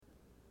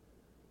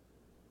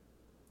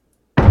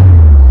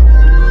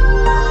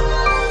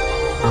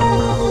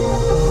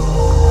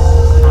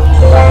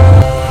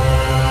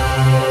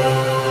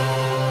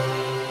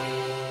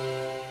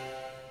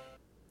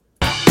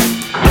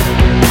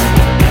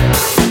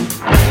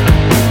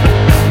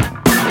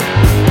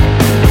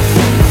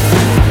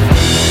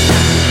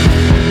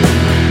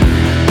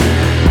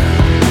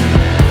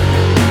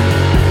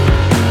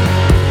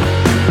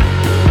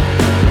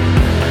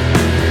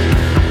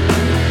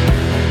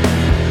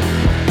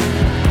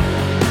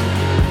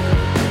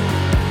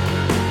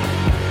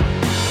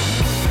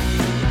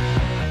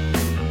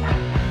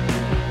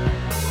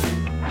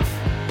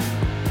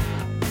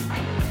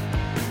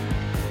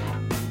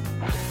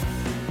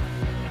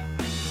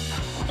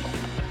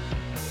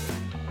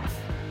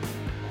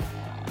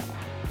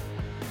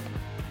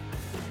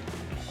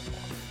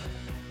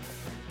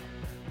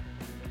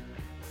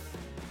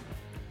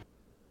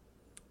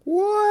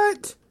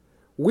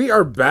We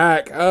are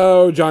back.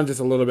 Oh, John's just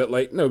a little bit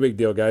late. No big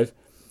deal, guys.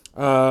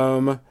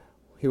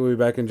 He will be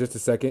back in just a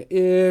second.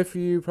 If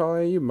you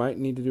might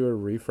need to do a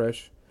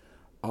refresh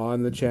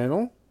on the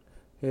channel.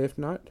 If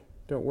not,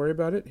 don't worry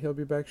about it. He'll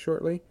be back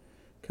shortly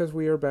because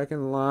we are back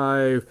in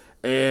live.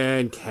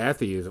 And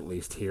Kathy is at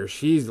least here.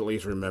 She's at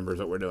least remembers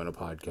that we're doing a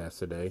podcast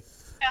today.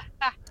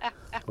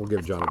 We'll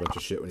give John a bunch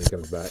of shit when he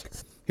comes back.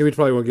 He would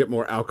probably want to get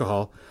more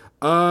alcohol.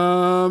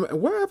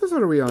 What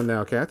episode are we on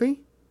now,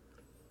 Kathy?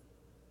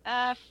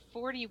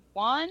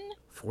 41.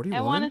 41?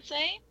 I want to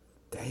say.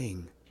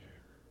 Dang.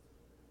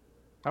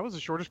 That was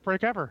the shortest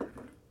break ever.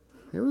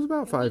 It was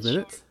about 5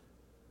 minutes.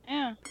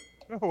 Yeah.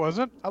 No, it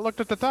wasn't. I looked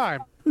at the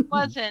time. It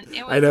wasn't.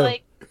 It was I know.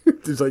 like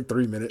It's like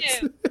 3 minutes.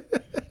 2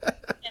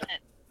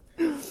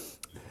 minutes.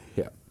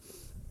 Yeah.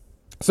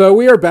 So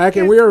we are back,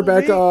 and we are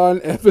back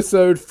on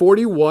episode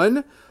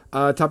 41.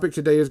 Topic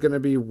today is going to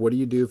be, what do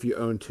you do if you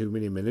own too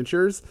many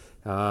miniatures,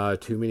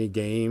 too many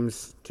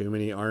games, too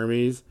many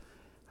armies?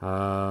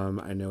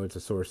 I know it's a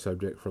sore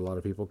subject for a lot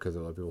of people because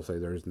a lot of people say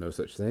there's no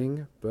such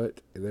thing,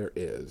 but there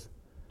is.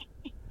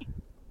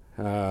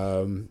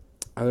 Other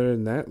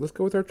than that, let's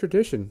go with our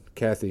tradition.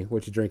 Kathy,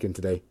 what you drinking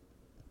today?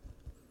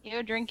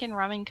 You're drinking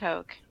rum and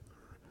coke.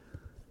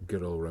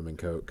 Good old rum and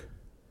coke.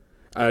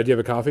 Do you have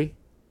a coffee?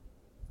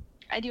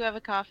 I do have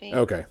a coffee.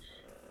 Okay.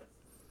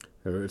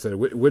 So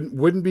it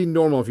wouldn't be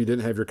normal if you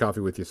didn't have your coffee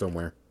with you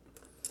somewhere.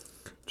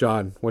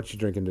 John, what you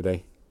drinking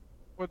today?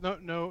 With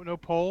no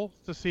poll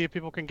to see if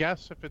people can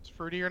guess if it's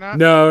fruity or not.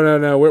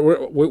 No.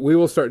 We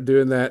will start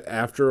doing that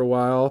after a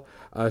while.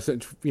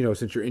 Since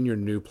you're in your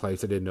new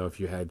place, I didn't know if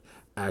you had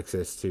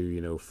access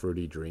to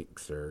fruity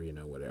drinks or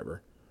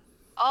whatever.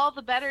 All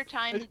the better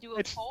time to do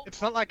a poll.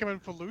 It's not like I'm in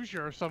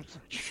Fallujah or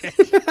something.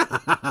 Jesus.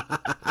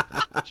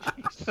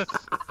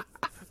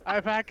 I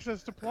have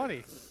access to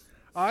plenty.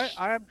 I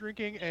am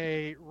drinking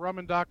a rum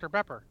and Dr.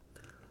 Pepper.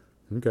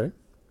 Okay.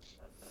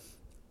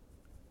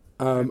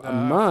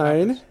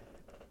 Mine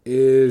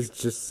is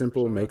just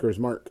simple Maker's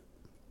Mark.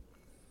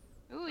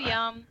 Ooh,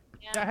 yum.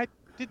 Yeah, I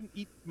didn't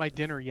eat my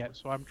dinner yet,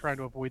 so I'm trying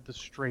to avoid the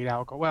straight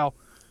alcohol. Well,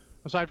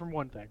 aside from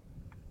one thing.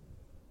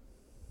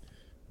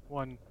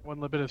 One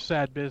little bit of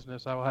sad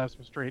business I will have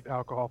some straight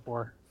alcohol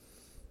for.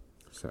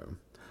 So,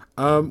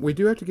 we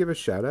do have to give a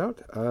shout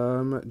out.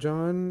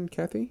 John,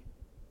 Kathy?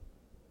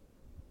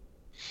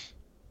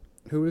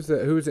 Who was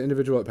the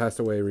individual that passed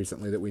away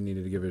recently that we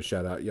needed to give a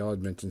shout out? Y'all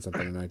had mentioned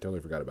something and I totally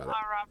forgot about it.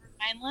 Robert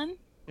Heinlein?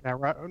 Yeah,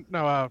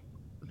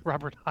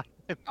 Robert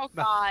Heinlein. Oh,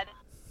 God.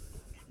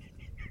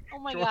 Oh,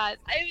 my God.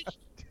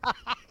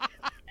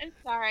 I'm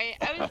sorry.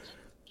 I was just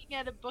looking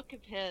at a book of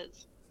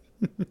his.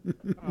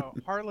 Oh,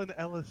 Harlan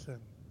Ellison.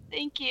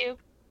 Thank you.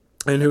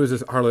 And who is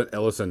this Harlan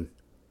Ellison?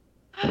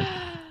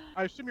 I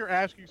assume you're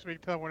asking so we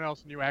can tell everyone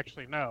else and you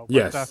actually know.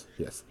 But,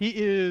 Yes. He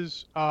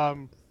is,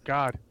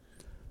 God.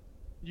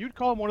 You'd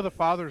call him one of the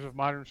fathers of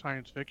modern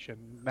science fiction.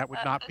 That would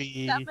not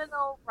be... A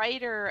seminal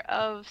writer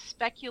of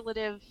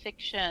speculative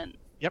fiction.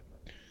 Yep.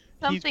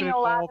 Something He's been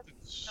involved in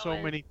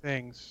so many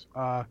things.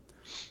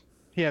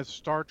 He has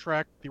Star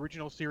Trek, the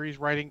original series,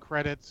 writing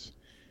credits.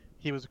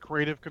 He was a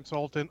creative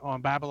consultant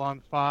on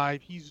Babylon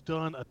 5. He's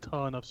done a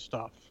ton of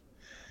stuff.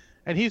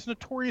 And he's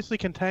notoriously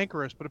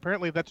cantankerous, but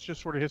apparently that's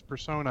just sort of his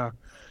persona.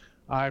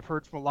 I've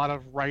heard from a lot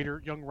of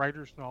young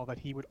writers and all that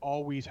he would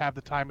always have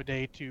the time of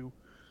day to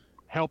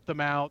help them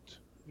out,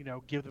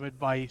 give them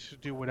advice,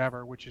 do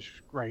whatever, which is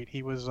great.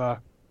 He was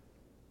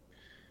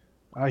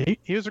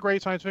he was a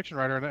great science fiction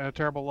writer and a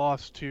terrible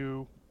loss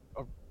to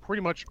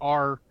pretty much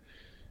our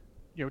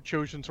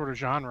chosen sort of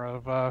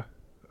genre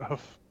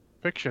of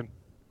fiction.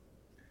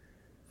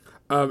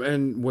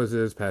 And was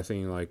his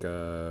passing wasn't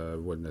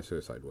a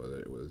suicide, was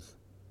it? It was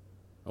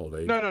old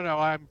age? No,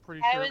 I'm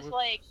pretty sure it was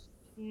like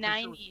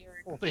 90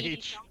 or old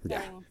age.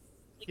 Something.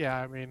 Yeah,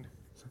 I mean...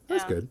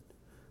 That's good.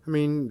 I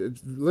mean,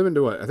 living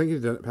to what? I think he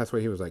passed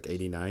away, he was like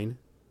 89?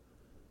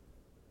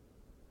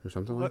 Or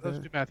something like that?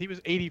 Let's do math. He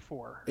was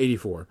 84.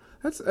 84.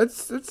 That's a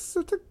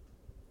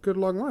good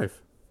long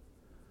life.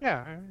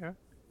 Yeah.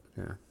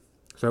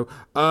 So,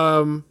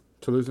 to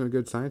losing a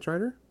good science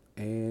writer,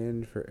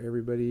 and for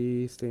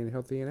everybody staying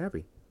healthy and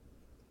happy.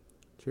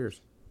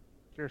 Cheers.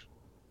 Cheers.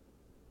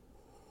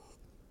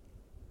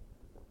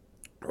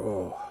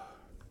 Oh,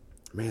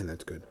 man,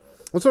 that's good.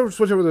 Let's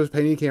switch over to this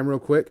painting cam real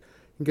quick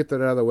and get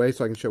that out of the way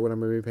so I can show what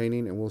I'm going to be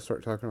painting, and we'll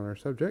start talking on our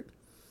subject.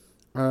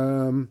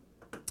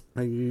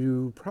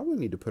 You probably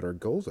need to put our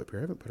goals up here.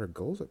 I haven't put our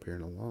goals up here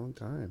in a long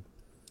time.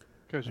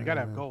 Because you got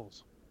to have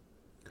goals.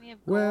 We have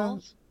goals?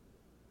 Well,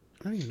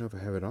 I don't even know if I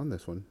have it on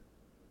this one.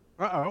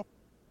 Uh-oh.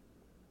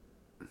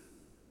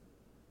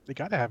 You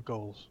got to have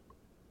goals.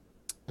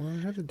 Well,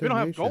 I have the If you don't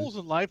have donation. goals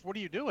in life, what are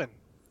you doing?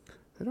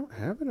 I don't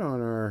have it on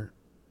our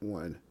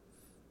one.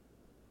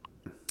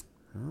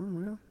 Oh,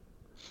 well.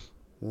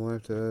 We'll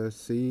have to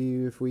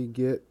see if we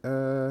get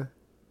our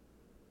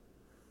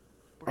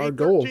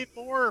goal. 13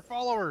 more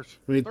followers.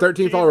 We need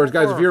 13 followers.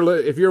 Guys,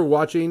 if you're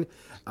watching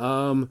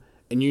and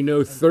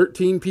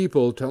 13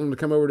 people, tell them to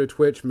come over to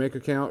Twitch, make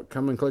an account,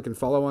 come and click and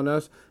follow on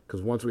us,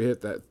 because once we hit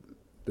that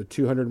the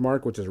 200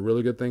 mark, which is a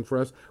really good thing for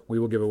us, we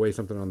will give away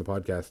something on the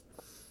podcast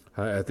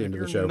at the end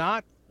of the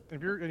show.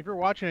 If you're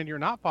watching and you're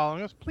not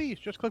following us, please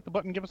just click the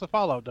button and give us a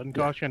follow. It doesn't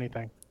cost you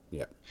anything.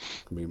 Yeah.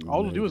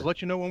 All we'll do is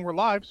let you know when we're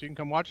live so you can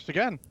come watch us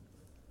again.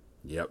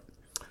 Yep.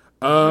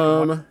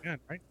 Again,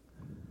 right?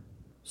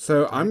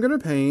 So I'm going to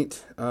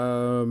paint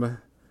a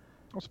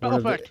spell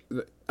effect.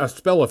 A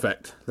spell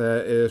effect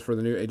that is for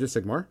the new Age of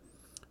Sigmar,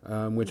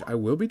 which I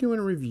will be doing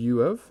a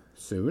review of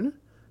soon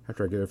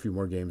after I get a few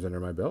more games under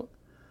my belt.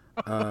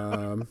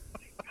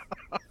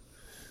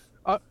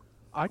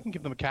 I can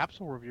give them a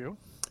capsule review.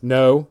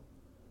 No,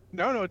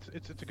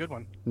 it's a good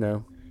one.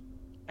 No.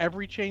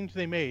 Every change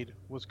they made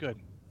was good.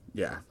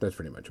 Yeah, that's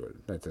pretty much what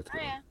that's good. Oh,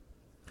 yeah.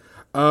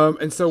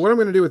 And so what I'm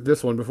going to do with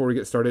this one before we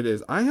get started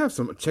is I have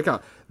some. Check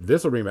out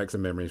this. Will bring back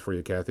some memories for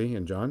you, Kathy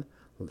and John.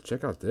 Well,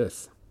 check out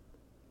this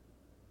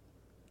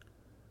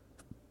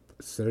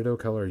Citadel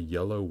color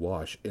yellow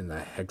wash in the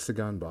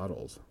hexagon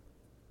bottles.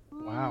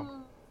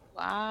 Wow.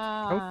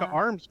 Wow. Coat the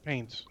arms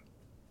paints.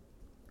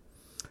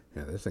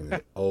 Yeah, this thing is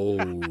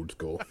old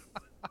school.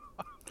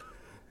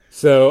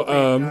 So,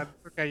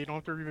 okay, you don't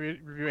have to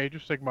review Age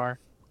of Sigmar.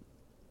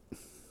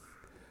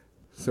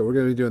 So we're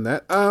going to be doing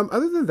that.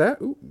 Other than that,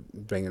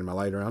 banging my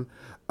light around.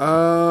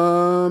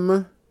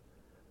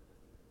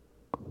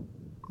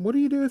 What do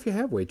you do if you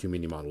have way too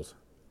many models?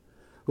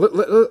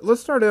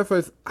 Let's start off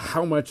with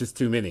how much is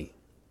too many.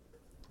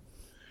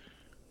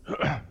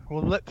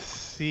 Well, let's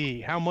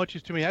see. How much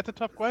is too many? That's a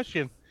tough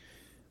question.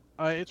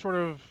 That's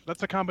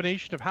a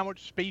combination of how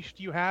much space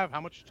do you have,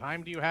 how much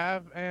time do you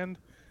have, and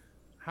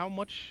how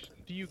much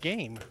do you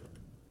gain?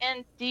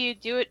 And do you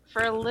do it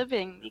for a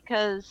living?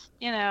 Because,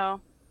 then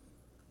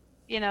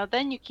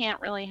you can't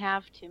really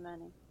have too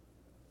many.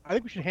 I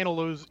think we should handle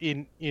those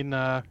in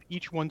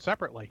each one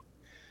separately.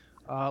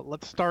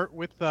 Let's start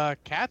with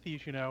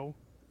Kathy's. Since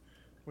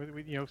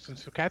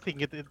Kathy can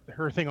get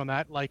her thing on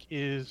that,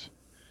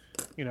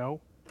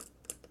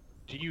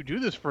 do you do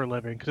this for a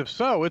living? Because if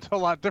so, it's a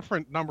lot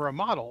different number of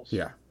models.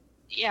 Yeah.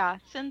 Yeah,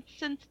 since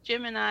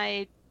Jim and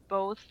I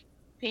both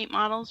paint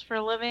models for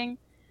a living,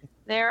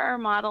 there are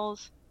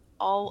models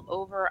all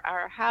over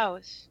our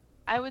house.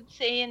 I would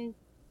say in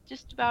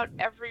just about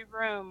every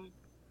room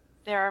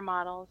there are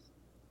models.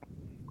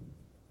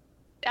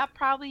 Yeah,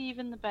 probably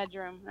even the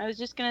bedroom. I was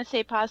just going to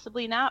say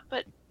possibly not,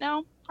 but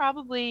no,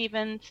 probably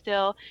even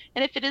still.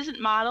 And if it isn't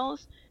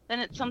models, then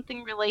it's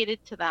something related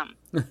to them.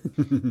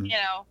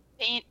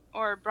 Paint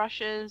or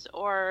brushes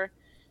or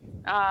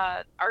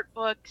art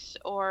books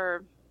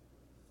or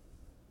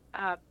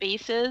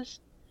bases.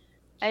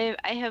 I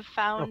have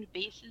found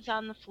bases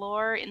on the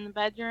floor in the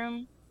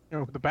bedroom.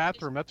 The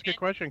bathroom. That's a good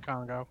question,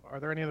 Congo.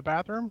 Are there any in the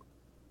bathroom?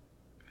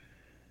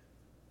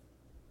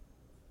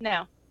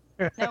 No.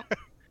 Nope.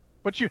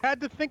 But you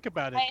had to think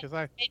about it because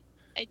I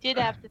did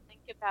have to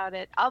think about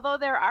it. Although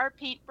there are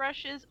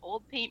paintbrushes,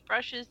 old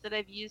paintbrushes that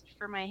I've used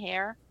for my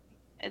hair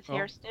as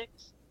hair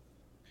sticks.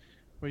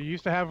 Well, you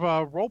used to have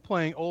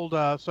role-playing old,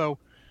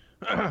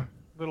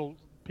 little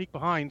peek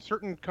behind.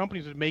 Certain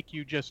companies would make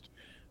you just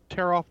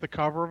tear off the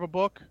cover of a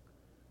book,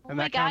 and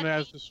that counted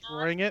as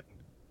destroying it.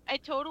 I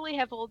totally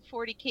have old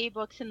 40K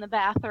books in the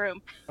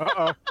bathroom.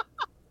 Uh-oh.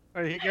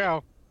 There you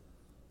go.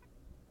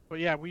 But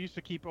yeah, we used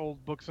to keep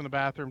old books in the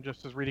bathroom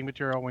just as reading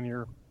material when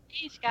you're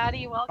Hey,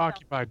 Scotty, welcome.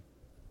 occupied.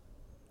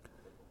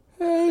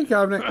 Hey,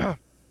 Covenant.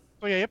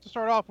 So yeah, you have to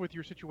start off with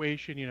your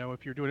situation.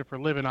 If you're doing it for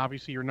a living,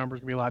 obviously your numbers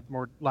gonna be a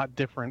lot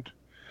different.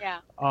 Yeah.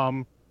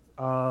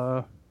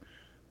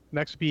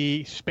 Next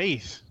be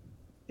space.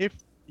 If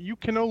you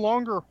can no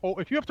longer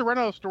if you have to rent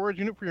out a storage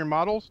unit for your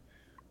models,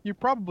 you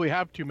probably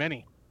have too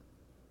many.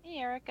 Hey,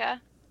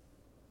 Erica.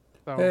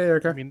 So, hey,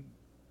 Erica. I mean,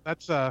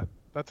 that's a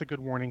good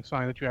warning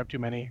sign that you have too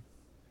many.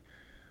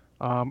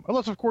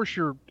 Unless, of course,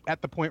 you're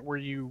at the point where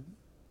you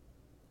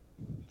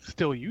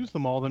still use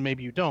them all, then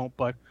maybe you don't.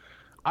 But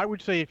I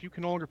would say if you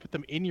can no longer fit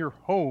them in your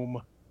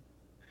home,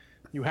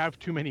 you have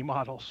too many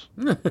models.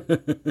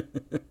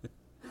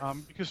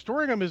 Because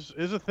storing them is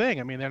a thing.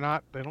 I mean,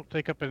 they don't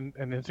take up an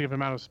insignificant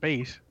amount of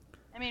space.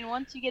 I mean,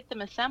 once you get them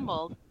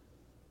assembled.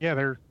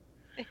 Yeah,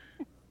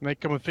 they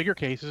come with figure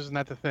cases, and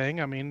that's a thing.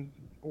 I mean,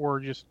 or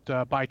just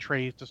buy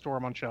trays to store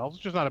them on shelves,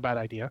 which is not a bad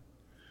idea.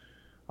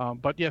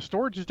 But yeah,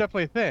 storage is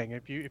definitely a thing.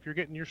 If you're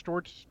getting your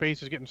storage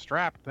space is getting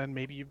strapped, then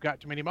maybe you've got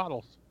too many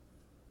models.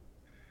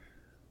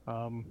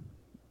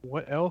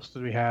 What else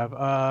do we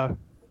have?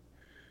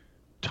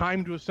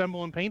 Time to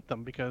assemble and paint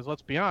them, because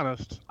let's be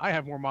honest, I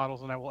have more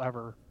models than I will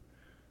ever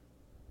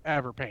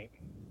paint.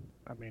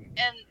 I mean,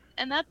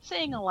 and that's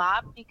saying a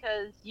lot,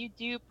 because you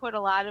do put a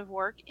lot of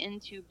work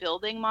into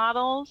building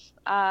models.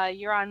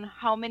 You're on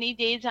how many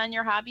days on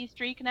your hobby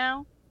streak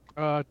now?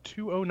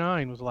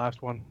 209 was the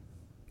last one.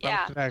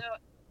 Yeah, so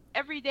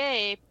every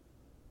day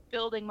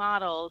building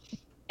models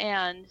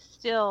and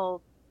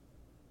still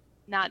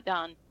not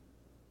done.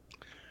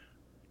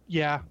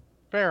 Yeah,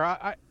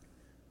 fair.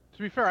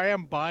 To be fair, I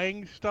am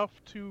buying stuff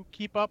to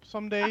keep up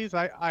some days.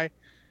 I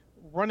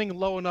running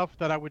low enough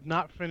that I would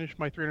not finish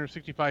my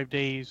 365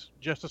 days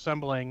just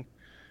assembling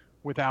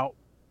without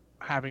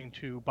having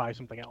to buy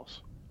something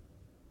else.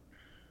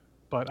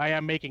 but I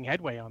am making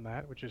headway on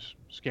that, which is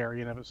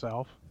scary in of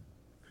itself.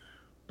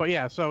 But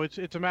yeah, so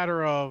it's a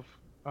matter of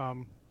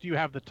do you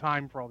have the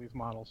time for all these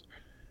models?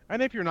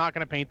 And if you're not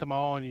going to paint them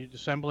all and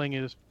assembling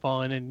is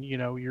fun and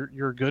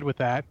you're good with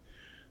that,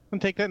 then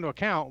take that into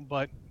account.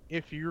 But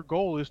if your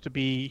goal is to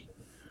be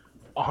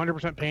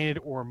 100% painted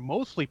or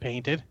mostly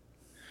painted,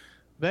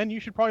 then you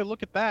should probably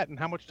look at that and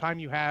how much time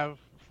you have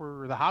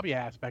for the hobby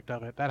aspect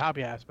of it, that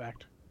hobby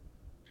aspect.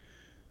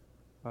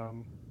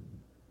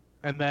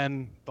 And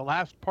then the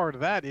last part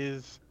of that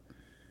is,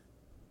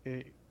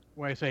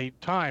 when I say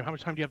time, how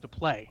much time do you have to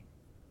play?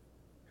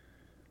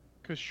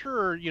 Because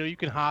sure, you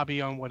can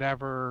hobby on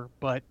whatever,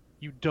 but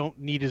you don't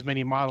need as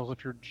many models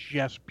if you're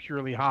just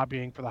purely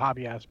hobbying for the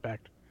hobby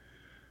aspect.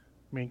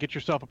 I mean, get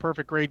yourself a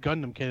perfect grade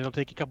Gundam kit. It'll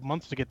take you a couple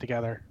months to get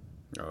together.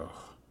 Oh.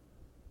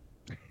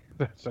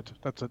 That's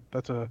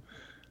a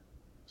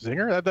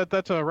zinger.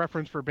 That's a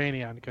reference for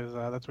Banyan because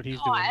that's what he's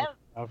doing.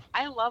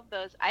 I love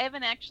those. I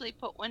haven't actually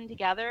put one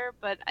together,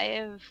 but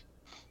I've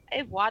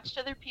watched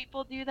other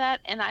people do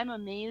that, and I'm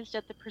amazed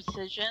at the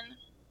precision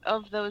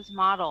of those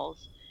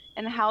models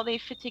and how they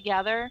fit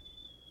together.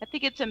 I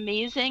think it's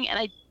amazing, and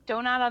I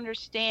do not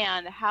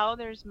understand how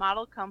there's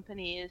model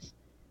companies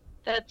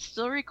that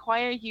still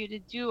require you to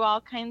do all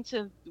kinds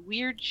of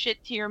weird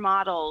shit to your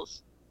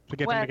models to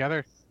get them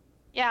together.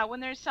 Yeah, when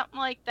there's something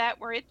like that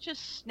where it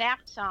just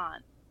snaps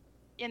on,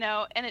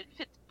 and it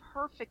fits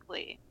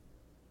perfectly.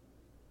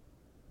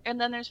 And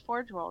then there's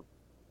Forge World.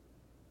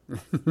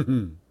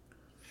 And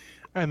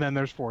then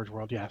there's Forge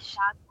World, yes.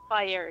 Shots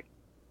fired.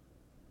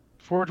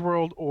 Forge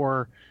World,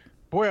 or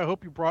boy, I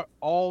hope you brought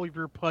all of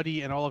your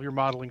putty and all of your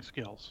modeling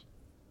skills.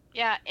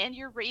 Yeah, and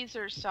your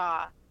razor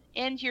saw,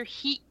 and your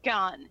heat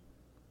gun.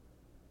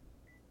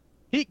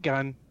 Heat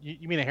gun?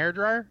 You mean a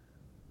hairdryer?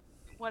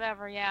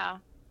 Whatever, yeah,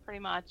 pretty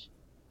much.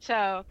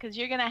 So, because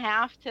you're gonna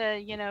have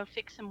to,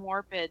 fix some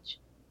warpage.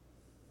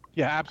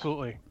 Yeah,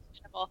 absolutely.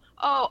 Oh,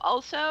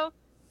 also,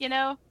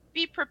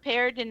 be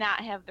prepared to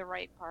not have the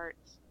right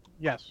parts.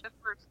 Yes. The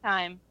first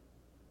time.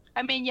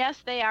 I mean,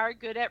 yes, they are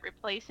good at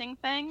replacing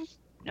things,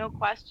 no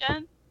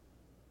question.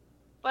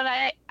 But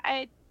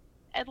I'd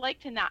like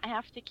to not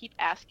have to keep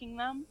asking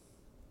them.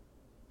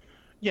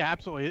 Yeah,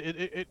 absolutely.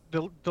 It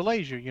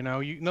delays you.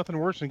 Nothing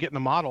worse than getting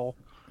a model,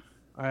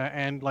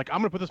 and like I'm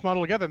gonna put this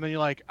model together, and then you're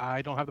like,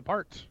 I don't have the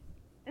parts.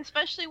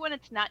 Especially when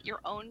it's not your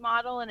own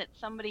model and it's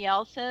somebody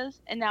else's,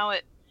 and now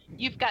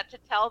you've got to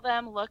tell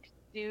them, look,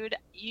 dude,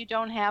 you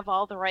don't have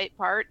all the right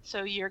parts,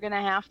 so you're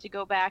gonna have to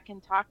go back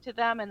and talk to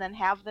them, and then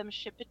have them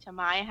ship it to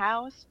my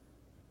house.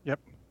 Yep.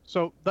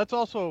 So that's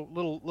also a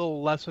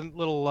little lesson,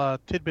 little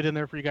tidbit in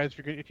there for you guys.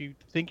 If you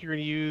think you're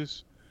gonna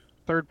use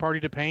third party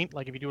to paint,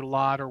 like if you do it a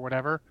lot or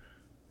whatever,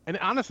 and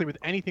honestly with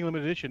anything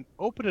limited edition,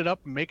 open it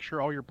up and make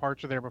sure all your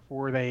parts are there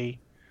before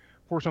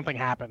something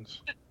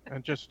happens,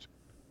 and just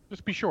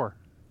be sure.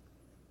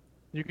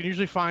 You can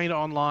usually find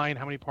online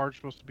how many parts are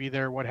supposed to be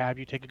there, what have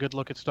you. Take a good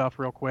look at stuff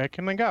real quick,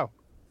 and then go.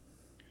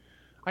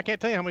 I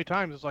can't tell you how many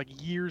times it's like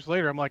years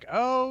later, I'm like,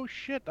 oh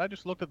shit, I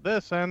just looked at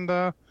this and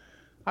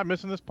I'm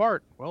missing this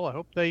part. Well, I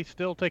hope they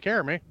still take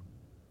care of me.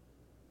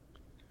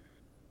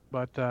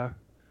 But,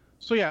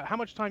 so yeah, how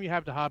much time you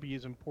have to hobby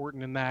is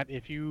important in that.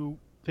 If you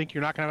think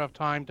you're not going to have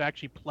time to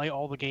actually play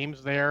all the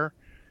games there,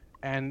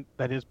 and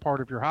that is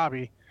part of your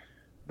hobby,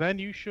 then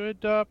you should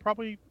you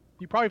probably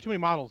have too many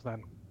models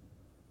then.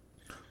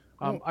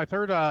 I've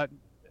heard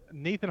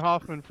Nathan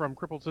Hoffman from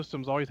Crippled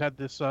Systems always had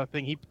this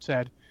thing he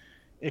said,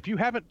 if you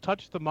haven't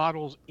touched the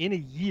models in a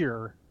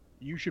year,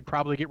 you should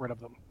probably get rid of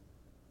them.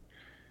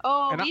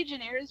 Oh,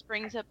 Legionnaires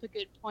brings up a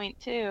good point,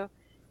 too.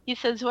 He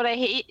says, what I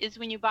hate is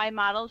when you buy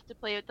models to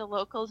play with the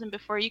locals, and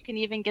before you can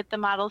even get the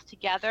models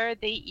together,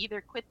 they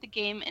either quit the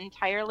game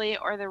entirely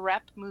or the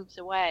rep moves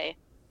away.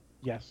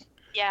 Yes.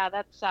 Yeah,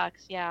 that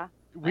sucks, yeah.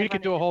 We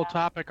could do a whole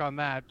topic on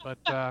that, but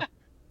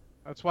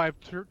that's why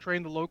I've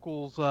trained the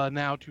locals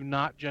now to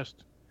not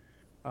just...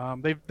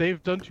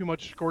 they've done too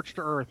much scorched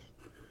earth.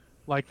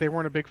 Like, they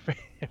weren't a big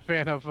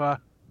fan of...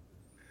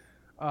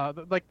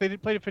 like, they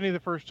played Infinity the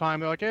first time.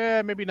 They're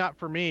like, maybe not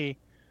for me.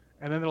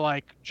 And then they're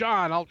like,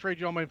 John, I'll trade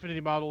you all my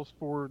Infinity models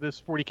for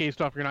this 40k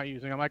stuff you're not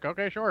using. I'm like,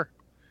 okay, sure.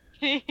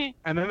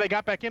 And then they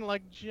got back in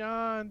like,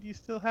 John, do you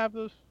still have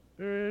those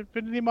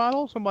Infinity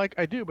models? I'm like,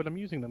 I do, but I'm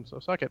using them, so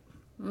suck it.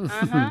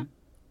 Uh-huh.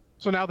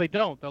 So now they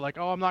don't. They're like,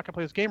 oh, I'm not going to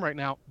play this game right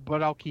now,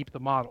 but I'll keep the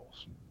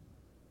models.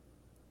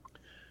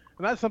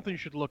 And that's something you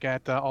should look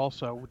at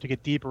also to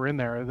get deeper in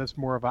there. That's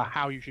more of a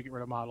how you should get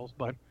rid of models.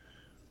 But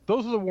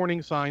those are the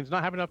warning signs.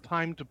 Not having enough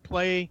time to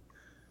play,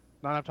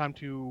 not enough time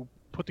to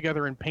put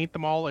together and paint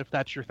them all if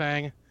that's your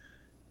thing,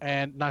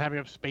 and not having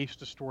enough space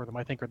to store them,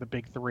 I think, are the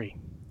big three.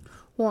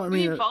 Well, I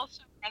mean, we've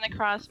also run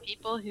across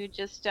people who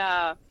just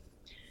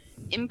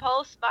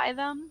impulse buy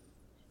them.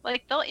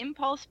 Like, they'll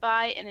impulse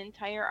buy an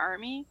entire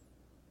army,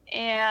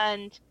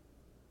 and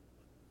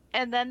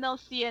then they'll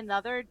see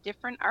another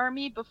different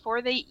army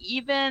before they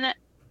even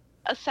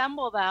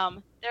assemble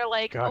them. They're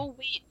like, God. oh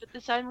wait, but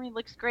this army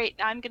looks great.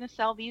 I'm going to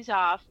sell these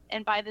off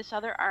and buy this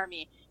other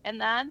army. And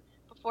then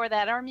before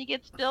that army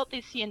gets built, they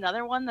see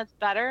another one that's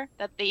better,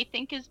 that they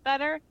think is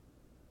better.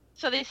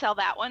 So they sell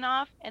that one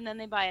off, and then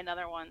they buy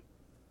another one.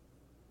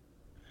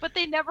 But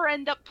they never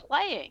end up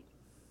playing.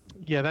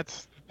 Yeah,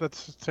 that's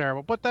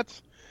terrible. But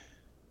that's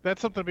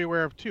something to be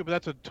aware of too. But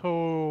that's a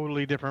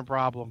totally different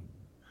problem.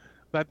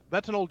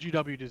 That's an old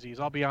GW disease.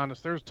 I'll be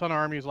honest. There's a ton of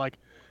armies like,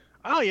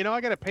 oh,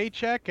 I got a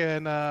paycheck,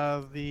 and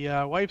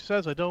the wife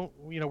says I don't.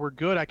 We're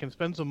good. I can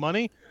spend some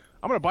money.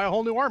 I'm gonna buy a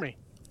whole new army.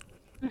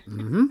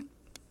 Mm-hmm.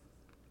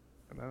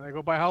 And then they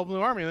go buy a whole new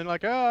army, and they're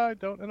like, oh, I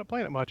don't end up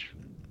playing it much.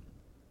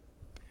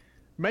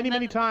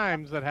 Many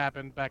times that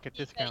happened back at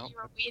discount. That you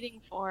were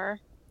waiting for.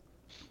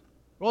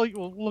 Well,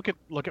 look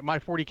at my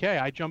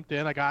 40K. I jumped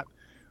in. I got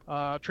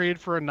traded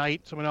for a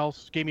knight. Someone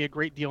else gave me a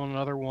great deal on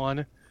another one.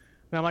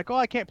 And I'm like, oh,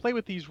 I can't play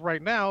with these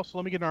right now, so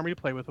let me get an army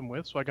to play with them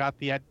with. So I got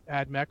the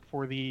AdMech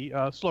for the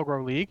Slow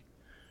Grow League.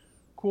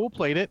 Cool,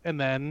 played it, and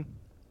then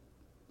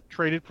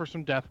traded for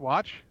some Death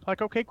Watch.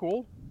 Like, okay,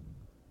 cool.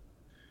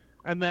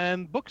 And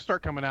then books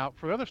start coming out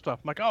for the other stuff.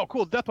 I'm like, oh,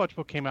 cool, Death Watch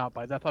book came out.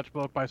 Buy Death Watch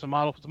book, buy some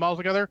models, put some models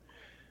together.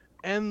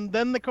 And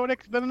then the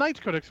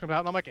Knights Codex comes out,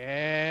 and I'm like,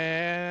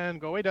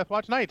 and go away, Death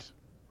Watch Knights.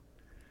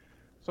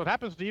 So it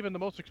happens to even the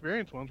most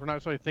experienced ones. We're not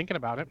necessarily thinking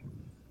about it.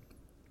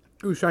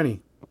 Ooh,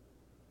 shiny.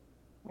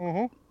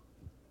 Mm-hmm.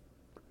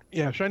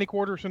 Yeah, Shiny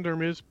Quarter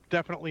Syndrome is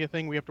definitely a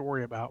thing we have to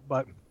worry about.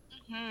 But,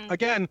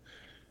 again,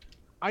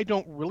 I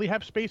don't really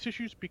have space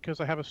issues because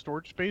I have a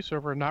storage space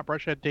over in Not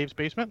Brush at Dave's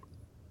basement.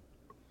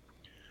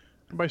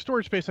 And by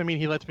storage space, I mean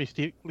he lets me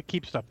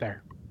keep stuff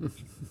there.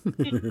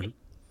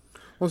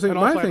 Well, see, And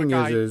my also thing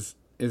I have a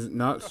is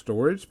not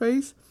storage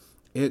space.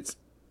 It's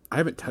I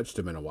haven't touched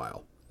them in a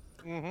while.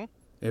 Mm-hmm.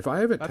 If I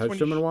haven't touched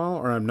them in a while,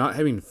 or I'm not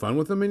having fun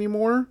with them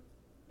anymore.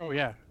 Oh,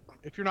 yeah.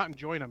 If you're not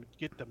enjoying them,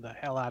 get them the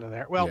hell out of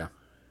there. Well, yeah.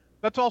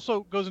 That's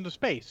also goes into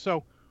space.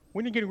 So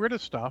when you're getting rid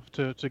of stuff,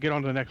 to get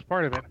on to the next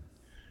part of it,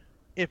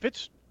 if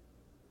it's...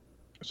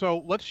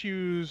 So let's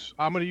use...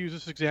 I'm going to use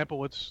this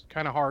example. It's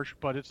kind of harsh,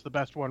 but it's the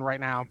best one right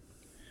now.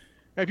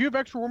 If you have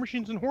extra War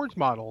Machines and Hordes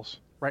models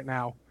right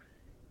now,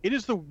 it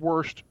is the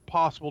worst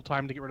possible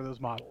time to get rid of those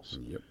models.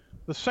 Yep.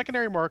 The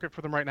secondary market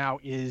for them right now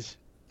is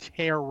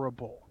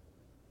terrible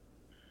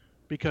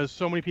because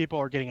so many people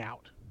are getting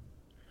out.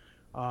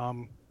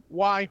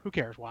 Why? Who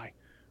cares why?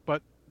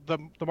 But the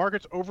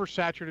market's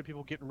oversaturated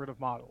people getting rid of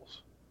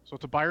models. So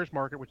it's a buyer's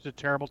market, which is a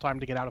terrible time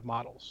to get out of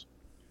models.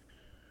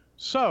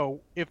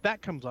 So if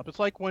that comes up, it's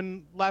like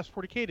when last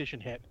 40K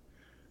edition hit,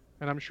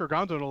 and I'm sure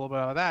Gonzo knows a little bit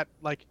about that.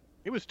 Like,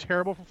 it was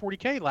terrible for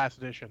 40K last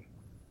edition.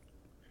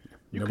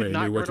 You could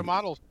not get rid of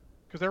models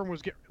because everyone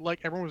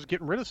was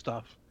getting rid of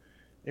stuff.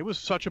 It was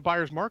such a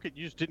buyer's market,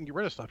 you just didn't get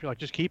rid of stuff. You're like,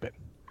 just keep it.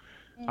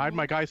 Mm-hmm. I had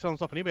my guys selling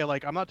stuff on eBay,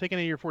 like, I'm not taking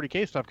any of your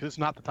 40K stuff because it's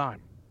not the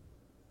time.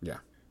 Yeah.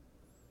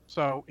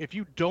 So if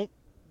you don't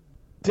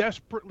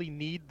desperately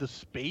need the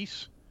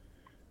space,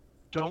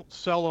 don't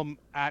sell them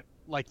at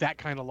like that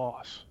kind of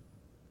loss.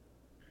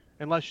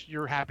 Unless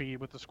you're happy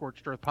with the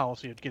scorched earth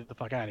policy of get the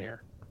fuck out of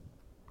here.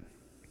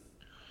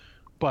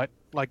 But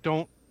like,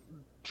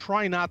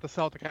 try not to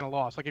sell at the kind of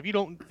loss. Like if you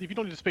don't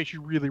need the space,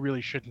 you really,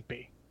 really shouldn't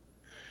be.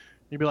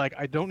 You'd be like,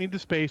 I don't need the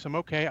space. I'm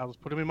okay. I'll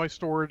just put them in my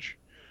storage.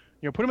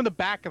 Put them in the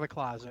back of the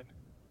closet.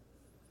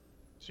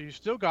 So you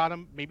still got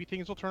them. Maybe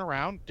things will turn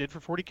around. Did for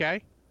 40K.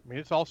 I mean,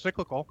 it's all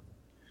cyclical.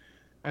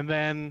 And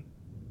then,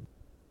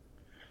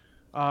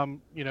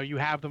 you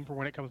have them for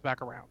when it comes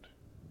back around.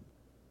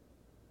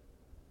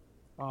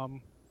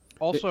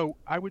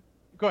 I would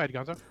go ahead,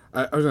 Gonzo.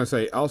 I was going to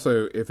say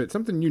also, if it's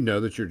something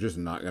that you're just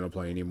not going to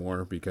play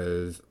anymore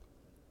because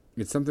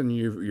it's something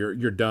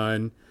you're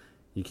done,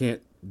 you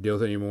can't deal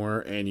with it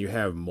anymore, and you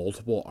have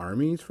multiple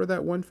armies for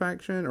that one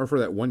faction or for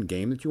that one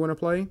game that you want to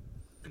play.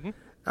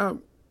 Mm-hmm.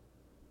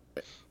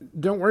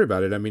 Don't worry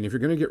about it. I mean, if you're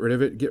going to get rid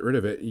of it, get rid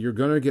of it. You're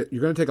going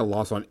to take a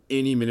loss on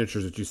any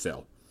miniatures that you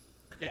sell.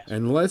 Yes.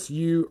 Unless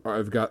you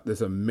have got this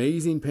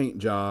amazing paint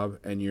job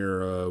and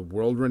you're a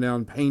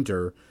world-renowned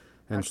painter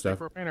and stuff.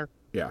 Pro painter.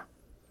 Yeah.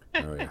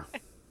 Oh yeah.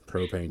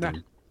 Pro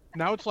painting.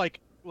 Now it's like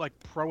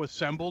Pro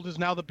Assembled is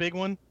now the big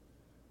one.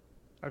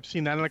 I've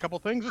seen that in a couple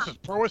things. This is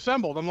Pro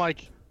Assembled. I'm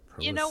like,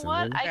 you know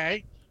what? I could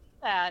see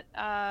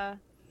that.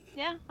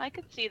 Yeah, I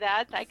could see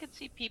that. I could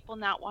see people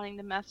not wanting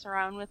to mess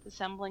around with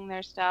assembling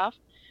their stuff.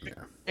 Yeah.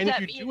 And if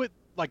you do it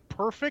like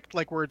perfect,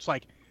 like where it's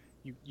like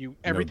you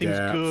everything's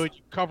good,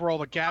 you cover all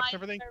the gaps and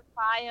everything.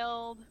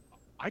 Filed.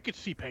 I could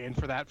see paying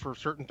for that for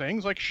certain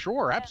things. Like,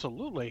 sure,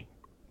 absolutely.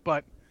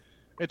 But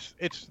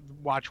it's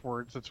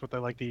watchwords. That's what they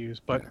like to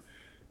use. But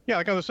yeah,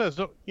 like Gonzo says,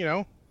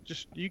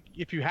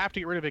 if you have to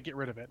get rid of it, get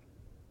rid of it.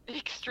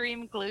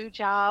 Extreme glue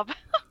job.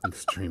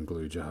 Extreme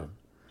glue job.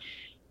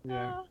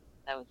 Yeah. Oh,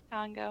 that was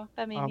Congo.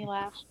 That made me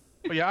laugh.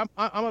 But yeah,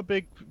 I'm a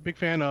big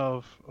fan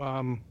of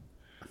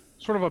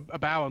sort of a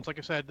balance. Like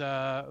I said,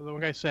 the one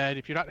guy said,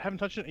 if you haven't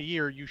touched it in a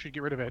year, you should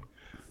get rid of it.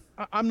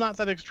 I'm not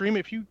that extreme.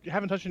 If you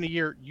haven't touched it in a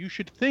year, you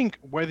should think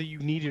whether you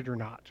need it or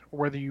not, or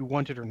whether you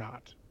want it or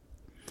not.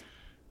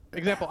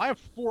 Example, I have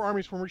 4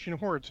 armies for Machine and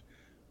Hordes.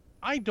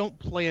 I don't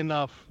play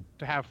enough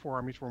to have 4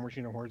 armies for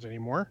Machine and Hordes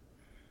anymore.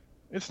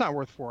 It's not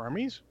worth 4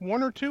 armies.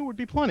 1 or 2 would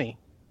be plenty.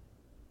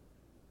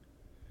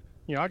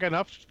 I got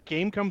enough.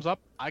 Game comes up,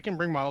 I can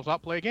bring models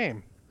out, play a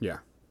game. Yeah.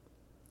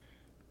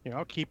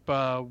 Keep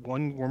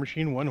 1 War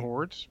Machine, 1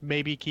 Hordes,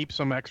 maybe keep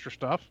some extra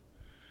stuff.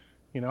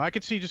 I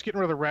could see just getting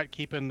rid of the Ret,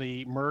 keeping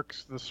the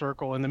Mercs, the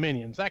Circle, and the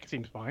Minions. That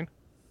seems fine.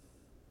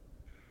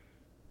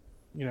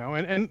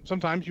 And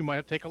sometimes you might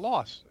have to take a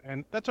loss,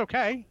 and that's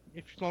okay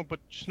if you don't.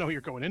 But just know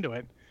you're going into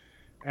it,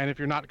 and if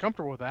you're not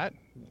comfortable with that,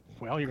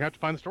 well, you're gonna have to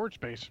find the storage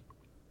space.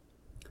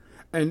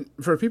 And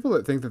for people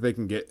that think that they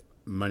can get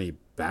money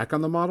back on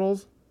the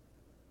models,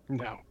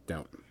 no,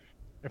 don't.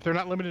 If they're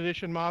not limited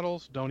edition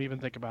models, don't even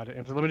think about it.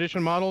 If they're limited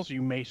edition models,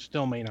 you may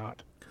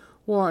not.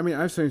 Well, I mean,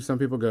 I've seen some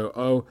people go,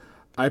 "Oh,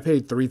 I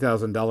paid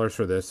 $3,000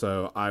 for this,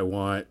 so I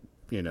want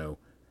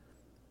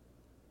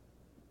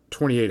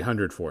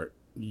 $2,800 for it."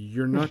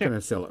 You're not going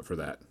to sell it for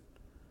that.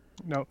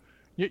 No,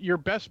 your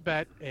best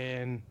bet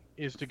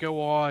is to go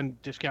on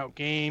Discount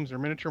Games or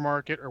Miniature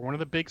Market or one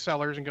of the big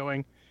sellers and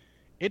going,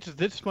 it's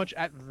this much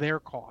at their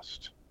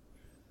cost.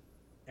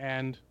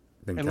 And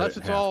unless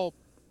it's all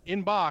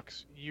in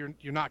box, you're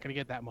not going to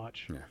get that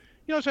much. Yeah.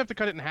 You also have to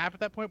cut it in half at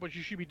that point, but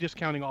you should be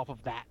discounting off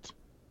of that.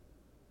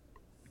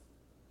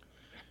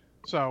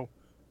 So,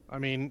 I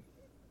mean,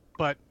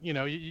 but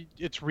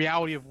it's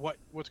reality of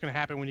what's going to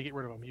happen when you get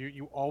rid of them.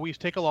 You always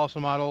take a loss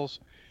of models.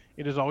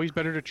 It is always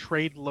better to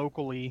trade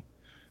locally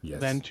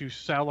than to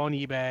sell on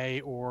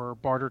eBay or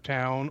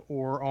Bartertown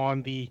or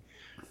on the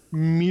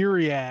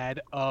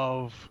myriad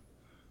of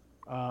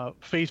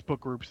Facebook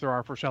groups there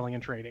are for selling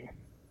and trading.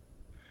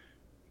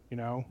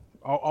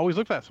 Always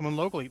look for that. Someone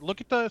locally. Look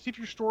at see if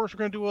your stores are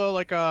going to do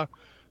a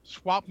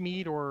swap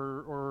meet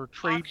or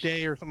trade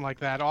day or something like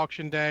that,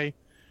 auction day.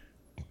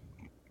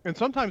 And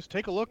sometimes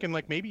take a look and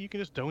maybe you can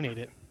just donate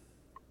it.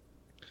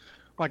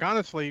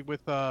 Honestly,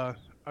 with a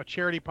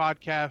charity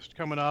podcast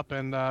coming up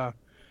and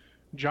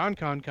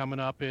JohnCon coming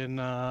up in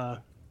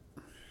a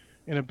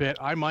bit,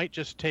 I might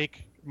just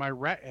take my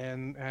Ret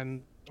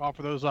and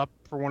offer those up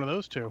for one of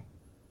those two.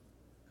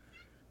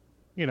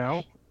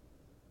 I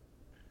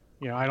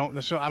don't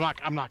necessarily.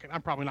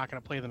 I'm probably not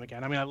going to play them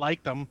again. I mean, I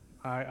like them.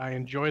 I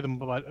enjoyed them,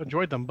 but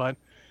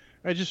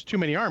it's just too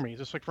many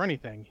armies. It's like for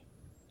anything,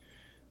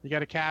 you got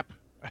to cap.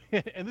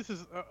 And this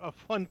is a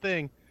fun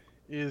thing,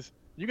 is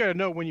you got to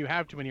know when you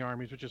have too many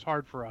armies, which is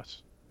hard for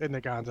us, isn't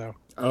it, Gonzo?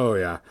 Oh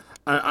yeah,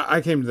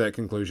 I came to that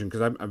conclusion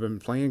because I've been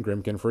playing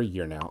Grymkin for a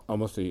year now,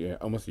 almost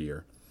a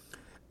year,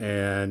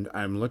 and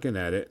I'm looking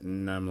at it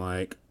and I'm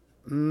like,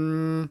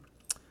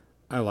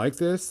 I like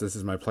this. This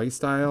is my play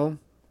style.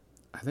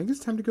 I think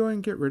it's time to go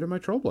and get rid of my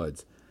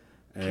Trollbloods.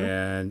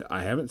 And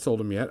I haven't sold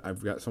them yet.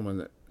 I've got someone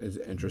that is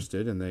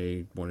interested and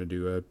they want to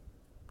do a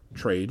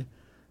trade,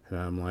 and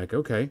I'm like,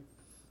 okay.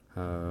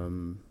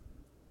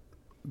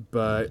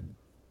 But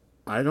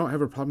I don't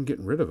have a problem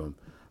getting rid of them.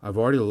 I've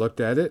already looked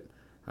at it.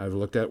 I've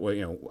looked at what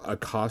a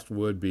cost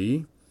would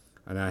be,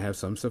 and I have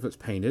some stuff that's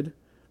painted.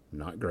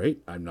 Not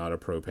great. I'm not a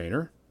pro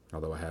painter,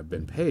 although I have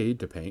been paid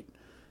to paint.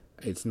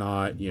 It's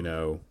not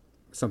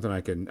something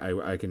I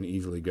can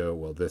easily go,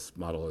 well, this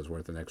model is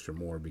worth an extra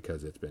more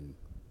because it's been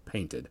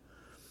painted.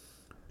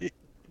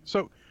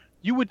 So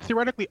you would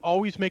theoretically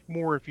always make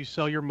more if you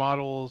sell your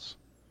models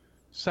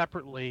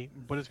separately,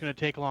 but it's going to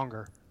take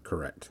longer.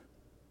 Correct.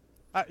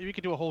 You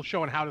could do a whole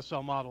show on how to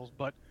sell models,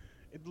 but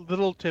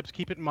little tips,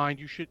 keep it in mind.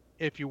 You should,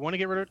 if you want to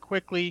get rid of it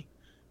quickly,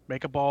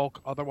 make a bulk.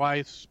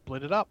 Otherwise,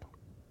 split it up.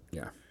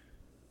 Yeah.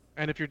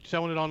 And if you're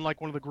selling it on one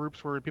of the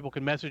groups where people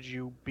can message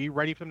you, be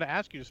ready for them to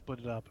ask you to split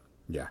it up.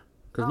 Yeah.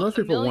 Because most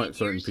people want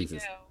certain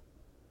pieces. Ago,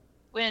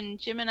 when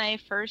Jim and I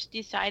first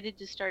decided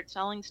to start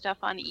selling stuff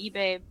on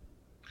eBay,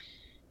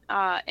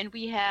 and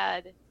we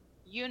had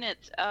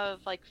units of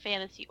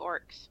fantasy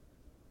orcs,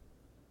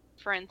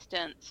 for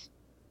instance,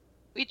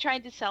 we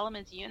tried to sell them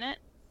as unit,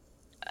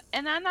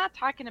 and I'm not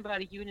talking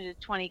about a unit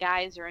of 20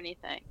 guys or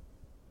anything.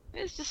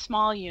 It was just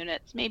small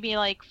units, maybe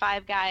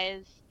 5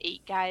 guys,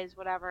 8 guys,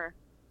 whatever.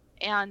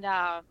 And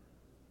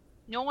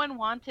no one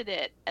wanted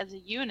it as a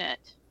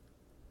unit,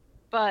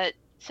 but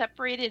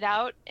separated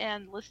out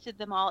and listed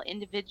them all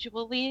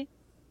individually,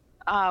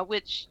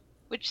 which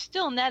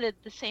still netted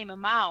the same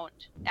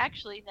amount,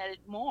 actually netted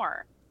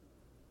more.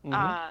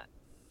 And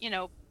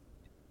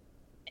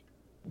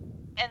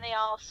they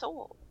all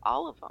sold,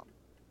 all of them.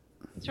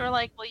 So we're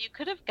like, well, you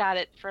could have got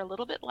it for a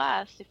little bit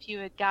less if you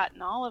had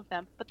gotten all of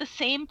them, but the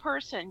same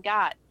person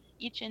got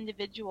each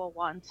individual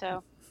one.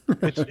 So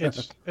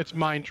it's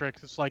mind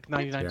tricks. It's like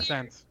 99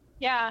 cents.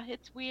 Yeah,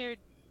 it's weird.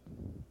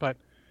 But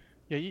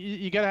yeah,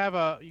 you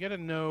gotta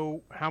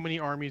know how many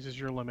armies is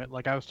your limit.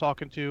 I was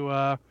talking to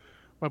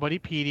my buddy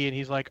Petey, and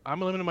he's like,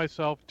 I'm limiting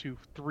myself to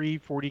 3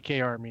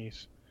 40K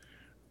armies.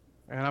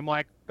 And I'm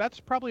like, that's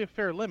probably a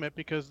fair limit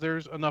because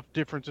there's enough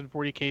difference in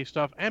 40K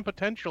stuff and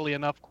potentially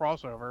enough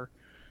crossover.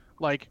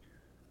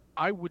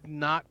 I would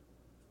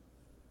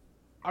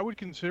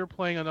consider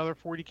playing another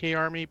 40K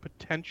army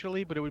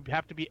potentially, but it would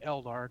have to be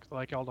Eldar because I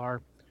like Eldar.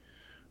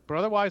 But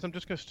otherwise, I'm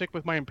just going to stick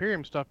with my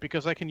Imperium stuff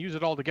because I can use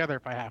it all together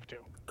if I have to.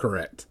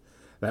 Correct.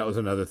 That was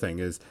another thing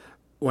is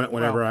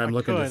whenever Well, I'm I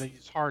looking could. to,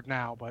 It's hard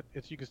now, but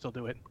you can still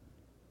do it.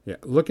 yeah,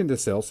 looking to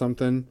sell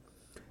something,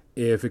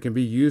 if it can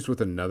be used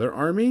with another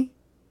army,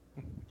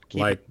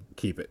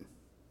 keep it,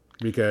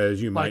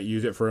 because you might Like,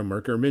 use it for a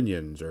merc or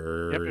minions, yep.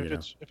 or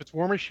If it's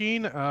War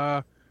Machine,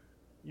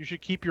 you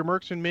should keep your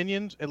mercs and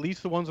minions, at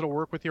least the ones that'll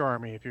work with your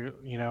army. If you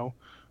know,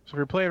 so if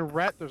you're playing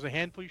Ret, there's a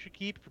handful you should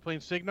keep. If you're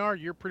playing Signar,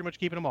 you're pretty much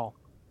keeping them all.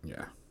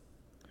 yeah.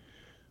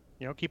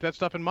 Keep that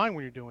stuff in mind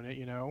when you're doing it.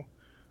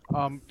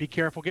 Be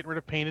careful getting rid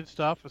of painted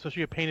stuff,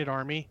 especially a painted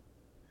army.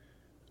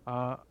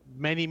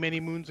 Many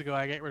moons ago,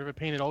 I got rid of a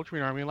painted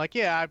Ultramarine army. Like,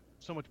 yeah, I'm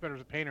so much better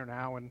as a painter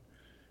now, and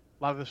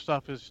a lot of this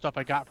stuff is stuff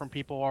I got from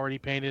people already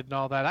painted and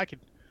all that.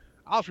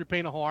 I'll just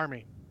repaint a whole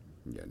army.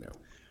 Yeah, no.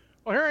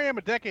 Well, here I am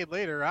a decade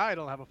later. I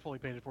don't have a fully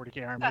painted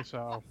 40k army,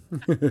 so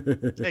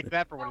take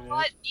that for what it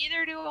is.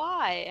 Neither do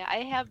I.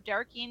 I have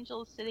Dark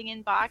Angels sitting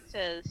in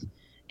boxes,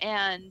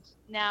 and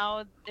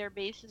now their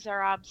bases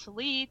are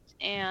obsolete,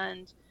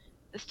 and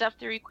the stuff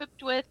they're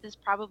equipped with is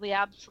probably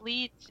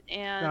obsolete.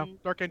 And No,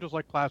 Dark Angels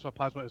like Plasma.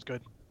 Plasma is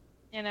good.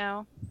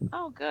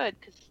 Oh, good,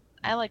 because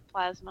I like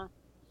Plasma.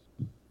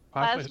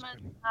 Plasma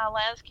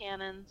Las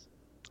cannons.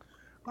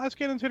 Las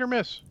cannons hit or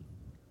miss,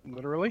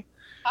 literally.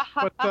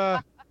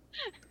 But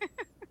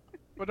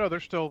but no, they're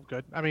still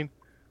good. I mean,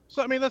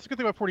 that's the good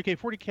thing about 40k.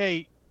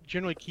 40k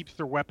generally keeps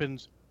their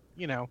weapons.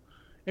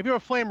 If you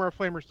have a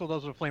flamer still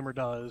does what a flamer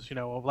does.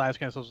 A las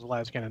cannon does what a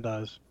las cannon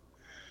does.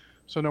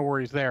 So no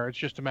worries there. It's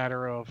just a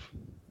matter of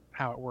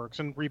how it works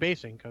and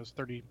rebasing, because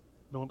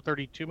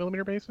 32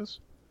 millimeter bases,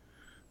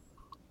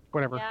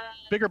 whatever,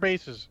 bigger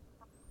bases.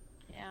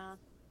 Yeah.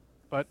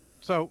 But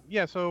so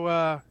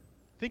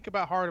think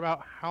hard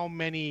about how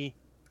many.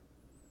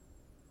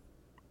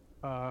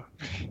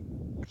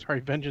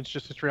 Sorry, Vengeance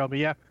just trailed me.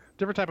 Yeah,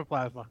 different type of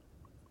plasma.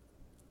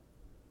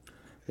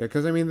 Yeah,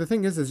 because I mean the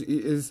thing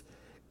is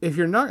if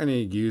you're not going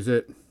to use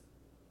it,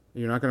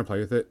 you're not going to play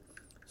with it.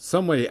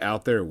 Somebody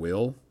out there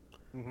will.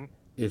 Mm-hmm.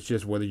 It's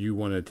just whether you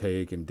want to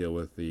take and deal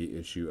with the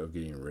issue of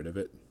getting rid of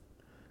it.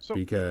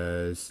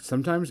 Because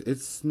sometimes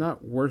it's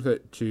not worth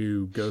it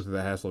to go through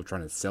the hassle of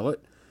trying to sell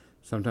it.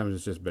 Sometimes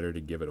it's just better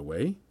to give it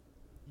away.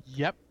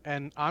 Yep,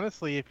 and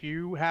honestly, if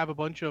you have a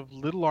bunch of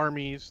little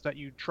armies that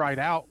you tried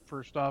out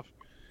for stuff,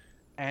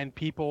 and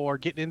people are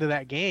getting into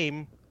that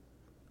game,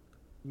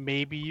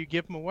 maybe you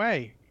give them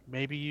away.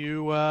 Maybe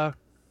you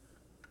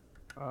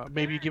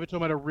give it to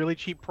them at a really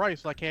cheap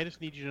price. Like, hey, I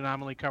just need you to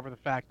nominally cover the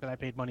fact that I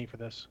paid money for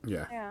this.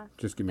 Yeah.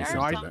 Just give me some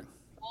back.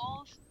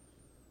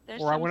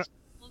 There's some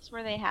schools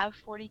where they have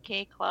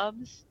 40k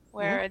clubs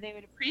where they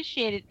would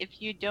appreciate it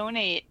if you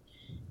donate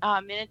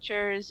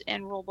miniatures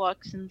and rule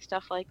books and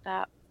stuff like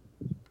that.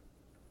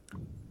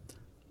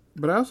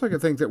 But I also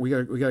think that we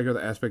got to go to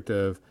the aspect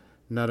of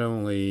not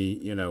only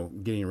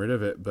getting rid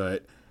of it,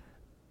 but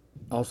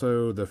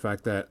also the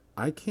fact that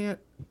I can't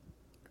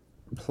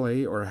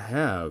play or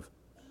have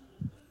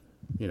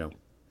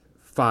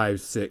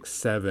 5, 6,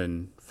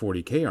 7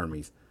 40k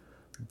armies,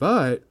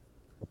 but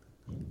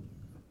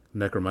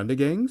Necromunda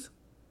gangs,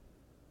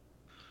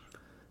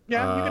 you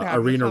can have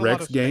Arena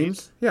Rex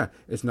games. Yeah,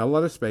 it's not a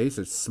lot of space.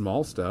 It's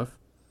small stuff.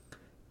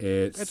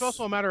 It's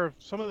also a matter of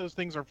some of those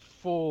things are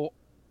full.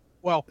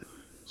 Well,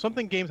 some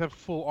games have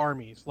full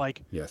armies.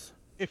 Like, yes,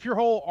 if your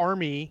whole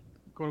army,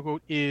 quote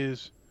unquote,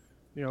 is,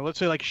 let's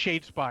say like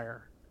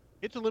Shadespire,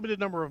 it's a limited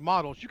number of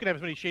models. You can have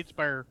as many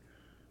Shadespire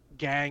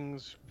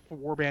gangs for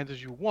warbands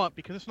as you want,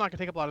 because it's not going to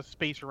take up a lot of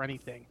space or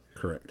anything.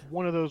 Correct.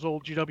 One of those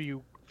old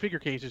GW figure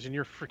cases and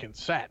you're freaking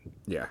set.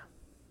 Yeah.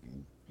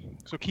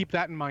 So keep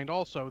that in mind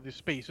also, the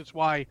space. It's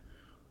why,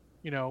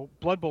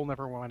 Blood Bowl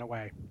never went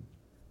away.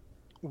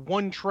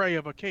 One tray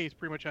of a case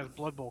pretty much has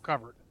Blood Bowl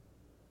covered.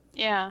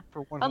 Yeah.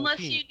 For one Unless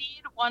whole team. you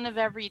need one of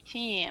every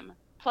team,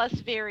 plus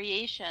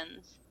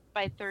variations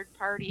by third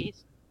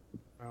parties.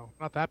 No,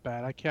 not that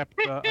bad. I kept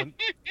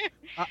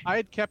I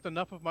had kept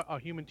enough of a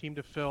human team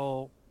to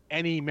fill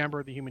any member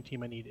of the human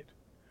team I needed.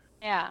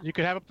 Yeah. You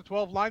could have up to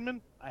 12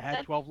 linemen. I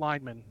had 12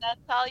 linemen.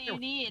 That's all you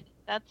need.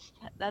 That's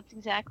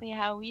exactly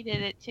how we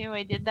did it too.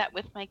 I did that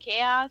with my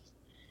chaos.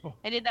 Oh.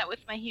 I did that with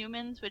my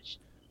humans, which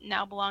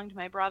now belong to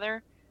my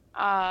brother.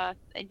 I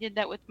did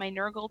that with my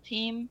Nurgle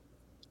team.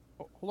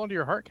 Hold on to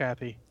your heart,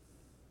 Kathy.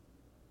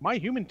 My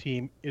human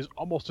team is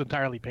almost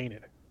entirely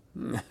painted.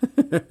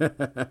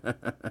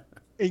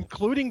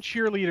 Including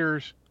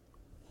cheerleaders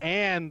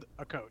and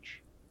a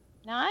coach.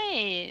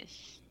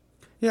 Nice.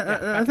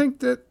 Yeah, I think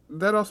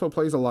that also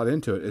plays a lot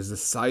into it, is the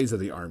size of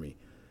the army.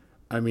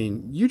 I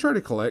mean, you try to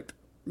collect,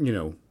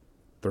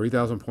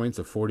 3,000 points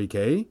of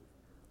 40k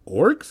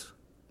orcs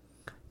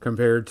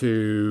compared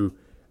to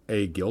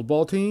a Guild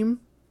Ball team,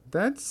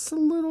 that's a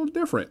little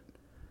different.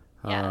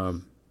 Yes.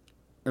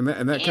 And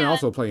that can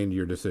also play into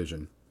your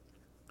decision.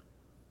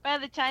 By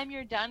the time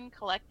you're done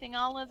collecting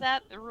all of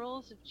that, the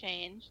rules have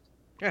changed.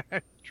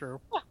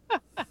 True.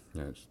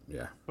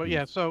 Yeah. But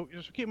yeah, so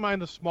just keep in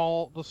mind the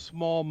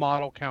small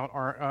model count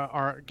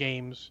are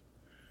games.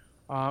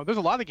 There's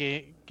a lot of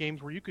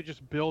games where you could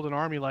just build an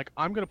army like,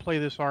 I'm going to play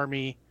this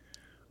army.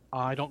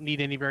 I don't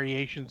need any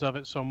variations of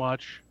it so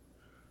much.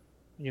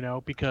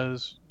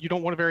 because you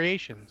don't want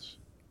variations.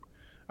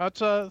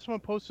 Someone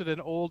posted an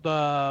old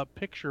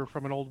picture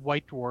from an old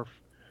White Dwarf.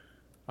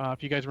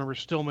 If you guys remember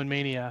Stillman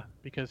Mania,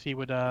 because he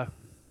would, I think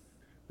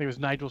it was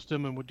Nigel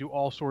Stillman, would do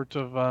all sorts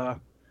of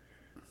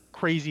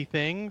crazy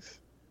things.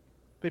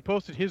 They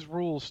posted his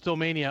rules,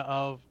 Stillmania,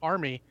 of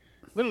army.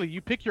 Literally,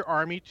 you pick your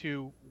army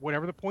to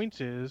whatever the points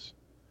is,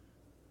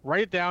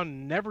 write it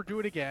down, never do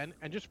it again,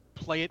 and just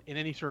play it in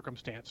any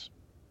circumstance.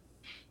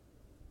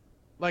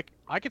 Like,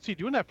 I could see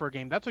doing that for a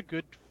game. That's a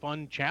good,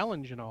 fun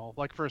challenge and all.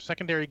 Like, for a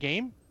secondary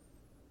game.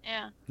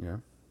 Yeah. Yeah.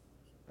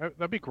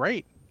 That'd be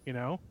great,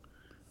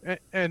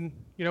 And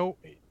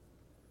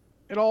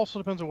it also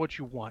depends on what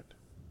you want.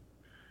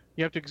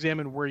 You have to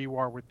examine where you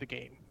are with the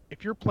game.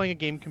 If you're playing a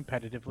game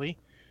competitively,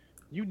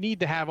 you need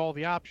to have all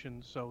the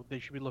options, so they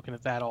should be looking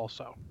at that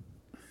also.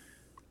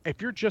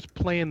 If you're just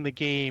playing the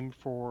game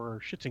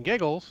for shits and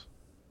giggles,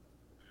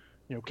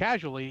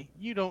 casually,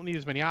 you don't need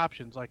as many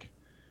options. Like,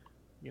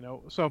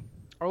 so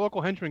our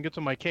local henchman gets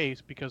on my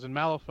case because in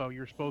Malifaux,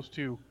 you're supposed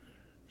to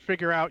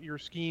figure out your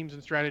schemes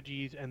and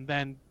strategies and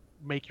then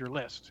make your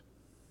list.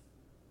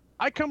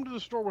 I come to the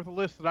store with a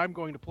list that I'm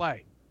going to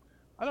play.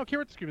 I don't care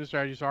what the schemes and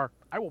strategies are.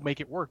 I will make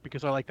it work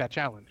because I like that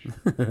challenge.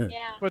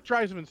 Yeah. But it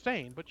drives them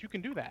insane. But you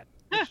can do that.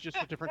 It's just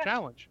a different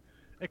challenge.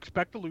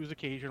 Expect to lose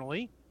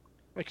occasionally.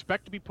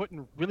 Expect to be put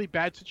in really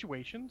bad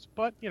situations.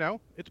 But,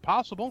 it's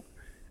possible.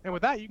 And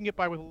with that, you can get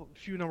by with a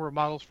few number of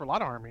models for a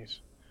lot of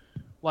armies.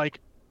 Like,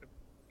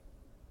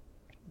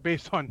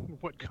 based on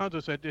what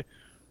Gonzo said,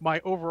 my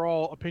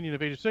overall opinion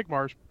of Age of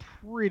Sigmar is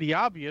pretty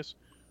obvious.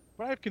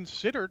 But I've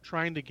considered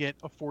trying to get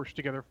a force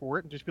together for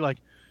it and just be like,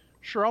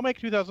 sure, I'll make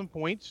 2,000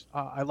 points.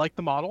 I like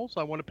the models.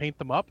 I want to paint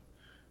them up.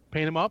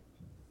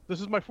 This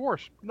is my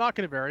force. I'm not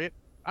going to vary it.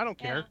 I don't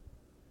care.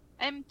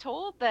 I'm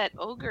told that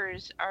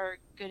ogres are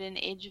good in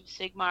Age of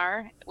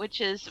Sigmar,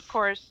 which is, of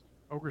course...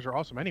 Ogres are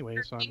awesome anyway,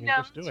 so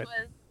just do it.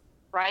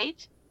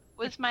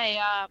 Was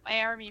my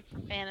my army for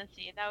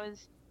fantasy. That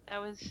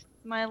was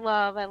my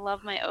love. I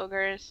love my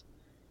ogres.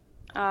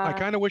 I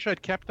kind of wish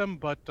I'd kept them,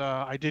 but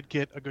I did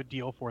get a good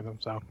deal for them,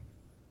 so...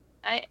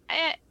 I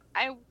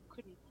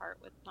couldn't part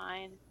with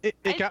mine.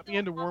 It got me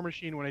into War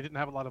Machine when I didn't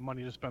have a lot of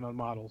money to spend on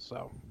models,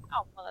 so...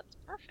 Oh, well, that's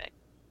perfect.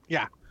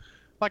 Yeah.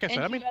 Like I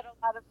said, you had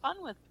a lot of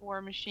fun with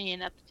War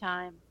Machine at the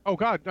time. Oh,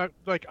 God.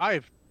 I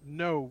have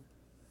no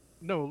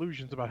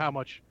illusions about how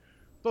much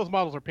those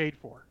models are paid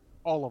for.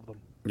 All of them.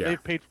 Yeah.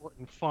 They've paid for it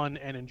in fun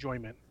and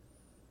enjoyment.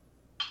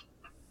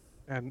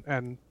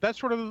 And that's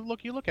sort of the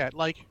look you look at.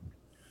 Like,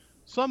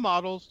 some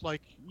models,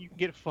 like, you can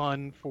get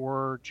fun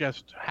for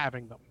just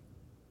having them.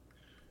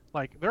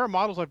 Like, there are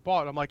models I've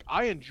bought, I'm like,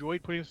 I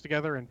enjoyed putting this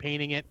together and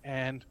painting it,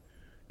 and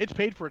it's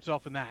paid for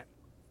itself in that.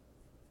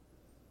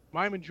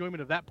 My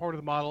enjoyment of that part of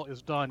the model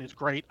is done. It's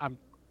great.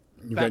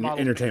 You've got your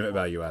entertainment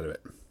value out of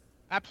it.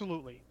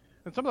 Absolutely.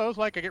 And some of those,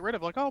 like, I get rid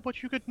of, like, oh,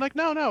 but you could, like,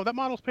 no, that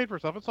model's paid for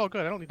itself. It's all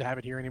good. I don't need to have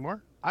it here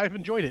anymore. I've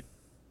enjoyed it.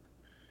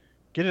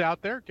 Get it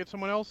out there. Get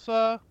someone else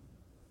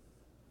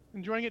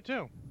enjoying it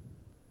too.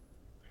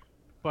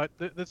 But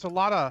it's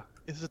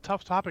a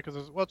tough topic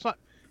because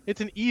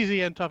it's an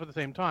easy and tough at the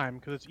same time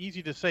because it's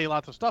easy to say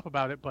lots of stuff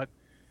about it, but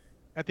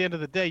at the end of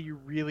the day, you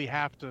really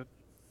have to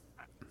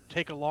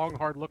take a long,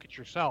 hard look at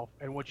yourself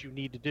and what you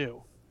need to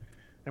do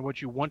and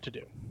what you want to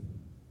do.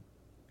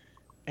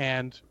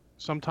 And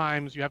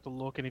sometimes you have to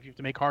look, and if you have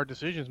to make hard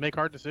decisions, make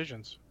hard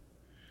decisions.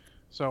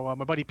 So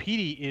my buddy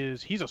Petey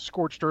he's a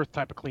scorched earth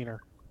type of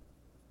cleaner.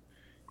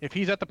 If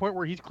he's at the point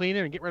where he's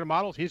cleaning and getting rid of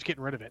models, he's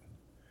getting rid of it.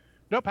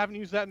 Nope, haven't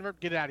used that,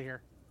 get it out of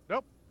here.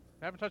 Nope,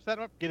 haven't touched that,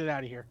 get it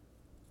out of here.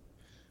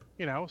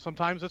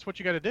 Sometimes that's what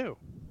you got to do.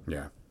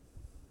 Yeah.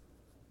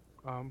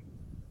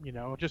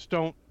 Just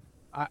don't.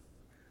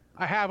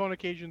 I have on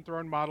occasion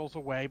thrown models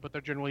away, but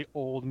they're generally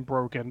old and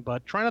broken.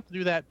 But try not to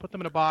do that. Put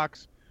them in a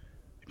box.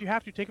 If you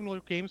have to, take them to a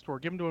game store.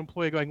 Give them to an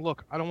employee going,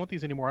 look, I don't want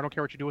these anymore. I don't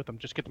care what you do with them.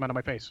 Just get them out of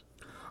my face.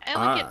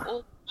 I look at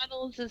old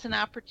models as an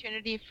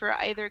opportunity for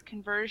either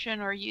conversion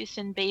or use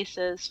in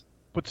bases.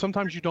 But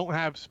sometimes you don't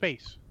have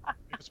space.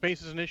 If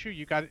space is an issue,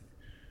 you got it.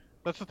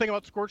 That's the thing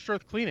about scorched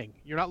earth cleaning.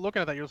 You're not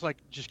looking at that. You're just like,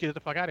 just get it the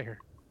fuck out of here.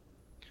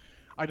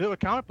 I did it with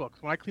comic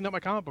books. When I cleaned up my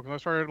comic books, I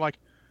started like,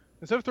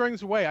 instead of throwing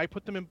this away, I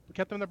kept them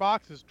in their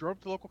boxes, drove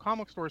to the local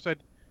comic store,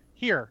 said,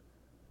 here.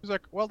 He's like,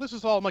 well, this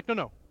is all. I'm like,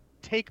 no,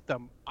 take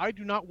them. I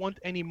do not want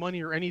any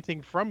money or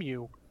anything from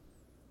you.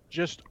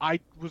 Just, I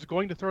was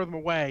going to throw them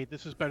away.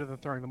 This is better than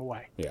throwing them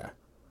away. Yeah.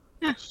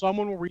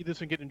 Someone will read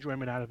this and get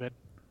enjoyment out of it.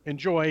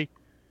 Enjoy.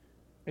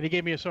 And he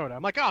gave me a soda.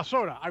 I'm like,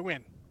 soda, I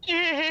win.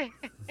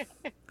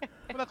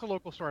 Well, that's a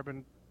local store I've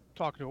been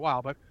talking to a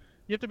while, but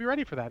you have to be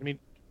ready for that. I mean,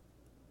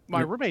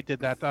 my roommate did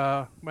that.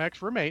 My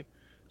ex-roommate,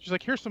 she's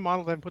like, here's some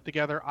models I haven't put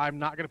together. I'm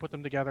not going to put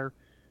them together.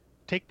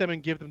 Take them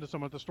and give them to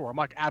someone at the store. I'm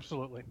like,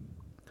 absolutely.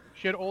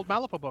 She had old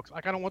Malifaux books.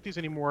 Like, I don't want these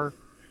anymore.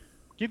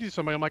 Give these to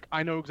somebody. I'm like,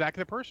 I know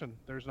exactly the person.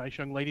 There's a nice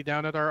young lady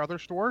down at our other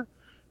store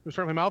who's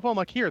certainly Malifaux. I'm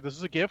like, here, this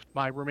is a gift.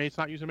 My roommate's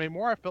not using them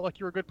anymore. I felt like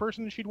you're a good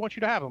person and she'd want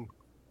you to have them.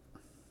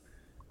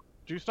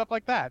 Do stuff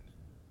like that.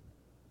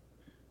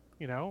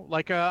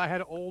 Like I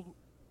had old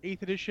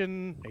 8th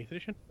edition,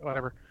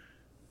 whatever,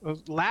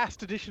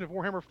 last edition of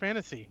Warhammer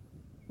Fantasy.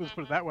 Let's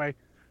put it that way.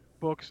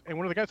 Books, and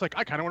one of the guys like,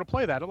 I kind of want to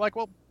play that. I'm like,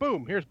 well,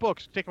 boom, here's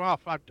books. Take them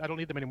off. I don't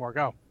need them anymore.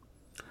 Go.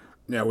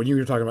 Now, when you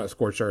were talking about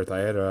Scorched Earth, I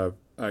had a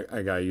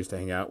guy I used to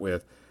hang out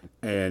with,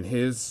 and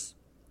his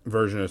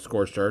version of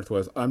Scorched Earth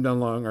was, I'm no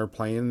longer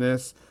playing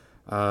this.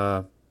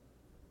 I'm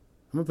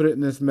going to put it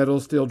in this metal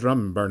steel drum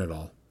and burn it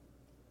all.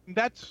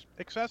 That's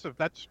excessive.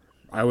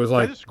 I was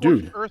like, Scorched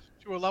dude. Earth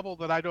to a level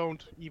that I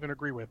don't even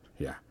agree with.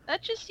 Yeah.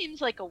 That just seems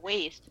like a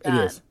waste. It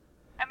is.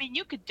 I mean,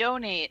 you could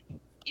donate.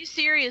 You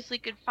seriously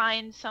could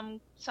find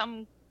some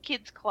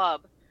kids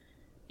club,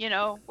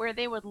 where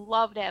they would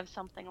love to have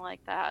something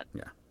like that.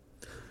 Yeah.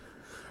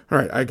 All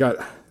right, I got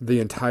the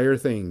entire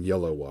thing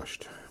yellow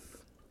washed.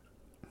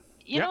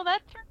 You know,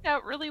 that turned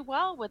out really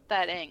well with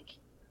that ink.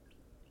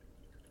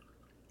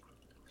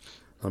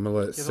 I'm going to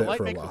let it The sit light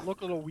for a makes while. it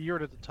look a little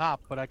weird at the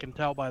top, but I can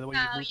tell by the way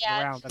you move it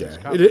around. That it's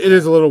Yeah, covered. it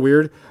is a little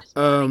weird. Just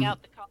blurring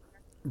out the color.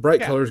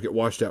 Bright colors get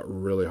washed out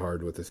really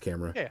hard with this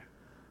camera. Yeah.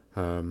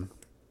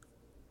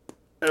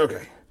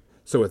 Okay.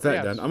 So with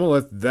that done, I'm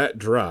going to let that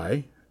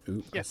dry.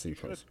 Ooh, Yes, see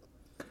close.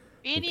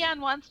 Banion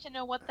wants to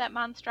know what that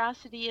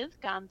monstrosity is,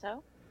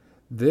 Gonzo.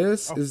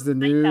 This is the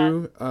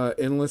new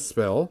endless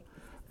spell.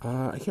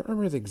 I can't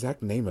remember the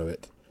exact name of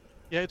it.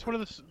 Yeah, it's one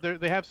of the.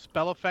 They have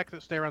spell effects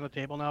that stay around the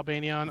table now,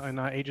 Banion, and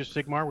Age of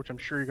Sigmar, which I'm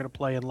sure you're going to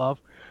play and love.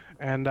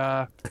 And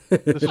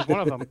this is one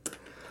of them.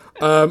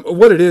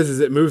 What it is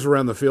it moves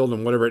around the field,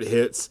 and whatever it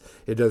hits,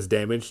 it does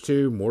damage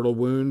to, mortal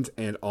wounds,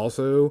 and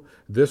also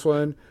this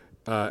one,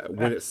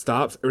 when it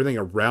stops, everything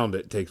around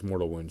it takes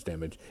mortal wounds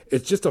damage.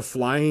 It's just a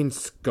flying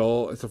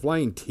skull. It's a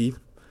flying teeth,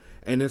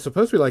 and it's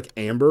supposed to be like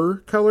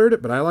amber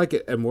colored, but I like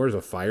it more as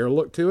a fire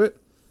look to it.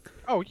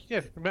 Oh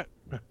yeah,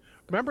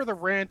 remember the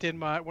rant in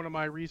one of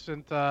my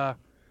recent minis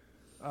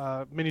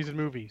and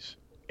movies?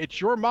 It's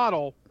your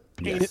model.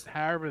 Paint it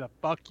however the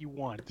fuck you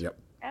want. Yep.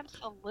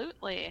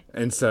 Absolutely.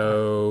 And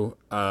so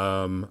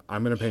I'm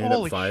gonna paint it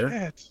up fire.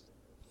 Shit.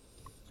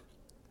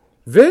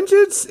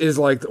 Vengeance is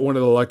like one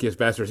of the luckiest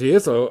bastards. He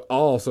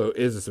also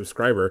is a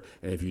subscriber,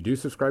 and if you do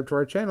subscribe to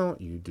our channel,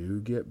 you do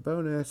get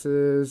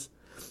bonuses,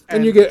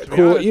 and you get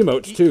cool honest,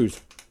 emotes too.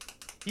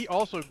 He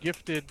also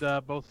gifted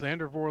both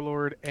Xander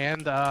Warlord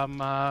and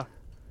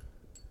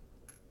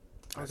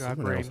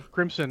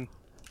Crimson.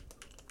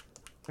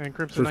 And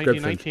Crimson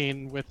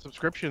 1919 with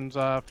subscriptions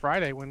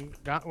Friday when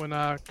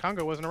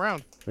Congo wasn't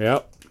around.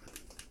 Yep.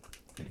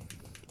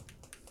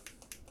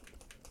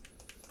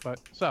 But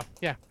so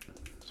yeah,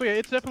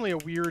 it's definitely a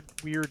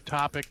weird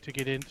topic to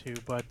get into.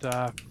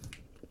 But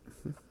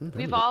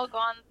We've all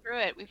gone through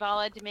it. We've all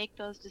had to make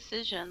those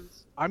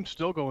decisions. I'm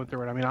still going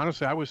through it. I mean,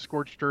 honestly, I was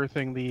scorched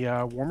earthing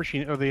the War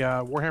Machine or the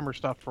Warhammer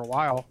stuff for a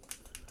while.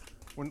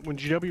 When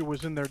GW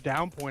was in their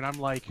down point, I'm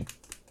like,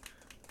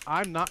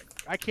 I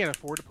can't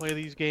afford to play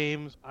these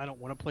games. I don't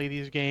want to play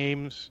these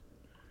games.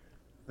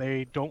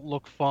 They don't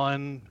look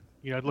fun.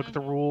 I'd look at the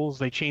rules.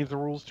 They change the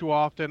rules too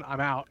often. I'm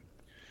out.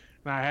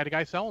 And I had a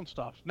guy selling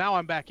stuff. Now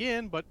I'm back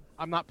in, but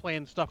I'm not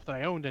playing stuff that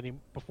I owned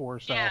before.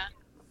 So. Yeah.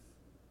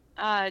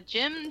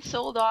 Jim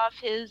sold off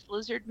his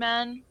Lizard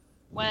Men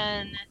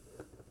when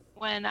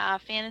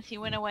Fantasy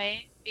went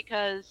away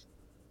because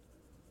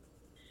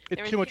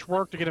it's too much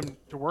work to get him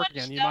to work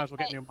again. You might as well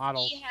get new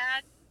models.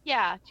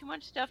 Too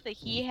much stuff that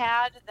he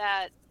had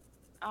that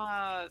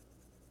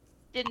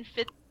didn't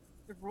fit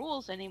the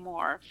rules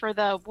anymore for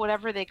the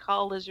whatever they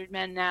call Lizard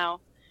Men now.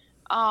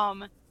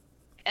 And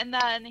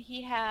then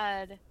he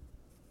had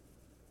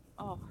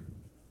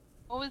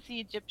what was the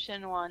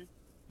Egyptian one?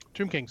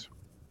 Tomb Kings.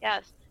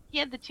 Yes, he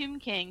had the Tomb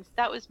Kings.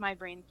 That was my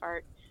brain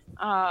fart.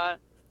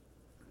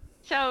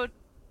 So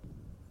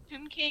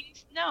Tomb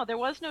Kings? No, there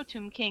was no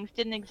Tomb Kings.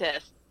 Didn't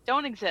exist.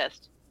 Don't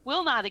exist.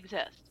 Will not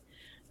exist.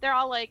 They're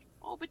all like,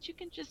 oh, but you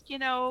can just,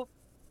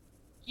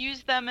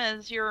 use them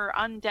as your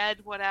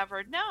undead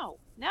whatever. No.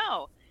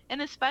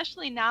 And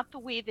especially not the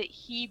way that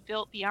he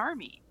built the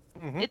army.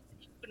 Mm-hmm. It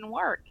wouldn't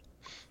work.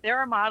 There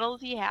are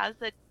models he has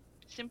that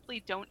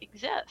simply don't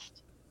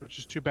exist. Which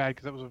is too bad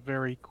because that was a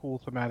very cool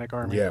thematic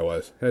army. Yeah, it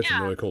was. It had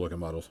some really cool looking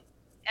models.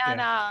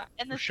 And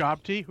and the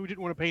Shabti? Who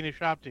didn't want to paint a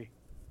Shabti?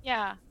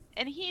 Yeah,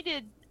 and he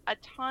did a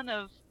ton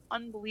of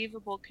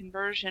unbelievable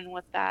conversion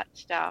with that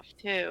stuff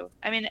too.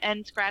 I mean,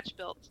 and scratch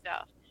built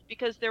stuff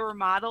because there were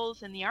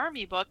models in the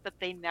army book that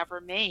they never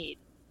made.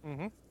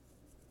 Mm-hmm.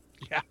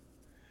 Yeah,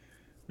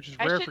 which is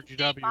rare for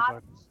GW.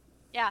 But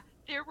yeah,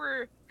 there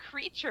were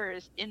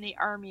creatures in the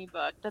army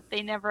book that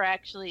they never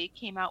actually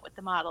came out with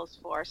the models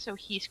for, so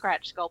he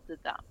scratch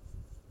sculpted them.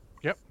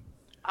 Yep.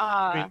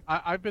 I mean,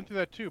 I've been through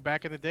that too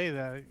back in the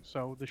day.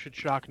 So this should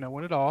shock no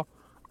one at all.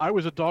 I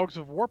was a Dogs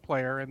of War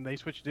player, and they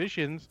switched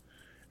editions,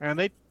 and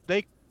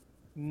they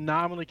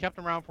nominally kept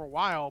them around for a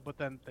while, but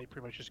then they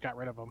pretty much just got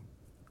rid of them.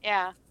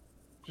 Yeah.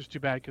 Just too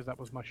bad because that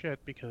was my shit.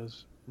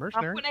 Because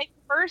mercenary. When I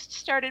first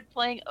started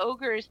playing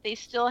ogres, they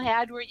still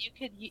had where you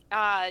could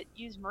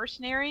use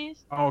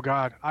mercenaries. Oh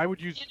God, I would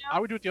do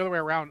it the other way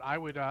around. I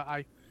would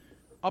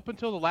up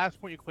until the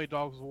last point you could play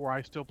Dogs of War,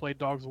 I still played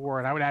Dogs of War,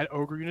 and I would add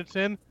ogre units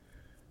in.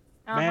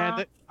 Man,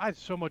 Uh-huh. I had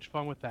so much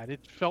fun with that. It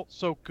felt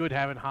so good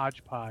having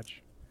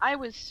Hodgepodge. I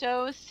was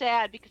so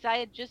sad because I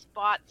had just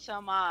bought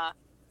some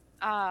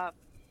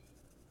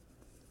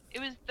it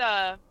was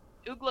the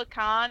Ugla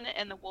Khan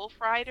and the Wolf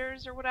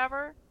Riders or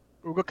whatever.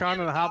 Uga Khan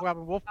and the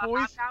Hobgoblin Wolf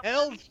Boys? Hobgoblins.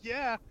 Hells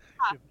yeah!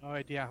 You have no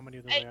idea how many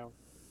of those I own.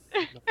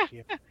 I, No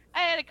idea. I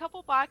had a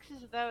couple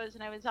boxes of those,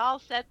 and I was all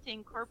set to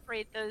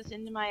incorporate those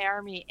into my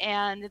army,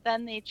 and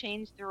then they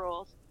changed the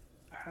rules.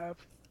 I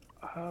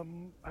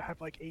have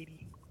like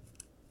 80.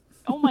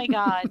 Oh my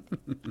god.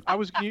 I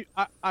was gonna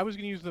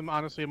use them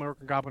honestly in my Orc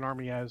and Goblin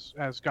army as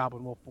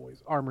Goblin Wolf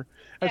Boys armor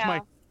as my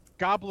Yeah.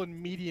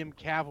 Goblin medium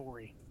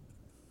cavalry,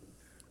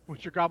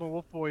 which are Goblin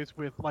Wolf Boys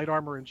with light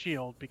armor and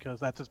shield because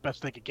that's as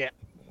best they could get.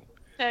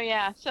 So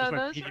yeah, so That's my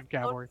those are medium floating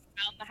cavalry.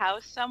 around the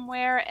house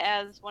somewhere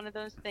as one of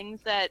those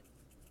things that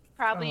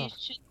probably Ugh.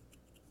 should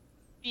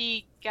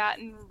be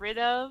gotten rid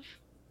of.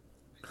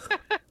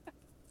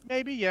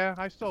 Maybe yeah.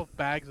 I still have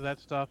bags of that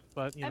stuff,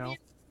 but you I know, mean,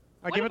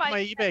 I what give it if to my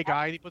I eBay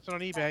guy. And he puts it on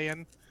eBay,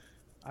 and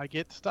I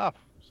get stuff.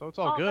 So it's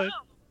all although good.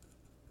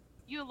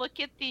 you look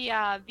at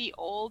the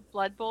old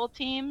Blood Bowl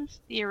teams,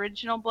 the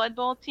original Blood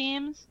Bowl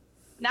teams,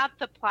 not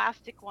the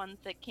plastic ones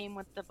that came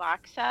with the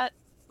box set,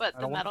 but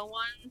the Metal ones? metal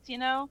ones, you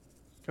know?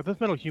 'Cause those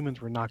metal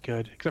humans were not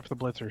good, except for the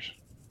Blitzers.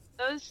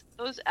 Those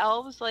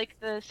elves, like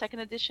the second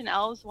edition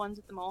elves, the ones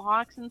with the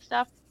mohawks and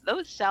stuff,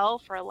 those sell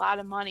for a lot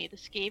of money. The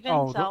Skaven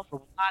Oh, sell for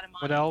a lot of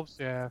money. What elves?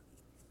 Yeah.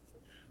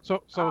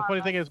 So the funny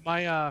Uh, thing is,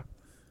 my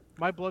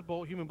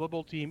human Blood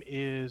Bowl team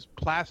is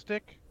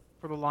plastic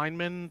for the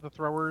linemen, the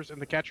throwers,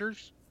 and the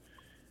catchers,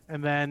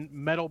 and then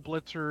metal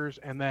blitzers,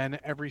 and then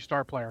every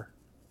star player.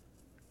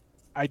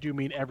 I do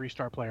mean every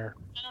star player.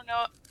 I don't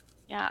know.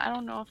 Yeah, I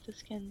don't know if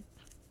this can.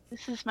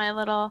 This is my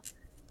little.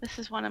 This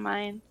is one of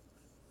mine.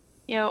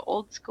 You know,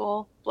 old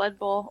school Blood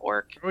Bowl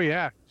orc. Oh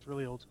yeah, it's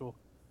really old school.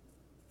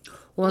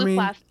 Well, I Blue mean,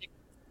 plastic.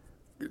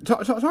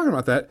 talking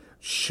about that,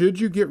 should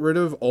you get rid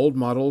of old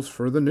models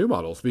for the new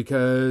models?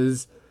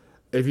 Because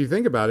if you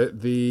think about it,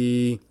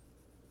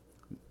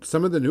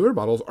 some of the newer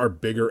models are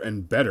bigger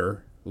and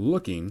better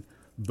looking,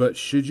 but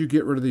should you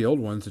get rid of the old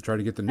ones to try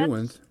to get the new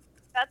ones?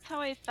 That's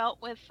how I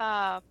felt with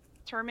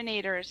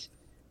Terminators.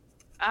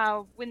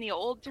 When the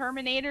old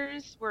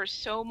Terminators were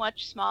so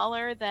much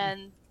smaller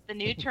than the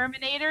new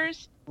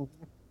Terminators,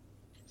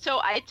 so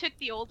I took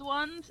the old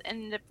ones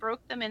and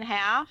broke them in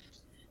half,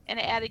 and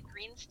I added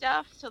green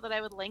stuff so that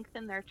I would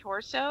lengthen their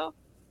torso.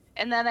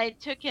 And then I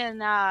took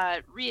and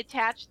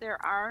reattached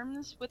their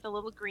arms with a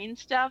little green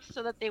stuff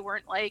so that they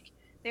weren't like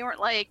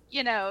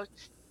you know,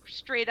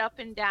 straight up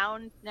and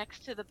down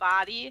next to the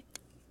body.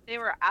 They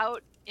were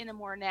out in a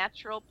more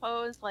natural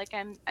pose, like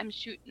I'm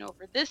shooting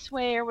over this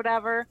way or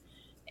whatever.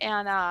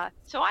 And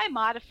so I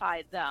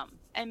modified them.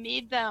 I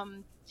made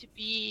them to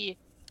be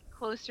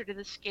closer to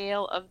the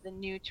scale of the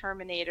new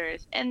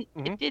Terminators. And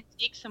it did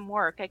take some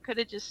work. I could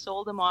have just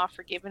sold them off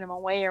or given them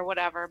away or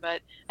whatever,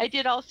 but I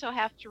did also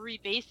have to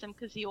rebase them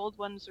because the old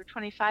ones were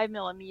 25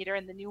 millimeter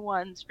and the new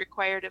ones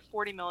required a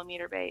 40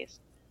 millimeter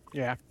base.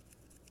 Yeah.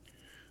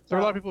 There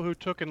are a lot of people who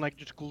took and like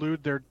just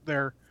glued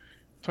their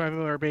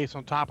 20mm base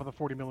on top of the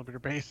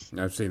 40mm base.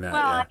 I've seen that.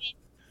 Well, Yeah. I mean,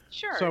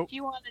 sure, So- if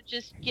you want to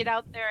just get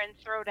out there and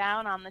throw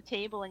down on the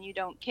table and you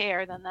don't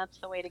care, then that's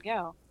the way to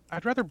go.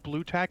 I'd rather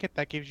blue tack it.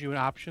 That gives you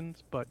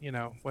options, but you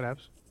know,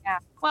 whatevs. Yeah.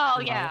 Well,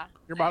 Your yeah. model-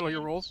 Your model,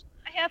 your rules.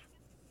 I have.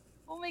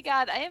 Oh my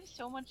God, I have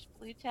so much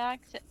blue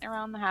tack sitting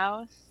around the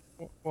house.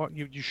 Well,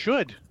 you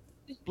should.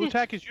 Blue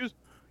tack is used.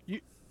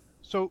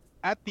 So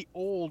at the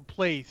old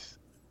place,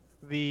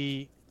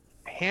 the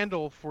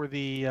handle for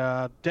the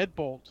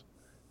deadbolt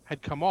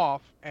had come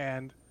off,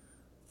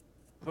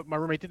 but my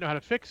roommate didn't know how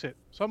to fix it.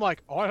 So I'm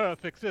like, oh, I know how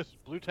to fix this.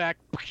 Blue tack.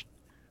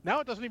 Now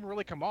it doesn't even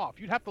really come off.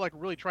 You'd have to like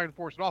really try and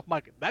force it off. I'm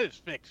like, that is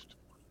fixed.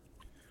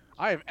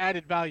 I have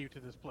added value to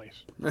this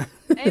place.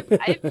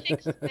 I've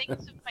fixed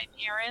things with my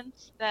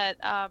parents that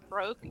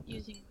broke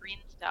using green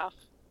stuff.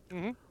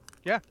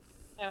 Yeah.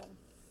 So,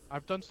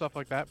 I've done stuff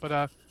like that,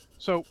 but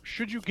so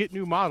should you get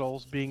new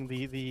models? Being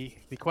the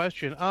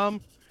question.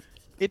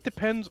 It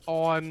depends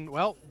on,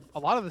 well, a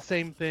lot of the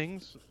same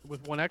things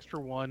with one extra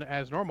one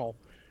as normal.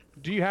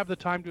 Do you have the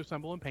time to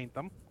assemble and paint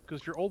them? Because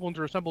if your old ones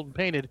are assembled and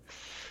painted,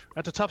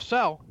 that's a tough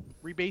sell.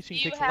 Rebasing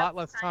you takes a have lot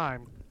less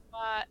time.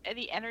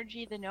 the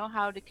energy, the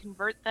know-how to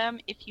convert them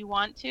if you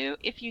want to.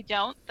 If you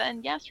don't,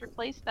 then yes,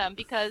 replace them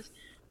because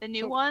the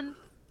new ones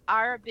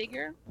are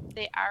bigger.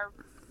 They are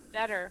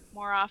better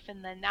more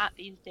often than not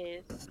these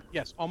days.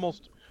 Yes,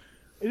 almost.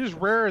 It is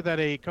rare that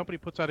a company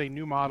puts out a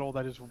new model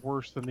that is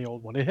worse than the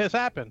old one. It has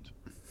happened,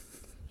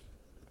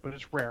 but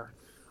it's rare.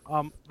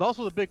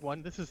 Also, the big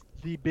one. This is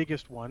the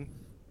biggest one.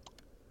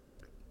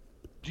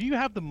 Do you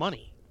have the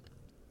money?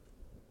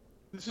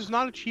 This is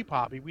not a cheap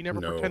hobby. We never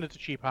No. pretend it's a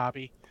cheap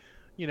hobby.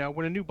 You know,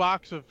 when a new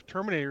box of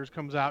Terminators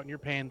comes out and you're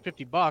paying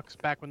 $50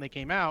 back when they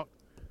came out,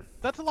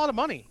 that's a lot of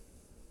money.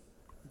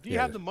 Do you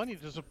Yeah. have the money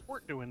to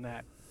support doing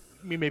that?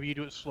 I mean, maybe you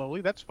do it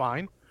slowly. That's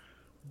fine.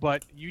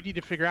 But you need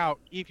to figure out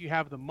if you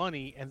have the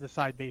money and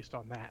decide based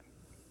on that.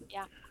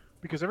 Yeah.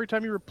 Because every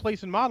time you're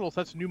replacing models,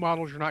 that's new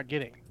models you're not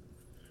getting.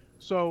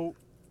 So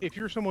if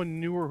you're someone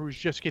newer who's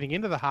just getting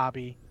into the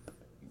hobby,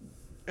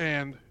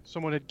 and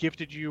someone had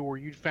gifted you, or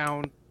you'd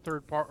found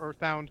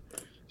found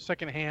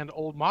secondhand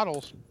old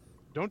models,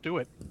 don't do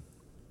it.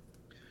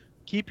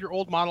 Keep your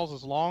old models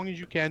as long as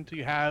you can till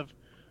you have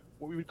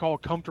what we would call a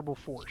comfortable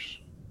force,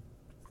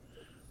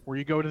 where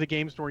you go to the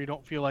game store, you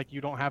don't feel like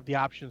you don't have the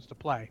options to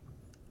play,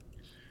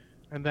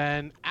 and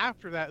then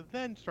after that,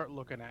 then start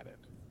looking at it.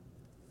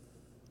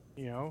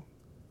 You know,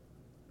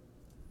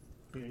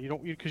 you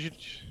don't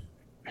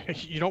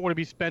because you don't want to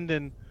be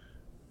spending,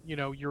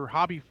 your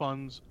hobby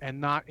funds and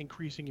not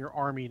increasing your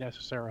army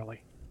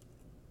necessarily.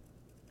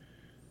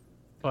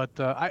 But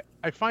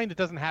I find it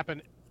doesn't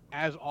happen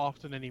as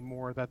often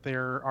anymore, that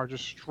there are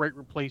just straight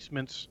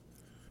replacements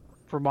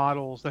for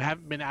models that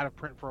haven't been out of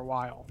print for a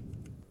while.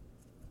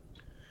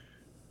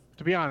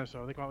 To be honest,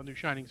 though, they come out with new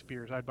Shining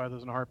Spears. I'd buy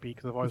those in a heartbeat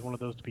because I've always wanted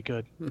those to be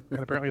good. And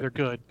apparently they're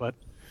good, but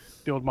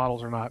the old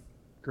models are not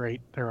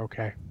great. They're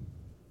okay.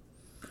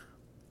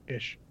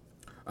 Ish.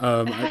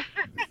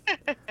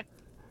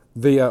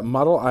 The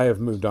model I have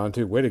moved on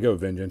to, way to go,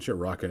 Vengeance, you're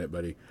rocking it,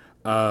 buddy,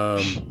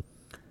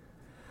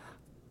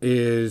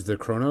 is the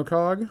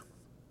Chronocog.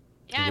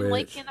 Yeah, I'm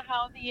liking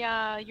how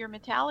your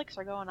metallics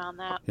are going on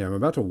that. Yeah, I'm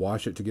about to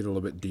wash it to get a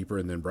little bit deeper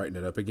and then brighten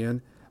it up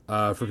again.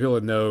 For people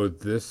to know,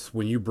 this,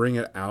 when you bring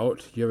it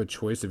out, you have a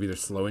choice of either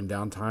slowing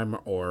down time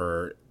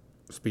or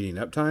speeding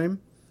up time.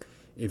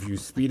 If you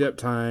speed up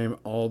time,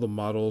 all the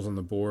models on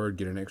the board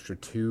get an extra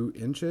 2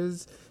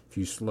 inches. If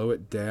you slow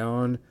it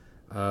down,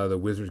 the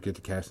wizards get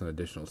to cast an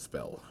additional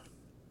spell.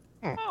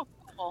 Oh,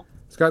 cool.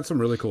 It's got some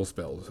really cool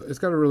spells. It's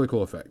got a really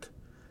cool effect.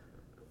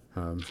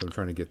 So I'm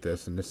trying to get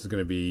this, and this is going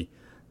to be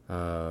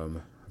a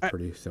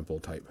pretty simple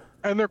type.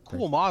 And they're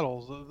cool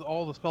models.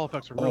 All the spell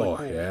effects are really cool.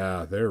 Oh,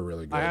 yeah, they're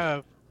really good. I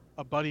have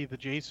a buddy, the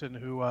Jason,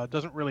 who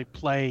doesn't really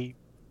play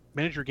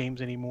miniature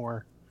games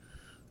anymore,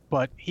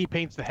 but he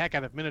paints the heck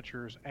out of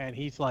miniatures, and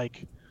he's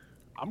like,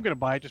 I'm going to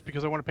buy it just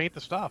because I want to paint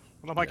the stuff.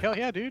 And I'm like, hell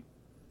yeah, dude.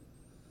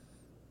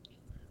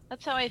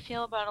 That's how I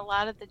feel about a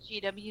lot of the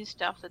GW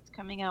stuff that's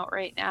coming out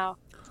right now.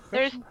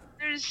 There's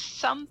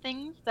some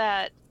things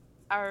that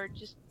are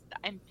just,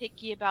 I'm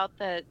picky about,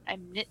 that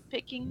I'm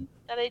nitpicking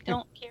that I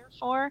don't care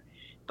for,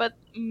 but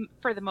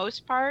for the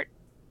most part,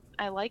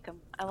 I like them.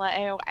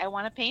 I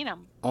want to paint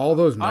them. All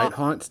those Night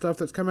Haunt stuff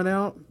that's coming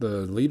out, the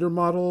leader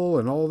model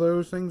and all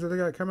those things that they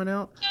got coming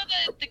out.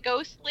 So the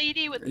ghost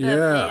lady with the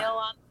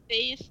veil on the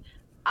face,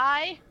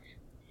 I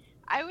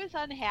was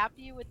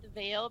unhappy with the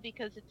veil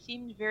because it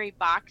seemed very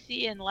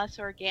boxy and less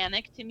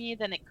organic to me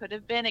than it could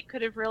have been. It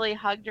could have really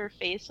hugged her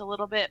face a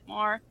little bit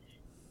more.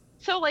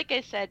 So like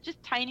I said,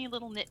 just tiny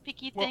little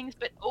nitpicky things,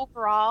 but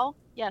overall,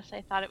 yes,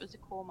 I thought it was a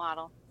cool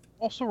model.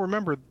 Also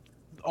remember,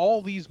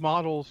 all these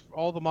models,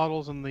 all the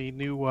models in the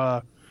new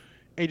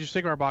Age of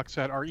Sigmar box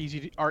set are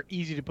easy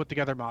to put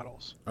together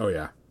models. Oh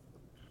yeah.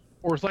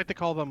 Or as I like to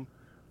call them,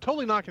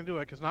 totally not going to do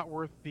it because not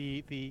worth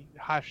the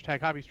hashtag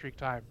hobby streak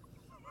time.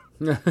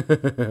 It's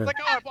like,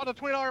 oh, I bought a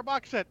 $20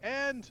 box set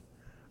and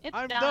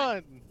I'm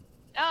done.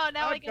 Oh,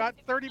 now I've got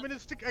 30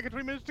 minutes to. I got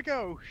 20 minutes to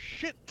go.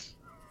 Shit.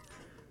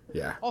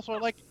 Yeah. Also, I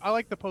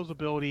like the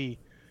posability.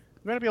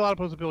 There's going to be a lot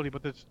of posability,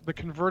 but the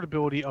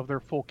convertibility of their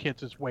full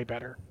kits is way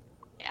better.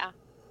 Yeah.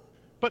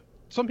 But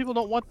some people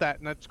don't want that,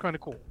 and that's kind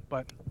of cool.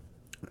 But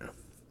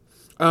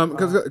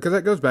because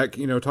that goes back,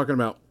 talking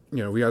about,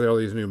 we got all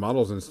these new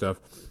models and stuff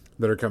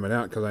that are coming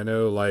out. Because I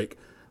know, like,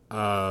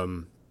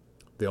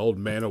 the old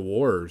Man of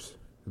Wars,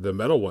 the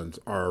metal ones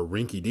are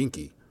rinky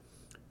dinky.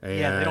 And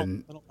yeah, they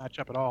don't match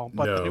up at all.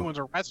 But the new ones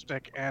are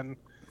rustic, and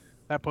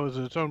that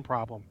poses its own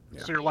problem.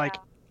 Yeah. So you're like,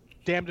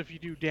 damned if you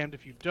do, damned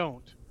if you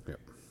don't. Yep.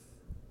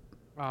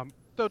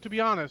 Though to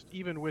be honest,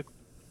 even with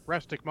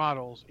rustic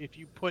models, if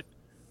you put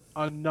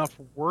enough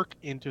work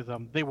into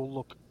them, they will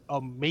look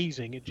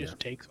amazing. It just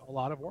takes a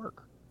lot of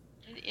work.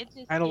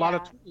 And a lot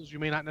of tools you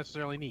may not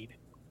necessarily need.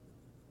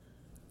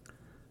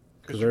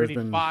 Because you're going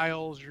to need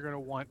files, you're going to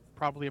want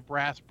probably a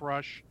brass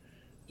brush.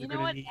 You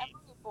know what? Emery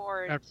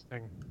boards.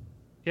 Everything.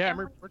 Yeah,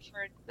 Emery boards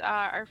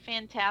are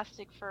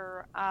fantastic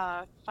for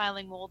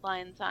filing mold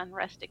lines on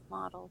rustic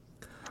models.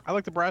 I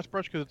like the brass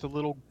brush because it's a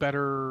little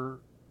better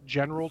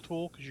general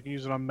tool because you can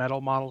use it on metal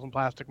models and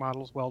plastic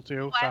models well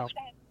too. I would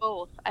have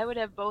both. I would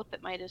have both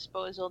at my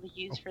disposal to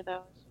use for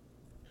those.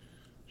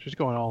 She's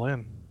going all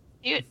in.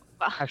 Dude.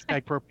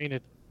 Hashtag pro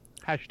painted.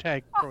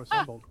 Hashtag pro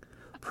assembled.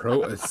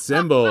 Pro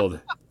assembled.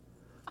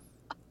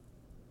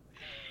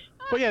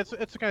 But yeah,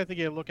 it's the kind of thing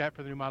you look at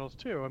for the new models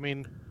too. I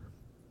mean,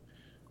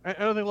 I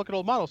don't think look at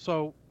old models.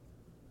 So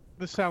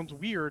this sounds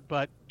weird,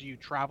 but do you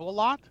travel a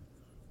lot?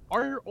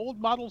 Are your old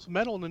models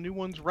metal and the new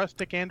ones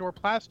rustic and or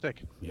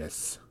plastic?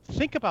 Yes.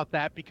 Think about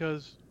that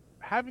because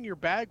having your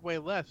bag weigh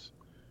less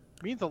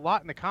means a lot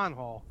in the con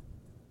hall.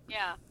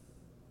 Yeah.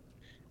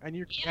 And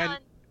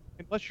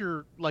unless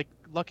you're like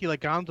lucky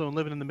like Gonzo and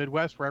living in the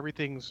Midwest where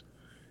everything's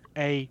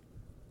a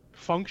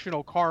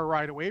functional car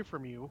ride away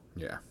from you.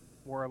 Yeah.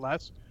 More or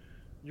less.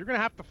 You're going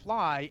to have to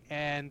fly,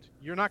 and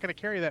you're not going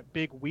to carry that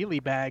big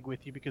wheelie bag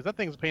with you because that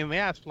thing's a pain in the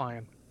ass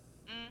flying.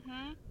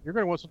 Mm-hmm. You're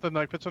going to want something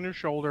that fits on your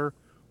shoulder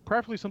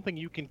preferably something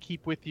you can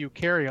keep with you,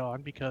 carry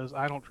on, because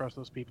I don't trust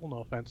those people. No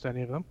offense to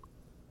any of them.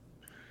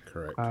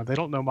 Correct. They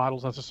don't know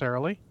models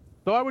necessarily.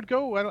 Though I would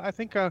go. I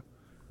think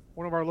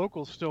one of our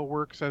locals still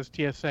works as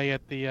TSA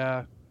at the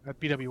at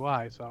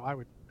BWI, so I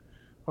would.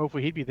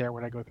 Hopefully, he'd be there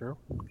when I go through.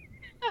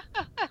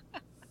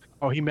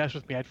 Oh, he messed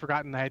with me. I'd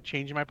forgotten I had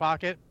change in my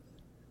pocket,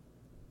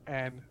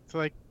 and so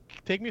like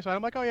take me aside.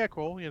 I'm like, oh yeah,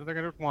 cool. You know, they're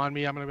gonna wand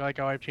me. I'm gonna be like,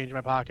 oh, I have change in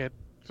my pocket.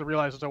 So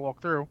realize as I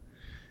walk through,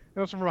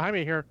 and from behind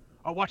me here,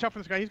 oh, watch out for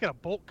this guy. He's got a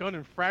bolt gun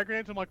and frag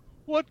grenades. I'm like,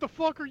 what the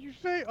fuck are you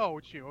saying? Oh,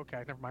 it's you.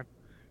 Okay, never mind.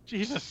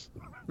 Jesus.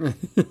 Because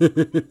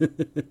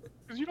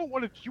you don't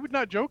want to. You would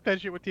not joke that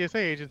shit with TSA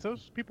agents.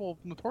 Those people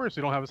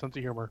notoriously don't have a sense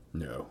of humor.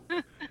 No.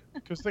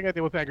 Because they got to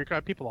deal with angry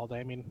people all day.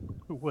 I mean,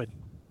 who would?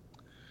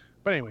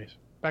 But anyways,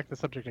 back to the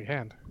subject at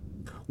hand.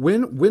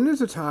 When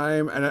is a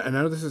time? And I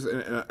know this is.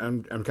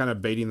 I'm kind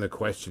of baiting the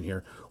question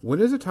here.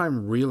 When is a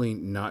time really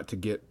not to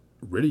get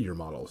rid of your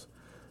models?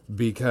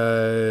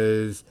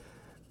 Because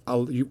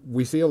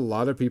we see a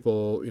lot of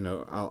people. You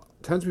know,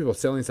 tons of people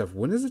selling stuff.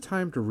 When is the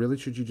time to really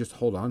should you just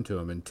hold on to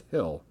them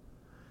until?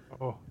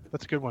 Oh,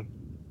 that's a good one.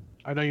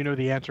 I know you know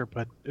the answer,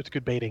 but it's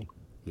good baiting.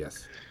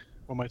 Yes.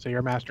 One might say you're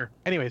a master.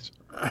 Anyways,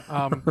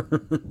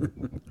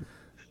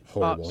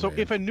 Horrible, so man.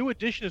 if a new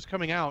edition is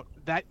coming out,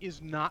 that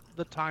is not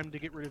the time to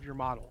get rid of your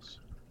models.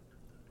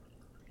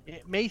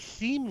 It may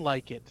seem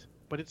like it,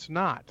 but it's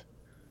not,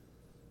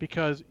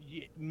 because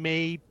it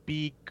may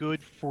be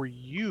good for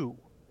you.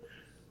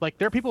 Like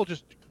there are people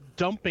just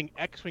dumping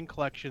X-Wing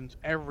collections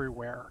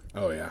everywhere.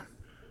 Oh yeah.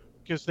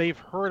 Because they've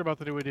heard about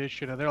the new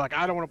edition and they're like,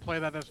 I don't want to play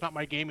that. That's not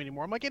my game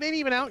anymore. I'm like, it ain't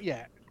even out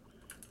yet.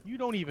 You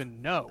don't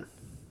even know.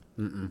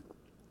 Mm-mm.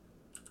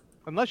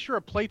 Unless you're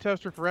a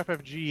playtester for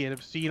FFG and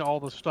have seen all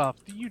the stuff,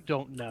 you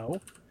don't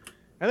know.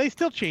 And they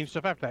still change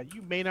stuff after that.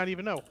 You may not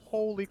even know.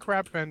 Holy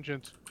crap,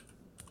 Vengeance.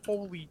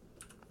 Holy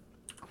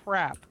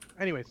crap.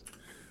 Anyways,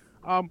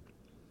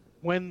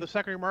 when the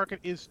secondary market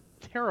is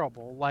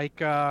terrible,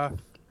 like War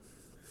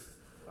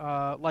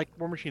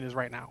Machine is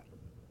right now.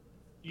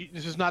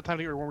 This is not time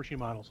to get your War Machine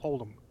models.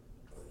 Hold them.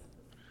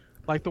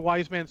 Like the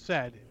wise man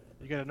said,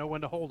 you gotta know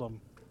when to hold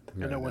them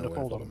and know when to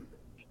fold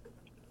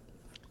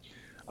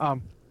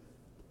them.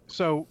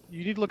 So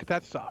you need to look at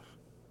that stuff.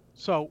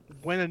 So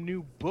when a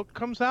new book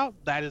comes out,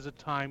 that is a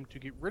time to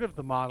get rid of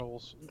the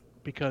models,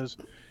 because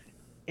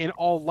in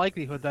all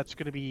likelihood that's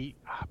going to be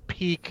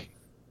peak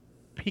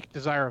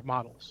desire of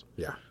models.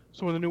 Yeah.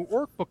 So when the new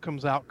Orc book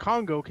comes out,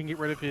 Congo can get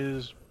rid of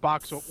his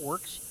box of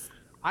orcs.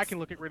 I can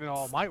look at rid of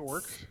all my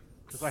orcs,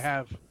 because I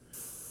have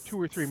 2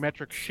 or 3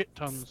 metric shit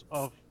tons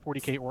of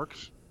 40k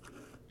orcs.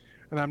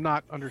 And I'm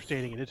not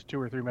understating it. It's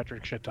 2 or 3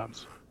 metric shit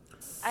tons.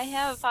 I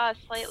have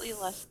slightly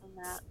less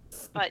than that,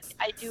 but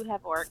I do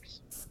have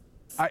orcs.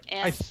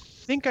 I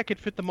think I could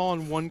fit them all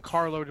in one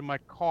carload in my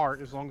car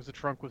as long as the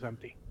trunk was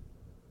empty.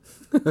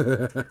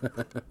 I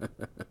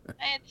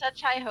had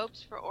such high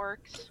hopes for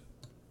orcs.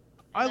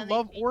 I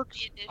love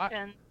orcs.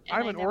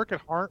 I'm an orc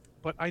at heart,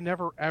 but I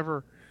never,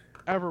 ever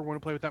want to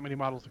play with that many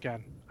models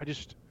again.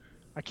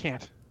 I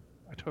can't.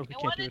 I totally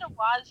can't do it. I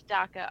wanted a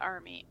Wazdaka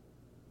army.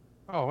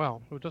 Oh,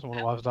 well, who doesn't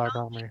want a Wazdaka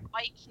army?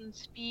 Fights and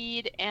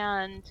speed,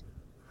 and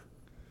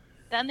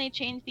then they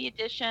changed the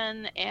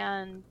edition,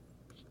 and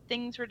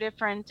things were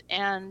different,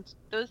 and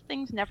those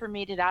things never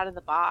made it out of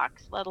the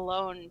box, let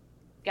alone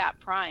got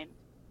primed.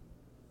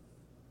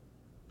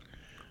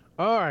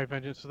 All right,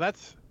 Vengeance. So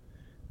that's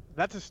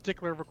a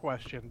stickler of a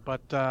question,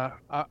 but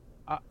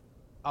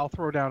I'll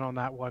throw down on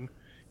that one.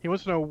 He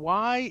wants to know,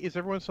 why is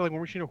everyone selling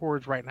War Machine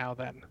Hordes right now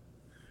then?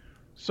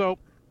 So,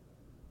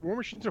 War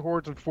Machines and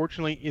Hordes,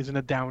 unfortunately, is in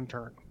a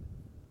downturn.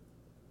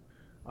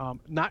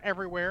 Not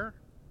everywhere,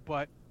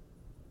 but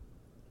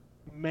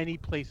many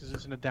places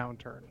is in a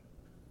downturn.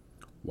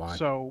 Why?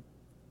 So,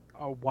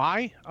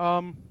 why?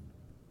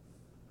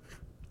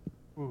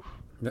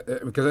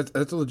 Because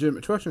that's a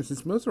legitimate question,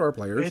 since most of our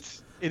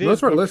players,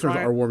 most of our listeners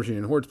are War Machine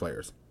and Hordes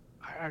players.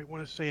 I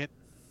want to say it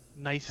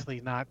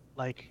nicely, not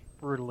like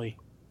brutally.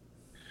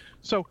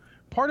 So,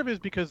 part of it is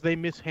because they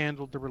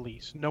mishandled the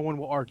release. No one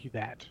will argue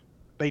that.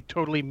 They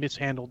totally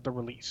mishandled the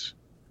release.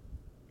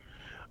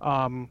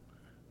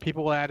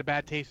 People had a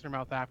bad taste in their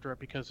mouth after it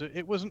because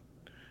it wasn't.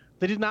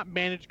 They did not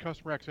manage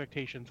customer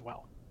expectations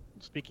well.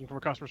 Speaking from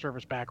a customer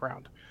service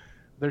background,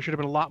 there should have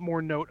been a lot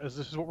more note as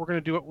this is what we're going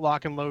to do at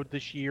Lock and Load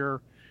this year.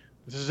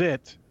 This is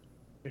it.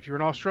 If you're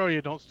in Australia,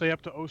 don't stay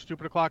up to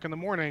stupid o'clock in the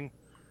morning,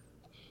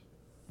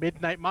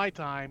 midnight my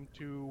time,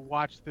 to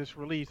watch this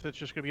release. That's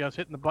just going to be us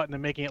hitting the button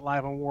and making it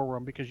live on War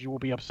Room, because you will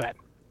be upset.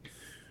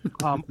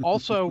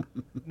 Also,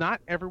 not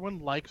everyone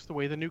likes the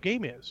way the new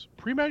game is.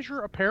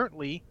 Pre-measure,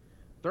 apparently,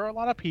 there are a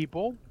lot of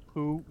people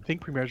who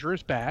think pre-measure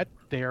is bad.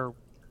 They're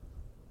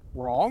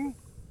wrong,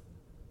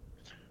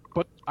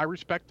 but I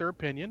respect their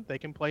opinion. They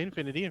can play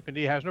Infinity.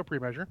 Infinity has no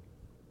pre-measure.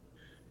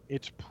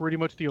 It's pretty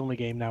much the only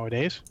game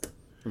nowadays.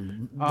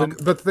 But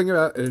the thing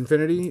about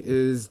Infinity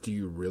is, do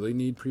you really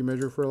need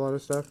pre-measure for a lot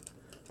of stuff?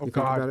 Oh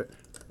God,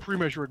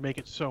 pre-measure would make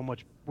it so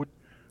much.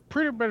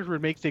 Pre-measure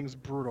would make things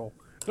brutal.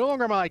 No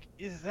longer am I like,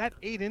 is that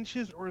 8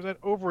 inches or is that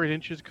over 8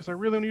 inches? Because I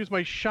really want to use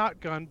my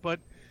shotgun, but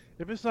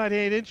if it's not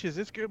 8 inches,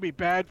 it's gonna be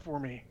bad for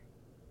me.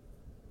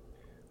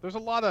 There's a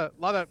lot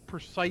of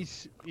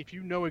precise. If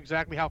you know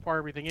exactly how far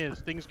everything is,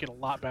 things get a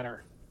lot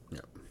better. Yeah.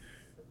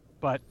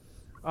 But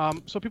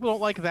some people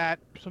don't like that.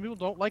 Some people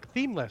don't like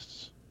theme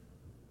lists.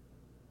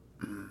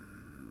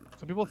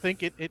 Some people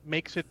think it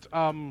makes it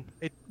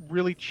it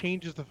really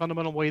changes the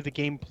fundamental way the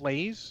game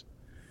plays,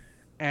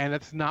 and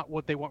that's not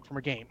what they want from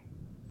a game.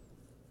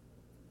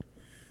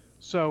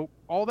 So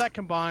all that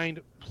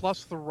combined,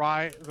 plus the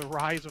rise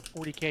of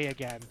 40K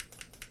again.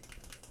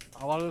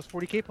 A lot of those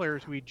 40K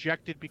players who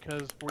ejected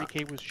because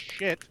 40K was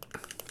shit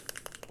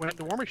went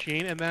into War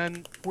Machine, and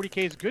then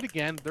 40K is good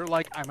again. They're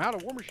like, I'm out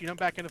of War Machine, I'm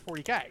back into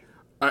 40K.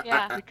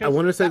 I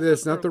want to say that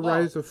it's not the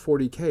rise of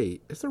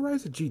 40K. It's the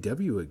rise of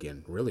GW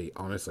again, really,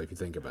 honestly, if you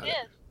think about it.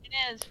 It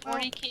is.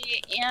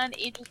 40K and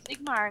Age of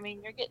Sigmar. I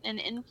mean, you're getting an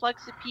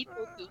influx of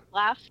people who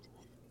left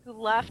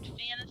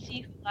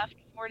Fantasy, who left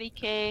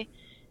 40K.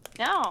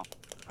 No.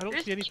 I don't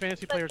see any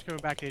Fantasy players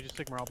coming back to Age of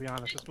Sigmar, I'll be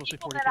honest. It's mostly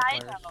 40K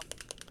players.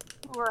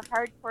 Who were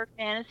hardcore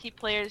Fantasy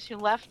players who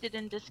left it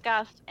in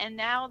disgust, and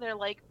now they're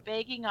like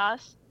begging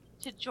us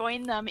to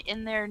join them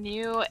in their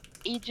new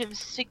Age of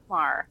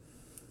Sigmar.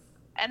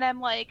 And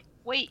I'm like,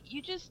 wait,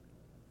 you just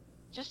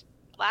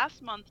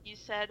last month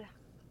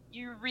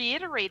you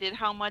reiterated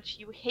how much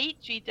you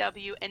hate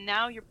GW, and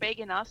now you're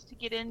begging us to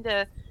get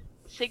into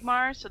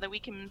Sigmar so that we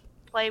can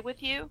play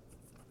with you?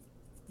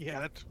 Yeah,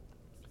 that's...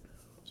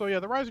 So yeah,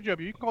 the Rise of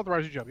GW, you can call it the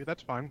Rise of GW,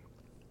 that's fine.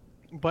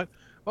 But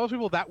most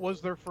people, that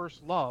was their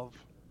first love.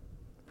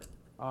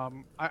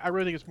 I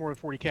really think it's more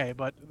than 40K,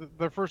 but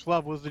their first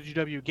love was the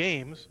GW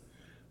games,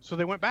 so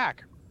they went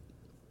back.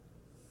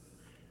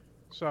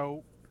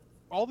 So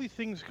all these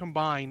things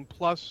combined,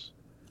 plus,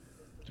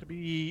 to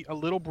be a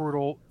little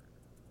brutal,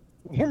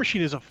 War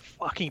Machine is a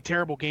fucking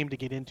terrible game to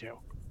get into.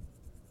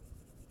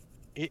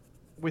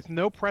 With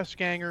no press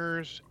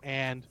gangers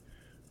and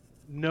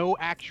no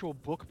actual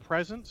book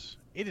presence,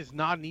 it is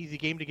not an easy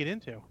game to get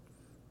into.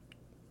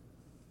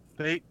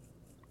 They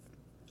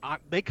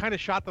kind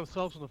of shot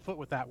themselves in the foot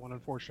with that one,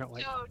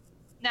 unfortunately. So,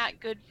 not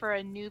good for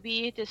a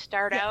newbie to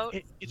start out?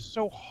 It's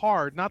so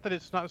hard. Not that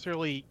it's not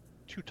necessarily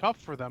too tough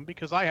for them,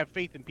 because I have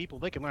faith in people.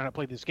 They can learn how to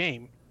play this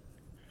game.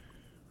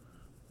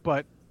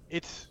 But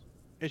it's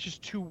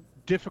just too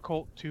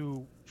difficult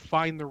to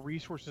find the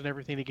resources and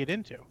everything to get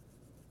into.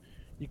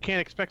 You can't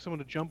expect someone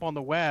to jump on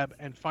the web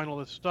and find all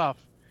this stuff.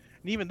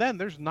 And even then,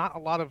 there's not a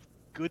lot of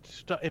good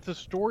stuff. If the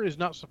store is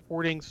not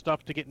supporting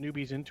stuff to get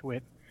newbies into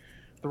it,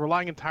 they're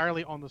relying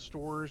entirely on the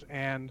stores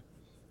and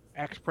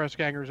ex-press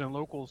gangers and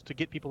locals to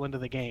get people into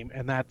the game,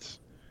 and that's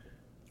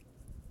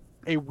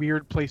a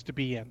weird place to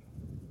be in.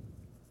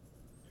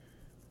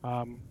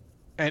 And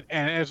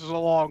this is a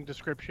long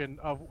description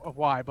of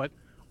why, but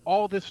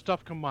all this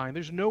stuff combined,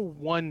 there's no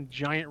one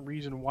giant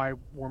reason why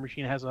War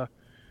Machine has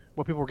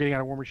what people are getting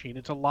out of War Machine.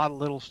 It's a lot of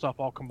little stuff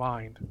all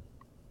combined.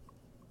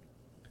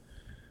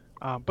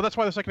 But that's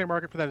why the secondary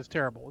market for that is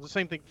terrible. It's the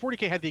same thing.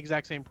 40K had the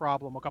exact same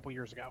problem a couple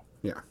years ago.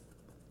 Yeah.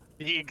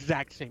 The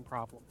exact same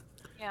problem.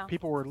 Yeah.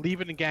 People were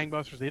leaving in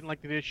gangbusters. They didn't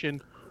like the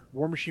edition.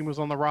 War Machine was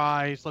on the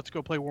rise. Let's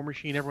go play War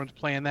Machine. Everyone's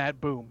playing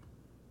that. Boom.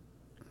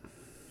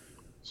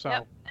 So.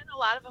 Yep. And a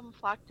lot of them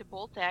flocked to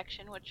Bolt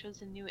Action, which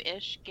was a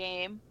new-ish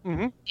game.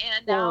 Mm-hmm.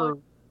 And now, or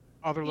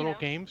other little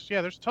games.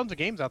 Yeah, there's tons of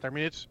games out there. I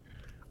mean, it's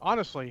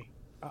honestly,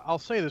 I'll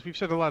say this. We've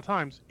said it a lot of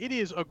times. It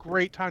is a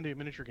great time to be a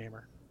miniature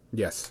gamer.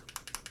 Yes.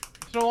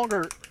 It's no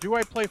longer, do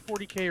I play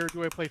 40K or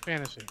do I play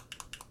Fantasy?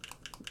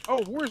 Oh,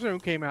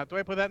 Warzone came out. Do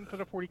I play that instead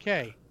of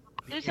 40K?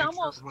 There's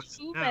almost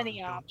too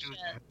many options.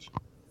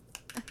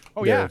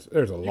 Oh yeah,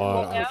 there's a you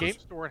lot. can walk to a game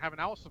store and have an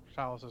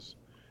analysis.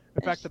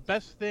 In fact, the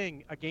best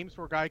thing a game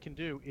store guy can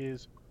do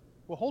is,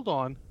 well, hold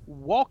on,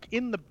 walk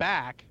in the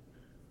back,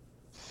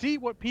 see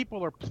what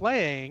people are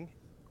playing,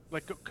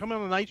 like come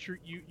on the nights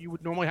you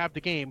would normally have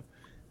the game,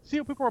 see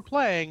what people are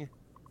playing,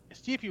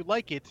 see if you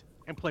like it,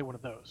 and play one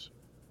of those.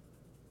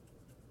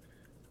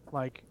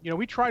 Like,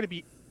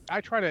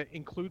 I try to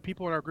include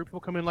people in our group.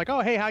 People come in like,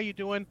 oh, hey, how you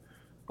doing?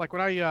 Like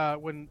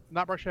when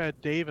Notbrush had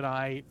Dave and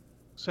I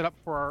set up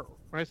for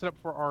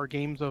our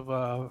games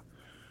of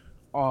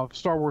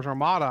Star Wars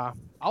Armada,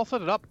 I'll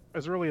set it up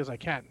as early as I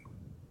can.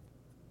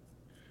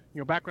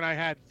 Back when I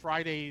had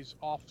Fridays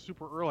off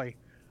super early,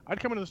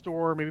 I'd come into the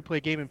store, maybe play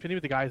a game Infinity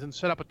with the guys, and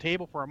set up a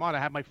table for Armada,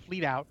 have my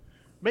fleet out,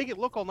 make it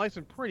look all nice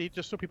and pretty,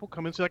 just so people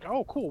come in and say like,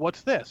 oh, cool,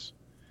 what's this?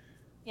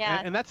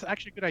 Yeah. And that's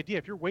actually a good idea.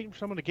 If you're waiting for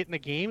someone to get in the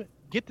game,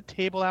 get the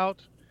table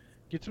out,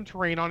 get some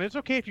terrain on it. It's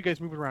okay if you guys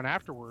move it around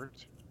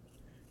afterwards.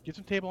 Get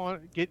some table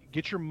on it,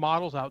 get your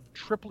models out,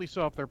 triply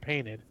so if they're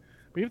painted.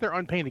 But even if they're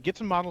unpainted, get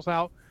some models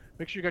out,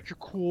 make sure you got your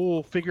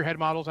cool figurehead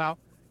models out.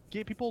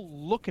 Get people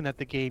looking at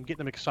the game, get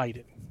them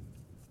excited.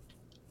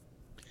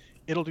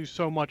 It'll do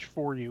so much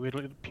for you.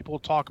 People will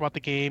talk about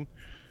the game.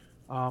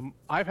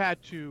 I've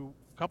had to,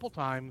 a couple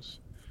times,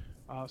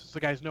 since the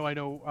guys know I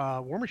know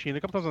War Machine,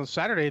 a couple times on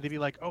Saturday, they'd be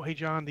like, oh, hey,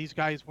 John, these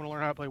guys want to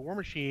learn how to play War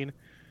Machine.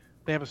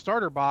 they have a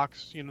starter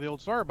box, the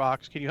old starter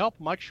box. Can you help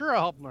them? Like, sure,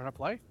 I'll help them learn how to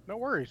play. No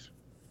worries.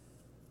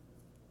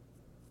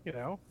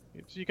 So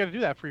you got to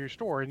do that for your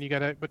store,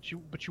 and but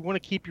you want to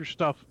keep your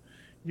stuff.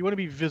 You want to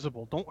be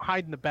visible. Don't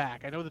hide in the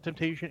back. I know the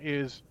temptation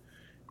is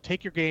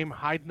take your game,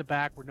 hide in the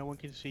back where no one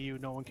can see you,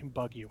 no one can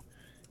bug you.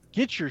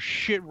 Get your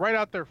shit right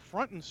out there,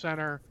 front and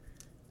center.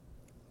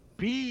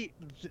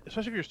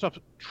 Especially if your stuff's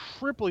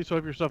triply, so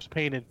if your stuff's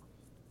painted,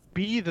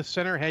 be the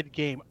center head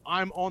game.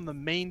 I'm on the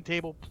main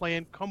table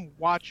playing. Come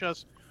watch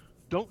us.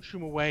 Don't shoo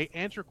them away.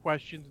 Answer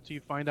questions until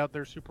you find out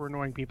they're super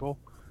annoying people.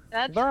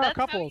 That's a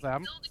couple how of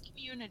them. Build a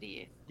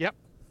community. Yep.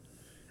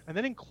 And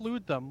then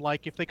include them.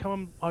 Like if they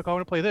come, like I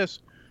want to play this,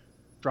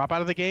 drop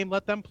out of the game,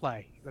 let them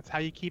play. That's how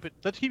you keep it.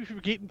 Let's keep it from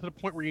getting to the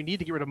point where you need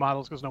to get rid of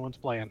models because no one's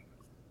playing.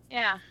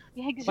 Yeah,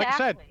 exactly. Like I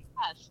said,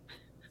 yes.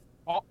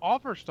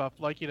 Offer stuff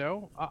like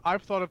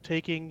I've thought of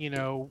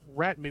taking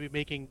Rat, maybe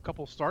making a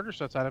couple starter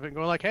sets out of it and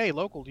going like, hey,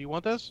 local, do you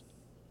want this?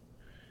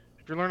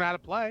 If you're learning how to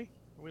play,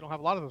 we don't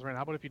have a lot of those right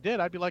now, but if you did,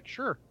 I'd be like,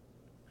 sure,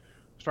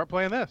 start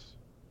playing this.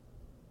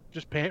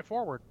 Just pay it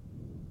forward.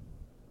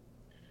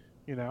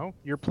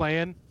 You're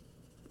playing.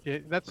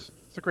 That's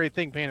a great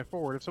thing, paying it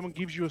forward. If someone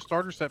gives you a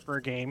starter set for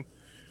a game,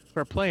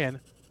 start playing.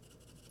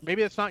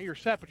 Maybe that's not your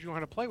set, but you know how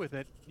to play with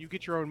it. You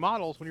get your own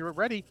models when you're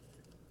ready.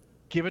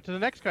 Give it to the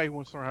next guy who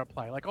wants to learn how to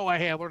play. Like, oh,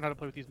 hey, I learned how to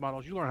play with these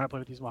models. You learn how to play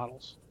with these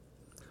models.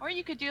 Or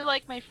you could do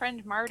like my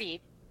friend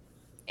Marty,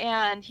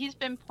 and he's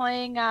been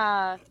playing.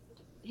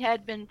 He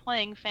had been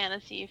playing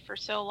fantasy for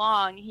so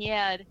long. He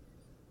had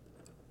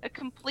a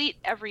complete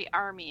every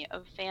army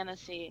of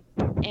fantasy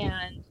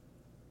and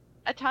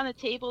a ton of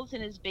tables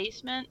in his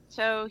basement.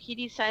 So he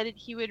decided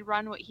he would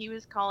run what he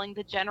was calling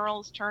the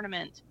Generals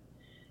Tournament.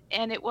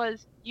 And it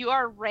was, you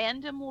are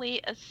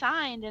randomly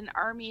assigned an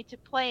army to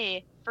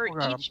play for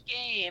each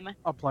game.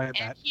 I'm playing and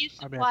that. And he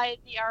supplied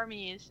the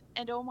armies.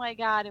 And oh my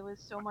god, it was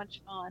so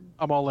much fun.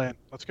 I'm all in.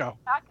 Let's go.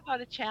 Talk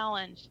about a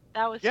challenge.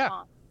 That was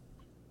fun.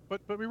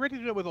 But be ready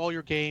to do it with all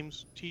your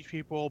games. Teach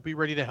people. Be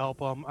ready to help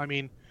them. I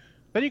mean,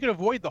 then you can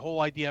avoid the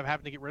whole idea of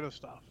having to get rid of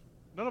stuff.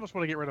 None of us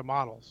want to get rid of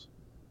models.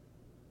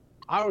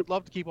 I would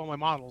love to keep all my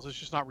models. It's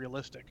just not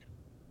realistic.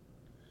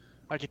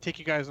 I could take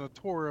you guys on a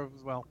tour of,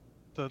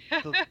 the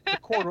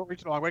core,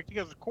 I could take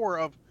you guys a core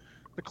of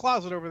the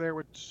closet over there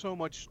with so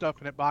much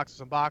stuff in it, boxes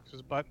and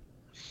boxes, but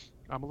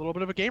I'm a little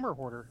bit of a gamer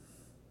hoarder.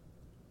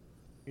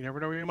 You never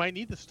know when you might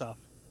need this stuff,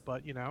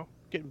 but,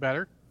 getting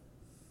better.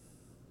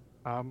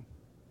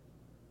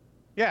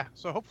 Yeah,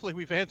 so hopefully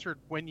we've answered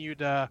when you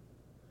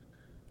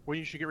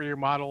should get rid of your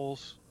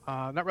models.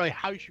 Not really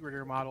how you should get rid of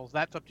your models.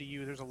 That's up to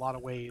you. There's a lot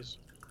of ways.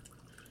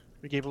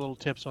 We gave a little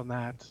tips on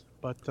that,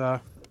 but yeah,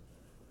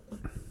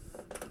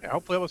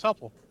 hopefully that was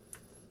helpful.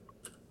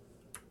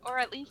 Or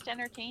at least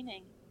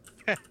entertaining.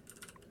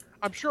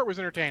 I'm sure it was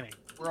entertaining.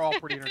 We're all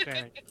pretty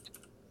entertaining.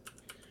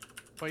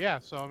 But yeah,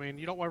 so I mean,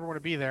 you don't ever want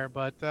to be there,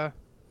 but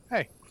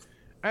hey,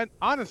 and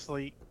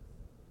honestly,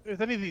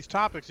 with any of these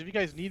topics, if you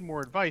guys need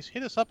more advice,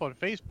 hit us up on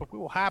Facebook. We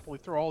will happily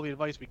throw all the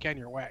advice we can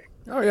your way.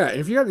 Oh yeah,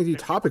 and if you got any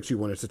topics you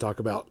want us to talk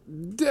about,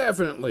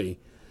 definitely.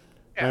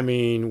 Yeah. I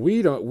mean,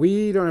 we don't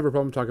have a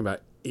problem talking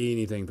about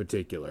anything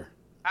particular.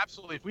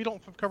 Absolutely. If we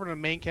don't cover it on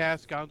the main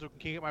cast, Gonzo can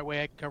kick it my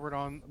way. I can cover it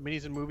on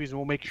minis and movies, and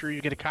we'll make sure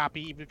you get a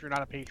copy, even if you're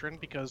not a patron,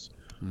 because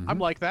I'm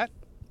like that.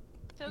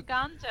 So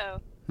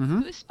Gonzo,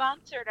 who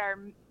sponsored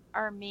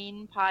our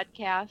main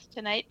podcast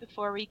tonight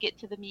before we get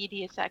to the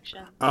media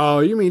section? Oh,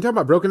 you mean talking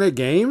about Broken Egg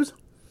Games?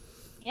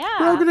 Yeah.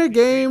 Broken Egg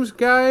Games,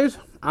 guys.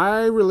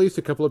 I released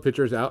a couple of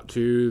pictures out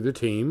to the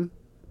team,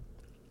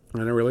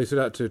 and I released it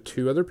out to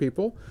 2 other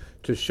people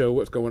to show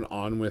what's going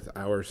on with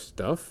our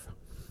stuff.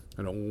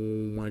 And oh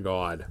my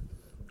god,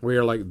 we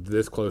are like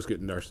this close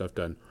getting our stuff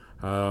done.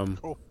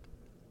 Cool.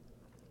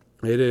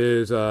 It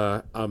is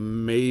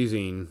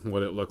amazing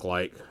what it looked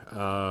like.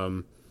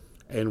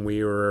 And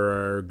we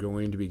are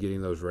going to be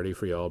getting those ready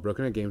for y'all.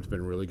 Broken Egg Games has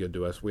been really good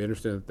to us. We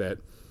understand that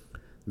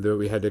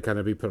we had to kind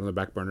of be put on the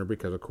back burner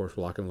because, of course,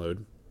 lock and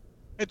load.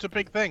 It's a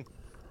big thing.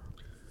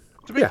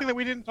 It's a big thing that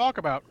we didn't talk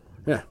about.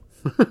 Yeah.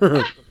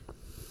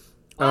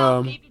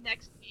 Well, maybe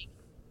next week.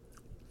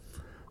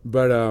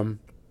 But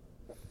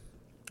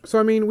so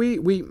I mean, we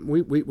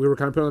were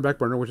kind of put on the back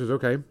burner, which is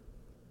okay.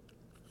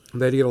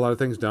 They had to get a lot of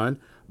things done,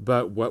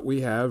 but what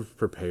we have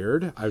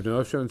prepared, I know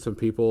I've shown some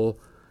people,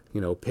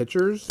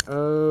 pictures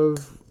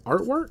of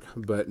artwork,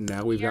 but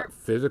now we've got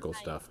physical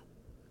stuff.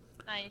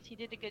 Nice, he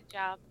did a good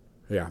job.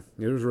 Yeah,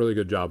 it was a really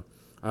good job.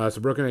 So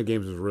Broken Egg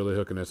Games is really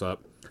hooking us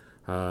up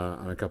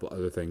on a couple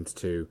other things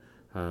too.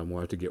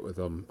 We'll have to get with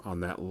them on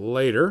that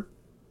later.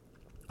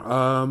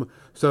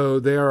 So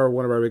they are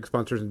one of our big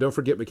sponsors, and don't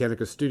forget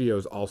Mechanica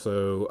Studios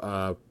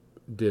also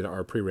did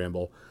our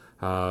pre-ramble,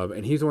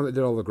 and he's the one that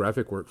did all the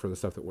graphic work for the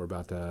stuff that we're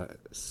about to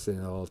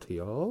sell to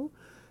y'all,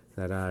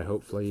 that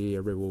hopefully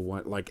everybody will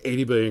want like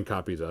 80 billion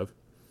copies of.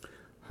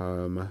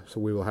 So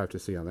we will have to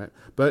see on that.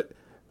 But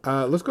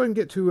let's go ahead and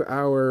get to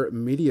our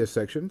media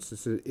section.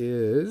 This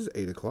is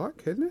 8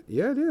 o'clock, isn't it?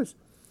 Yeah, it is.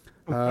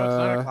 It's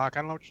 9 o'clock.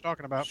 I don't know what you're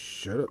talking about.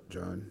 Shut up,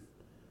 John.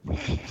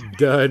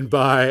 Done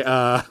by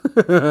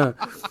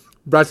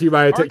Brought to you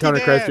by Arky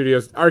Tectonic Crash Dan.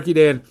 Studios. Arky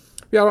Dan.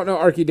 If y'all don't know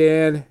Arky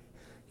Dan,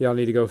 y'all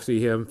need to go see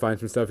him, find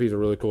some stuff. He's a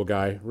really cool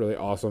guy, really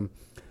awesome.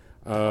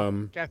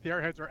 Kathy, our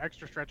heads are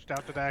extra stretched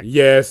out today.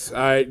 Yes,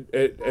 as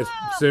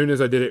soon as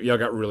I did it, y'all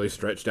got really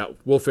stretched out.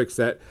 We'll fix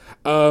that.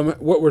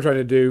 What we're trying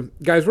to do,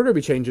 guys, we're going to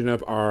be changing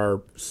up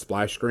our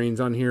splash screens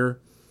on here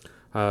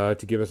to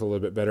give us a little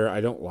bit better.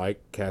 I don't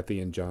like Kathy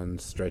and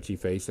John's stretchy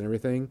face and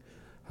everything.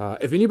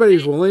 If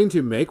anybody's willing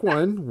to make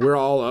one, we're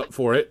all up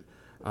for it.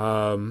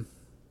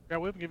 Yeah,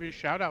 we'll give you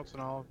shout outs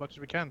and all as much as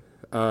we can.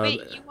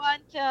 Wait,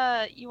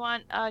 you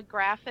want a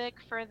graphic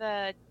for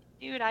the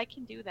dude? I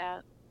can do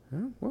that.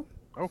 Well,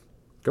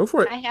 go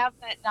for it. I have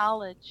that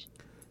knowledge.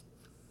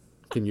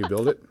 Can you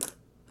build it?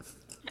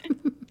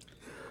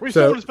 We So-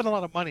 still want to spend a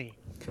lot of money.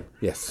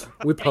 Yes,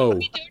 we Poe.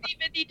 We don't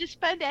even need to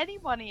spend any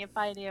money if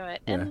I do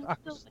it, and Yeah.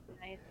 it's still look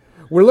nice.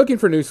 We're looking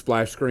for new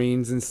splash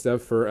screens and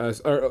stuff for us,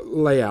 or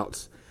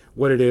layouts.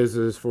 What it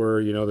is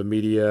for the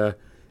media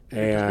Because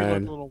we look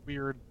and a little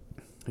weird.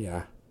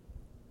 yeah.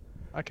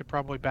 I could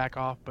probably back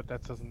off, but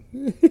that doesn't.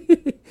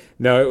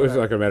 No, it was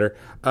not gonna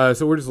matter.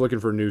 So we're just looking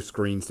for new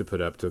screens to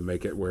put up to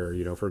make it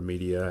where for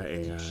media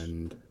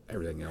and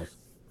everything else.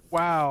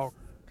 Wow,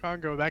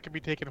 Congo, that could be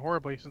taken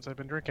horribly since I've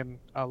been drinking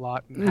a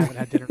lot and haven't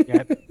had dinner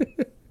yet.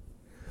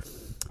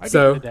 I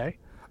So- did today.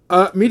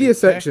 Media Okay.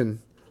 section.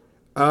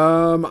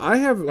 I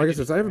have, like I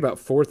said, I have about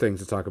 4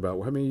 things to talk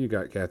about. How many you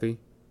got, Kathy?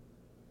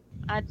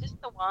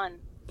 Just the one.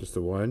 Just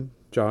the one.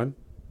 John?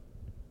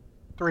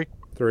 3.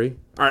 3.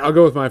 All right, I'll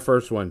go with my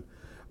first one.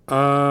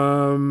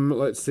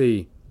 Let's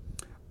see.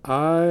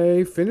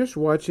 I finished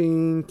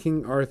watching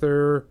King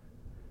Arthur,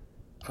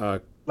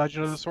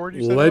 Legend of the Sword.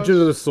 You said Legend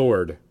of the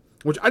Sword,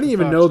 which I didn't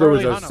even know there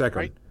was a second.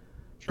 Right?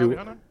 Charlie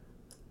Do- Hunnam?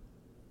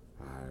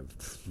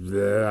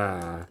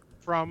 Yeah.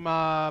 From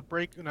not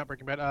Breaking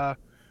Bad.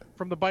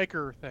 From the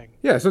biker thing.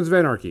 Yeah, Sons of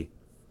Anarchy.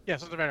 Yeah,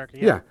 Sons of Anarchy.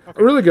 Yeah,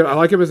 Okay. really good. I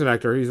like him as an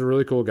actor. He's a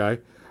really cool guy.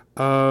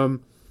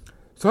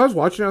 So I was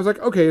watching. I was like,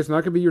 okay, it's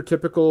not gonna be your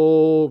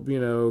typical,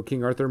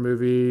 King Arthur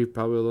movie.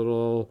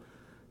 Probably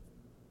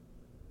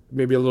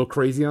maybe a little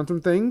crazy on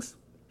some things.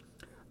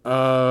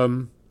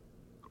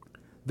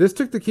 This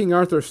took the King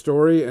Arthur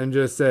story and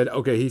just said,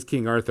 okay, he's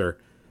King Arthur,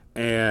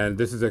 and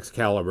this is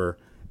Excalibur,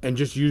 and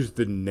just used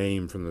the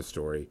name from the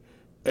story.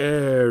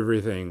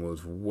 Everything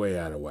was way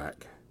out of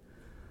whack.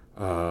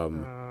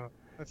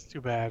 That's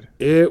too bad.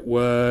 It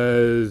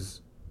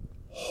was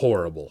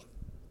horrible.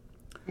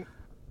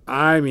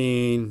 I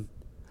mean,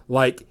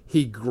 like,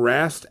 he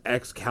grasped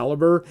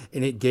Excalibur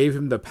and it gave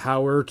him the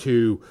power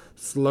to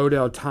slow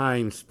down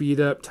time, speed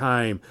up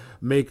time,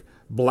 make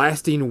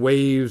blasting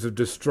waves of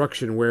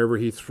destruction wherever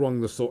he swung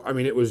the sword. I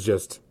mean, it was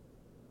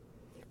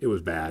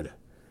bad.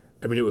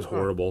 I mean, it was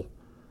horrible.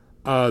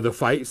 The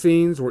fight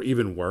scenes were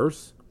even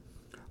worse.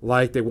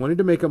 Like, they wanted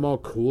to make them all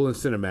cool and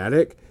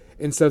cinematic,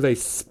 and so they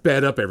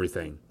sped up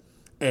everything.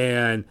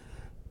 And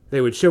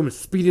they would show him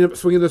speeding up,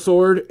 swinging the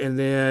sword, and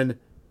then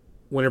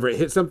whenever it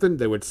hit something,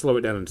 they would slow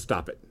it down and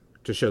stop it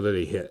to show that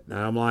he hit. And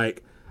I'm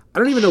like, I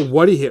don't even know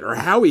what he hit or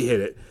how he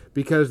hit it,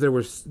 because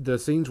the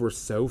scenes were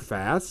so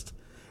fast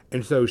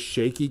and so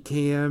shaky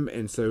cam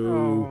and so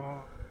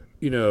Oh.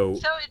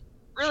 So it's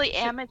really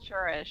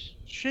amateurish.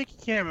 Shaky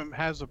cam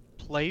has a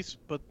place,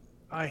 but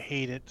I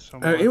hate it so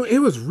much. it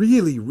was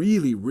really,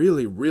 really,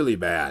 really, really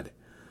bad.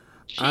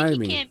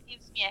 Shaky cam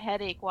gives me a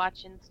headache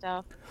watching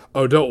stuff.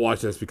 Oh, don't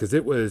watch this, because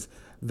it was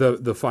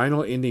the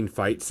final ending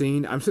fight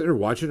scene. I'm sitting there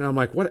watching and I'm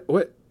like, what?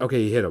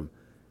 Okay, he hit him.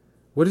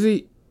 What is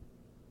he?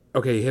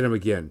 Okay, he hit him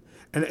again.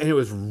 And it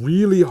was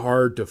really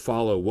hard to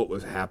follow what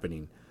was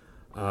happening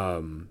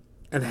and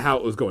how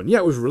it was going. Yeah,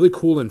 it was really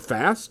cool and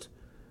fast,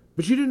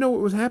 but you didn't know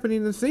what was happening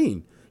in the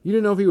scene. You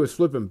didn't know if he was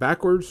flipping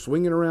backwards,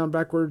 swinging around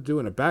backwards,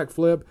 doing a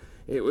backflip.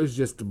 It was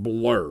just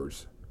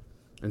blurs.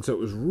 And so it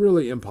was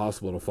really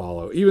impossible to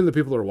follow. Even the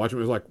people that were watching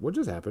it was like, what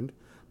just happened?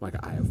 I'm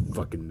like, I have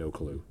fucking no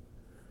clue.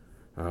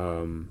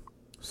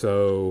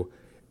 So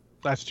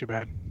That's too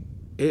bad.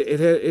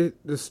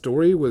 the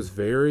story was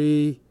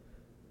very...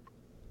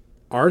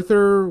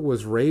 Arthur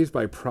was raised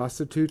by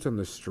prostitutes on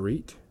the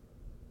street.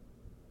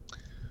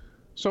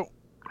 So,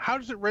 how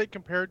does it rate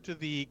compared to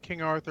the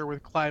King Arthur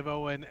with Clive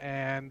Owen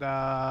and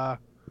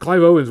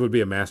Clive Owens would be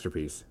a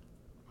masterpiece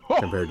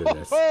compared to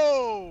this.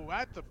 Oh,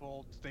 that's a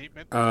bold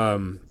statement.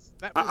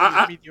 That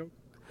was mediocre.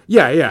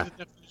 Yeah. That's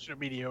the definition of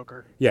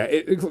mediocre. Yeah,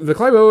 the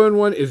Clive Owen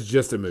one is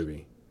just a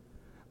movie.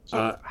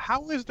 So,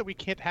 how is it that we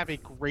can't have a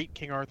great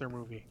King Arthur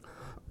movie?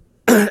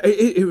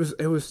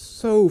 It was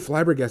so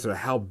flabbergasted at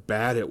how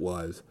bad it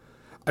was.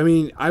 I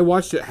mean, I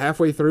watched it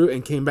halfway through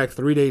and came back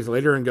 3 days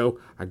later and go,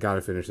 I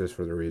gotta finish this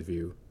for the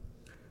review.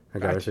 I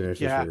gotta finish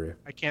this for the review.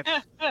 I can't.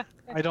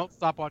 I don't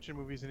stop watching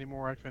movies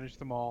anymore. I finish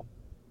them all.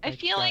 I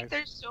Thanks, feel like guys.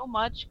 there's so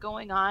much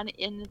going on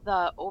in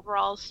the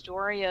overall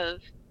story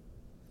of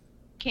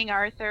King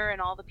Arthur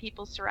and all the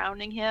people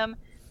surrounding him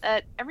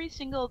that every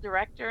single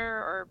director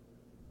or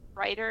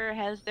writer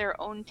has their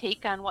own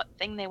take on what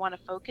thing they want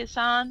to focus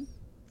on.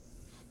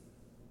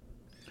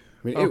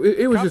 I mean,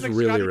 it was just Cosmic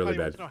really, Scotty really probably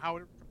bad. wants to know how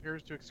it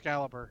compares to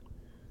Excalibur.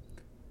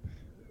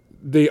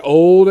 The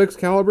old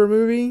Excalibur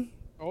movie?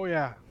 Oh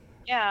yeah.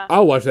 Yeah.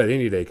 I'll watch that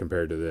any day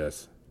compared to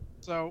this.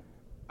 So,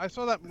 I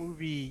saw that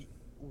movie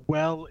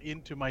well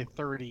into my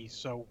 30s.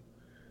 So,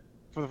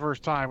 for the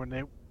first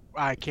time,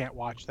 I can't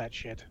watch that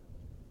shit.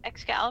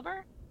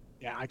 Excalibur?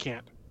 Yeah, I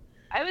can't.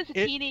 I was a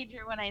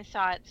teenager when I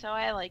saw it, so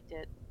I liked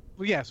it.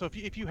 Well, yeah. So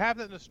if you have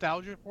that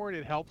nostalgia for it,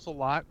 it helps a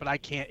lot. But I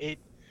can't. It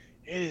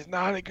is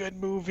not a good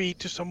movie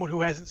to someone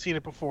who hasn't seen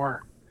it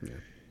before.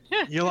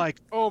 Yeah. You're like,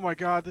 oh my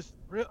god,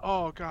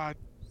 oh god,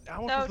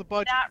 how much was the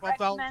budget?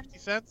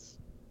 $12.50.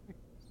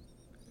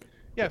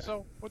 Yeah.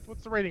 So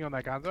what's the rating on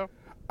that, Gonzo?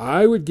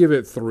 I would give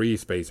it 3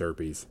 space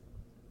herpes.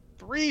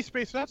 3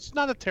 space. That's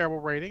not a terrible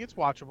rating. It's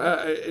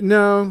watchable.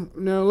 No.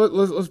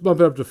 Let's bump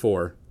it up to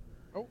 4.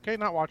 Okay,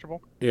 not watchable.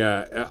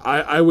 Yeah,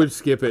 I would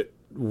skip it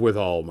with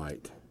all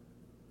might.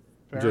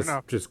 Fair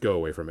enough. Just go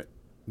away from it.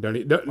 Don't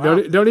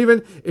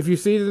even, if you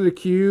see it in the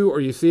queue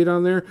or you see it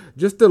on there,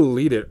 just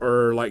delete it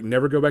or like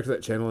never go back to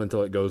that channel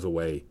until it goes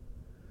away.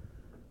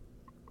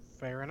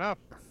 Fair enough.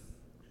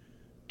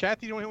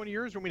 Kathy, you want to hit one of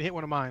yours or want me to hit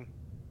one of mine?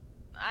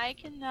 I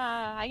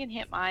can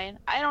hit mine.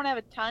 I don't have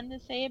a ton to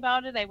say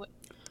about it.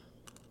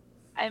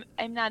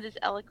 I'm not as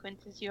eloquent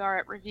as you are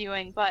at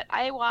reviewing, but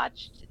I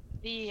watched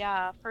the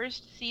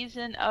first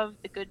season of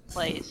The Good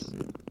Place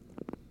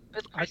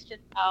with Kristen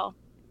Bell.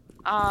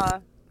 Oh,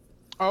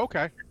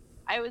 okay.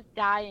 I was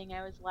dying.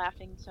 I was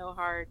laughing so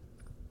hard.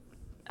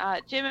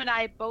 Jim and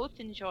I both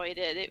enjoyed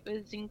it. It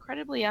was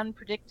incredibly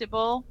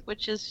unpredictable,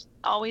 which is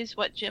always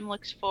what Jim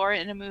looks for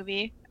in a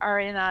movie or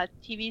in a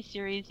TV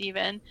series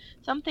even.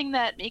 Something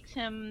that makes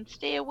him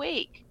stay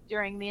awake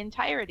during the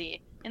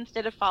entirety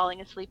instead of falling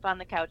asleep on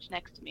the couch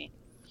next to me.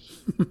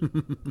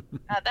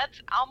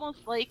 That's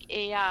almost like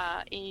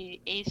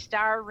a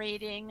star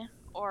rating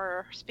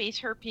or space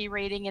herpy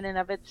rating in and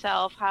of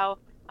itself, how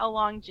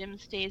long Jim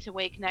stays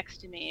awake next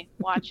to me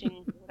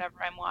watching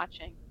whatever I'm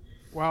watching.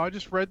 Wow, I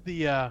just read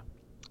the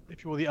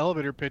if you will, the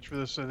elevator pitch for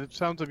this, and it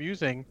sounds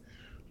amusing,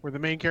 where the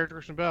main character,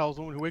 Kristen Bell, is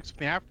the woman who wakes up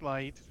in the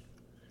afterlife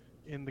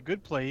in The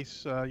Good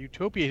Place,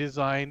 utopia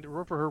designed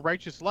for her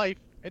righteous life,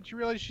 and she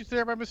realizes she's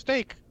there by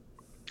mistake.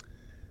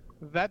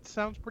 That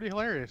sounds pretty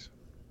hilarious.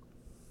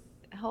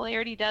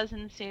 Hilarity does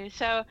ensue.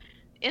 So,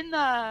 in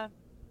the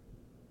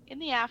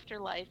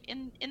afterlife,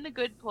 in The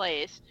Good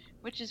Place,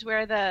 which is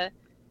where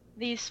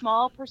the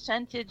small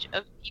percentage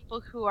of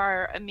people who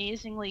are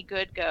amazingly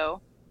good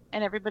go,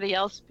 and everybody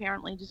else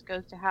apparently just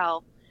goes to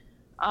hell.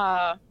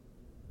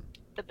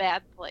 The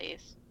bad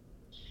place.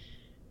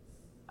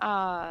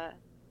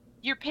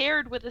 You're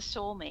paired with a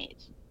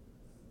soulmate,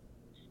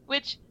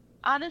 which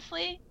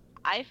honestly,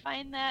 I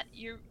find that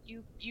you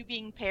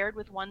being paired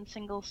with one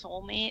single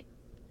soulmate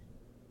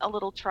a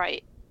little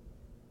trite.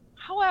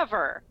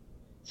 However,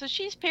 so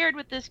she's paired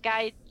with this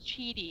guy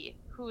Chidi,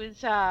 who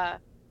is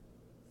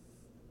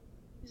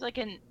he's like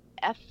an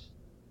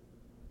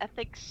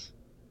ethics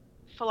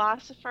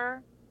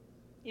philosopher.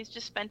 He's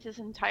just spent his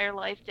entire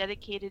life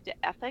dedicated to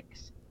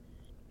ethics,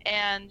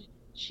 and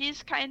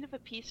she's kind of a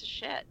piece of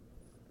shit.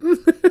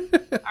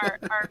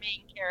 our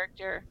main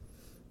character,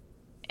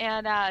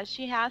 and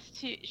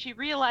she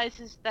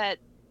realizes that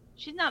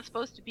she's not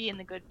supposed to be in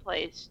the good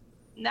place,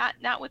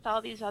 not with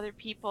all these other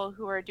people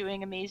who are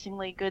doing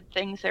amazingly good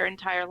things their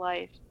entire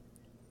life,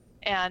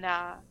 and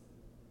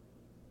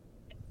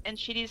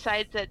she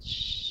decides that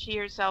she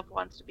herself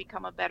wants to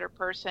become a better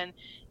person,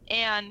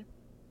 and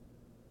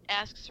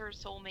asks her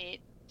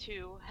soulmate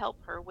to help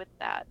her with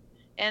that,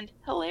 and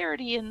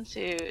hilarity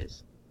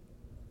ensues.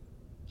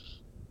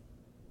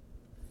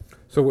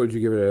 So what would you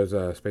give it as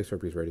a space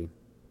herpes rating?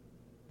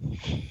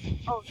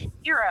 Oh,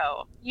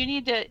 0.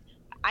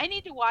 I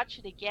need to watch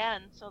it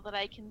again so that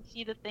I can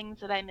see the things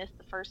that I missed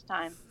the first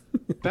time.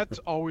 That's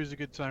always a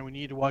good sign when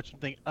you need to watch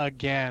something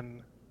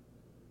again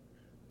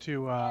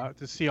to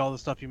see all the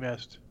stuff you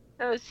missed.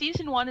 So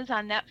season 1 is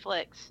on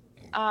Netflix.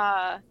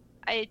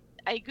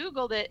 I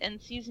googled it, and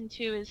season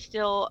 2 is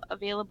still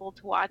available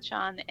to watch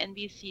on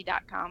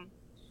NBC.com.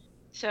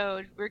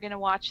 So we're gonna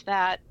watch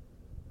that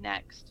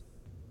next.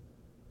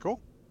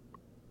 Cool.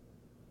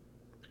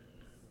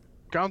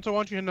 Gonzo, why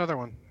don't you hit another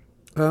one?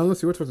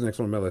 Let's see, what's the next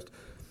one on my list?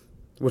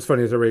 What's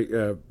funny is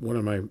one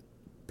of my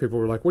people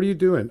were like, "What are you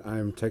doing?"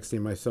 I'm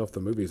texting myself the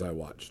movies I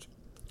watched.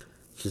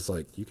 She's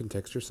like, "You can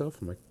text yourself?"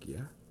 I'm like,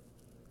 "Yeah."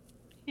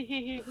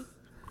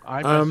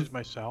 I message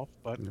myself,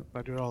 but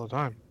I do it all the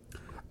time.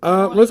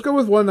 Let's go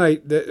with one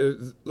night.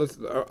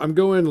 I'm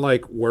going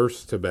like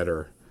worse to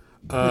better.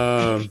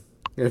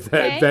 If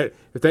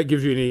that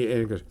gives you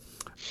any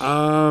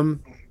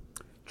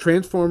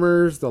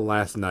Transformers: The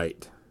Last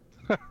Night.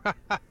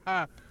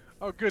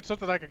 Oh, good,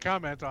 something I can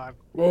comment on.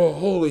 Oh,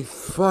 holy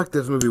fuck!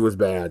 This movie was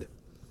bad.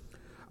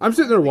 I'm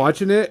sitting there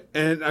watching it,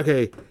 and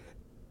okay,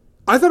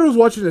 I thought I was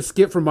watching a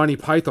skit from Monty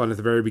Python at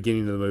the very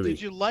beginning of the movie.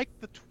 Did you like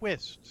the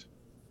twist?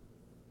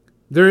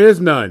 There is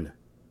none.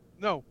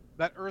 No,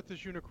 that Earth is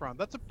Unicron.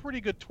 That's a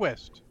pretty good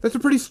twist. That's a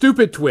pretty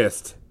stupid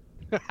twist.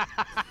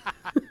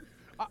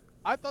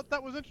 I thought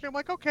that was interesting. I'm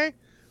like, okay,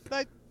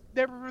 I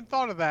never even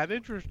thought of that.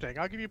 Interesting.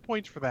 I'll give you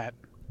points for that.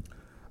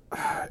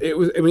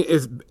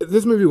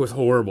 This movie was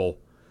horrible.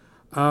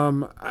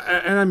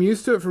 And I'm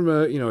used to it from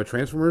a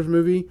Transformers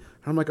movie.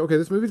 I'm like, okay,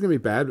 this movie's gonna be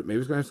bad, but maybe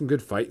it's gonna have some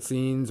good fight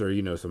scenes, or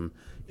some.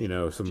 Do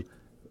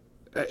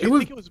It you was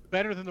think it was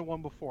better than the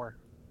one before?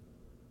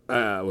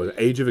 was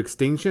Age of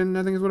Extinction,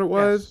 I think is what it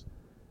was. Yes.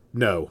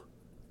 No,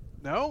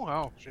 No?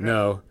 Oh, shit.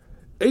 no,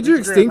 Age of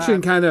Disagree on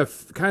Extinction that.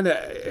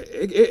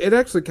 it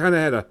actually kind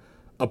of had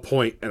a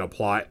point and a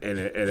plot and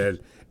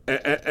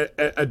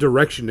a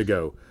direction to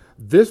go.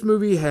 This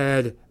movie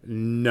had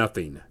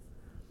nothing.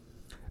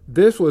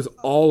 This was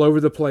all over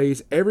the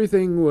place.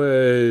 Everything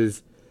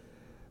was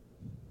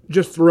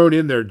just thrown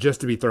in there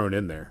just to be thrown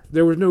in there.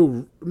 There was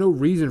no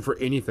reason for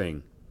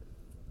anything.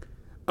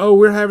 Oh,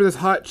 we're having this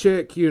hot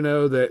chick,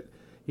 that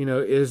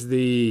is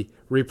the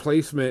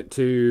replacement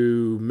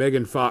to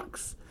Megan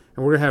Fox,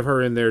 and we're gonna have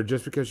her in there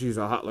just because she's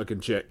a hot looking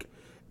chick.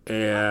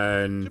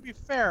 And To be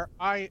fair,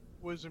 I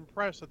was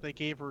impressed that they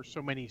gave her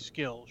so many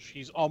skills.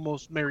 She's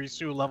almost Mary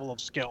Sue level of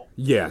skill.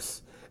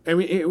 yes, I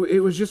mean it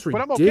was just But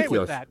ridiculous. I'm okay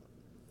with that.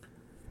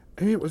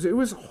 I mean, it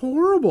was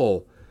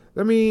horrible.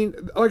 I mean,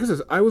 like I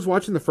said, I was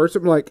watching the first.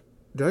 I'm like,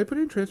 did I put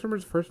in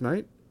Transformers the first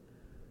night?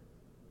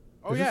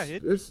 Oh, Is yeah.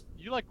 this-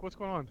 You like what's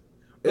going on.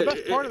 The It- best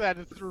it- part of that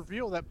is the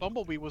reveal that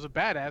Bumblebee was a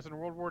badass in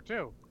World War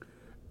II.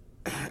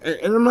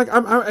 and I'm like,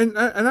 and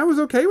I was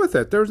okay with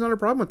it. There was not a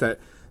problem with that.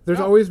 There's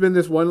No. always been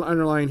this one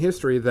underlying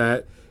history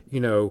that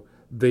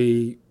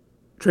the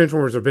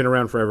Transformers have been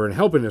around forever and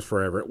helping us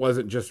forever. It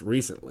wasn't just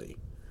recently.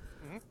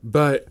 Mm-hmm.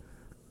 But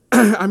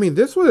I mean,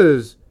 this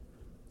was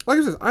like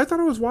I said. I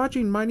thought I was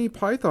watching Monty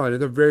Python at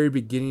the very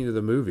beginning of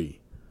the movie.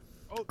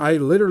 Oh, I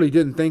literally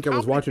didn't think I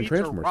was comedy watching beats are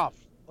Transformers. rough.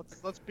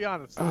 Let's be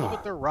honest. Some of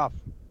it, they're rough.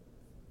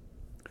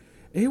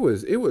 It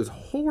was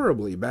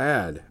horribly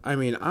bad. I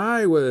mean,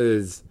 I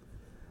was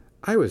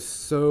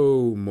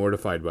so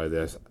mortified by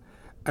this.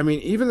 I mean,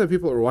 even the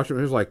people that were watching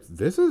it was like,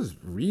 "This is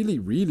really,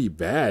 really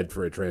bad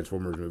for a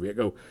Transformers movie." I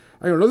go,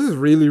 "No, this is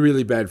really,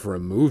 really bad for a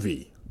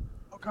movie."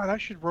 Oh, God, I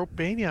should rope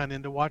Banyan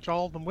in to watch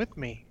all of them with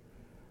me.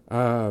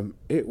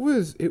 It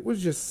was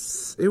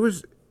just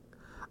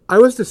I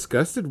was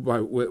disgusted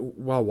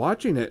while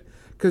watching it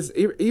because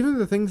even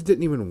the things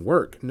didn't even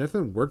work.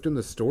 Nothing worked in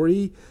the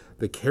story.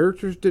 The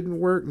characters didn't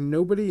work.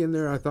 Nobody in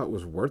there I thought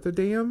was worth a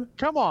damn.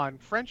 Come on,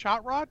 French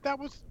Hot Rod? That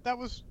was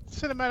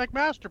cinematic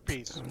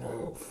masterpiece.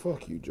 Oh,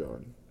 fuck you,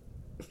 John.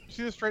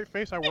 See the straight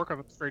face? I work on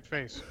a straight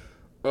face.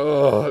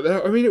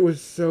 Oh, I mean, it was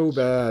so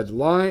bad.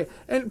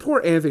 And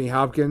poor Anthony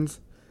Hopkins.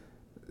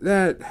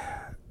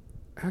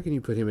 How can you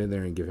put him in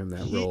there and give him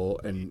that role?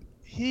 And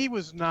He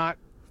was not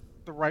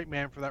the right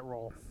man for that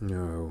role.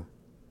 no,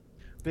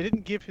 They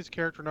didn't give his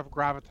character enough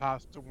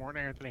gravitas to warrant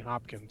Anthony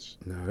Hopkins.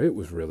 no, it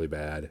was really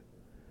bad.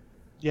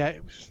 Yeah,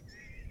 it was.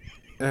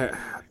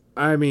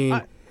 I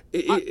mean,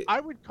 I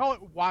would call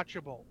it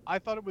watchable. I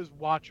thought it was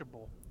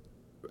watchable.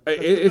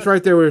 it's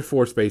right there with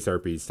four space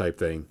RPs type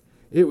thing.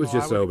 It was Oh,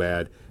 just I so would-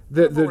 bad.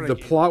 more The what I gave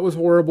plot was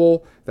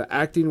horrible. The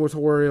acting was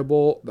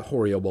horrible.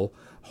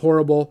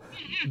 Horrible.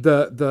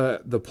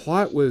 The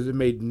plot it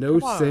made no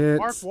Come on, sense.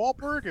 Mark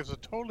Wahlberg is a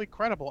totally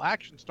credible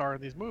action star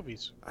in these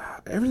movies.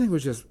 Everything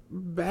was just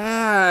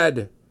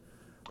bad.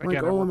 Like,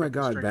 Again, I oh work my on the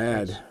god, straight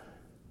bad. face.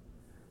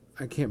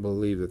 I can't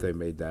believe that they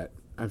made that.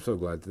 I'm so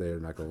glad that they're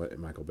not going to let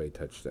Michael Bay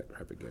touch that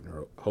crap again,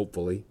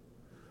 hopefully.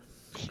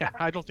 Yeah,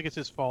 I don't think it's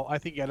his fault. I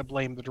think you got to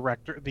blame the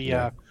director,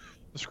 the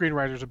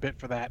screenwriters a bit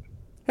for that.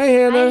 Hey,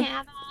 Hannah. Hi,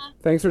 Hannah.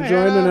 Thanks for Hey,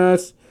 joining Hannah.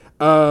 us.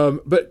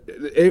 But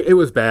it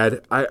was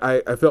bad.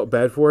 I felt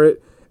bad for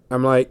it.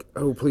 I'm like,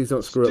 oh, please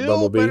don't screw up Still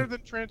Bumblebee. better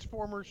than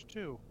Transformers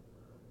 2.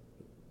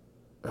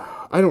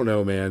 I don't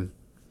know, man.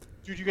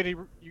 Dude, you need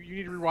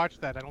to rewatch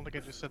that. I don't think I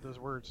just said those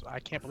words. I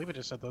can't believe I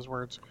just said those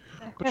words.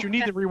 But you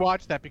need to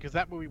rewatch that because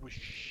that movie was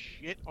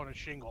shit on a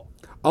shingle.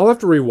 I'll have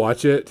to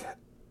rewatch it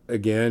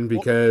again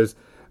because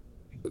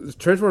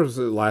Transformers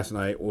last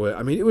night.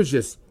 I mean, it was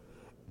just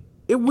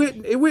it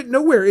went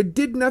nowhere. It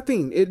did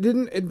nothing. It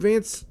didn't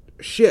advance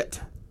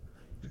shit.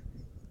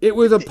 It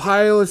was a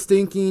pile of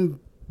stinking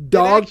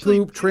dog It actually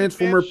poop, did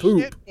Transformer advance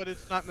poop. shit, but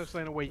it's not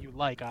necessarily in a way you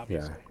like,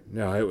 obviously.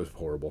 Yeah, no, it was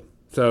horrible.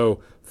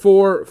 So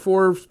four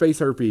space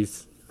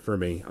herpes for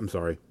me. I'm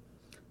sorry,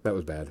 that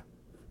was bad.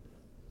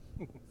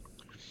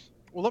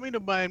 Well, let me do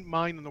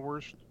mine in the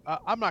worst.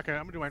 I'm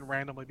gonna do mine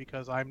randomly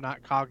because I'm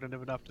not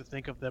cognitive enough to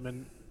think of them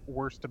in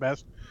worst to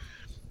best.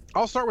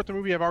 I'll start with the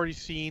movie I've already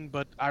seen,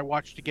 but I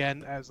watched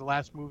again as the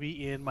last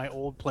movie in my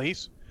old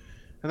place,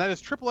 and that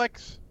is Triple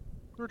X: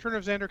 The Return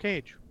of Xander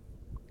Cage,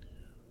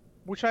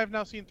 which I have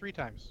now seen 3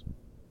 times.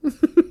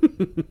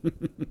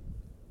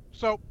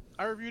 So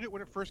I reviewed it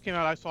when it first came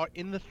out. I saw it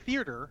in the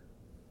theater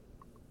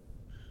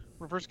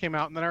when it first came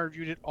out, and then I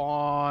reviewed it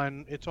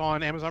on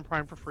Amazon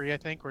Prime for free, I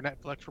think, or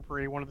Netflix for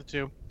free, one of the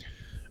two.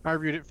 I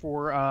reviewed it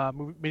for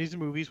Minis and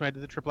Movies when I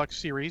did the Triple X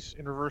series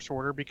in reverse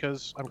order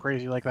because I'm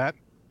crazy like that.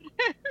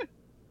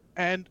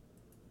 And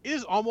it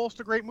is almost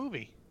a great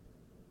movie.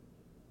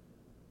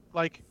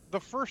 Like, the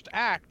first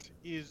act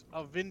is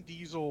a Vin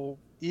Diesel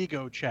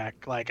ego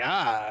check, like,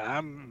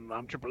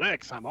 I'm Triple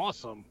X, I'm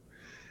awesome.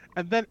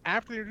 And then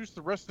after they introduce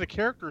the rest of the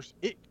characters,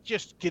 it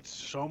just gets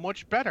so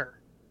much better.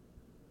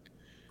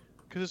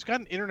 because it's got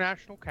an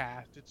international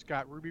cast. It's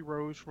got Ruby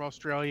Rose from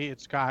Australia.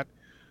 It's got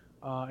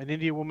an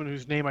Indian woman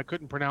whose name I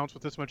couldn't pronounce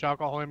with this much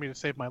alcohol in me to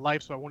save my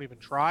life, so I won't even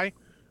try,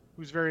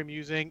 who's very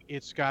amusing.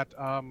 It's got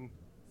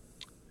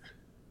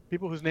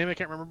people whose name I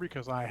can't remember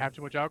because I have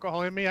too much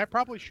alcohol in me. I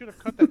probably should have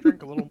cut that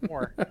drink a little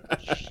more.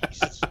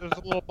 Jesus, there's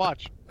a little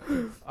much.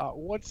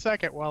 1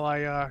 second while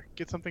I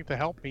get something to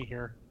help me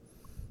here.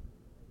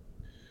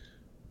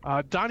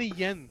 Donnie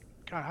Yen.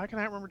 God, how can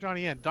I remember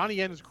Donnie Yen? Donnie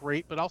Yen is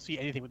great, but I'll see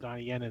anything with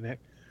Donnie Yen in it.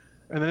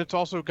 And then it's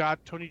also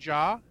got Tony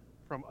Jaa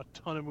from a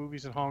ton of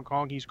movies in Hong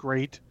Kong. He's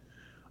great.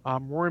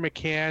 Rory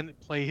McCann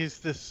plays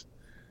this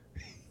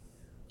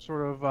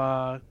sort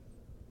of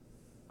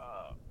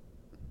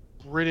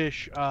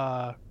British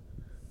guy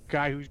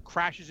who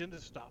crashes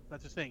into stuff.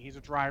 That's his thing. He's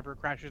a driver,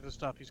 crashes into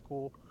stuff. He's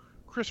cool.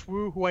 Chris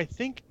Wu, who I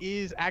think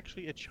is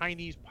actually a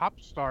Chinese pop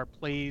star,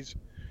 plays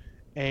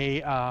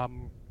a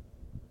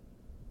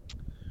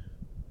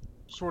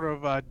sort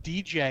of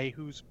DJ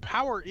whose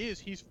power is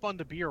he's fun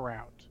to be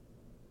around.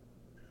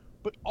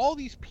 But all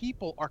these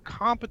people are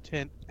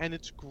competent, and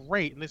it's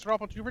great. And they start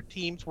off on two different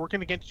teams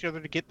working against each other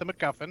to get the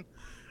MacGuffin.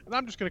 And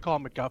I'm just going to call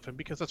him MacGuffin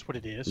because that's what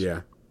it is. Yeah.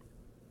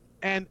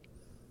 And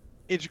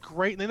it's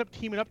great. And they end up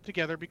teaming up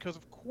together because,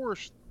 of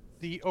course,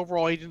 the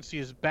overall agency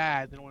is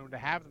bad. They don't want them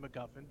to have the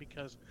MacGuffin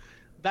because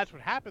that's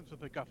what happens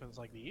with MacGuffins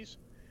like these.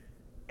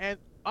 And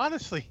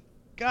honestly,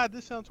 God,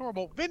 this sounds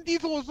horrible. Vin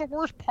Diesel is the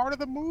worst part of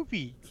the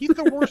movie. He's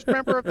the worst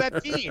member of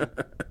that team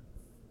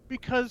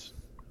because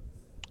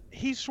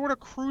he's sort of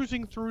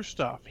cruising through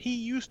stuff. He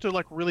used to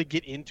like really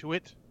get into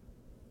it.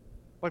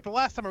 Like the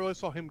last time I really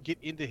saw him get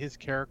into his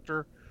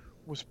character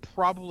was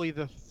probably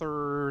the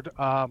third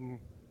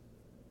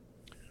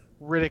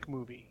Riddick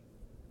movie,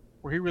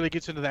 where he really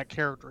gets into that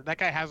character. That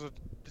guy has a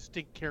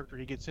distinct character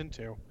he gets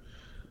into.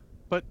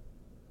 But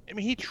I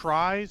mean, he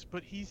tries,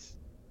 but he's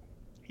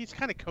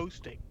kind of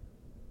coasting.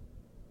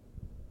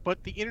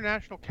 But the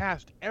international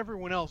cast,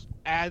 everyone else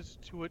adds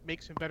to it,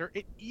 makes him better.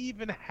 It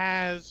even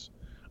has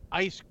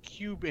Ice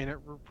Cube in it,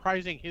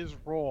 reprising his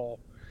role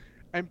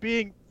and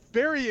being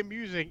very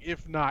amusing,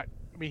 if not,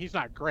 I mean, he's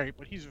not great,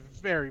 but he's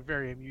very,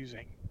 very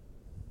amusing.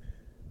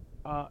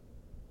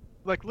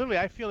 Like, literally,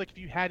 I feel like if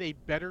you had a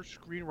better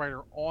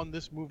screenwriter on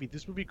this movie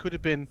could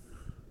have been,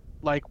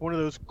 like, one of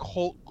those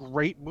cult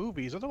great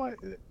movies. Otherwise,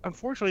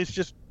 unfortunately, it's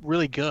just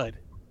really good.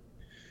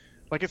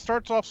 Like, it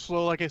starts off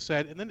slow, like I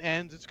said, and then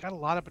ends. It's got a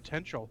lot of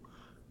potential.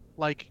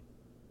 Like,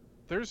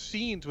 there's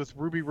scenes with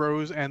Ruby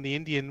Rose and the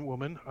Indian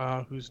woman,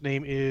 whose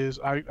name is,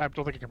 I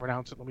don't think I can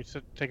pronounce it. Let me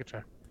take a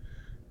check.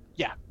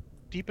 Yeah.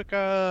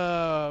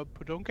 Deepika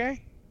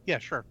Padukone? Yeah,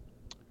 sure.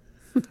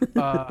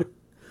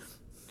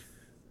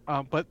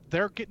 But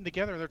they're getting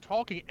together, they're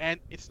talking, and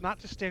it's not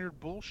just standard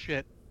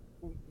bullshit.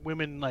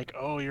 Women like,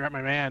 oh, you're at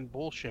my man,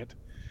 bullshit.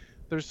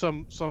 There's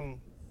some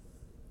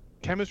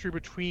chemistry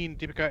between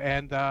Deepika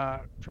and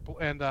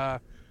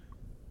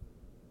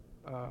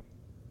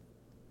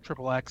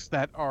Triple X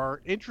that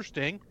are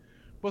interesting.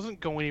 Doesn't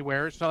go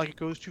anywhere. It's not like it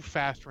goes too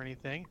fast or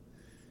anything.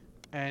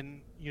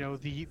 And you know,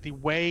 the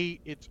way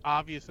it's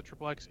obvious that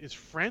Triple X is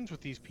friends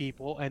with these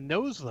people and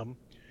knows them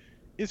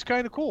is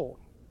kind of cool.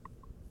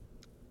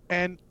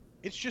 And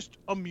it's just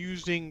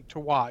amusing to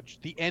watch.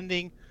 The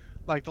ending,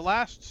 like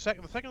the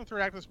second and third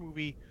act of this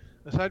movie,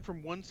 aside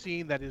from one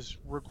scene that is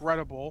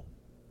regrettable,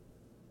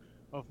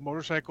 of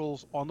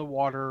motorcycles on the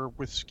water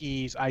with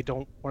skis, I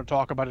don't want to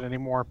talk about it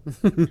anymore.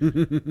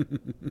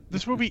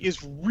 This movie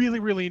is really,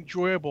 really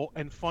enjoyable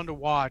and fun to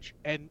watch.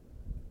 And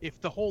if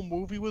the whole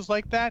movie was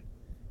like that,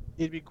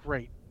 it'd be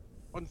great.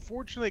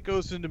 Unfortunately, it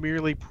goes into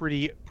merely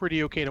pretty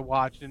okay to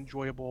watch and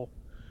enjoyable.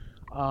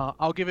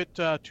 I'll give it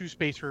 2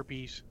 space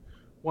herpes,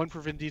 1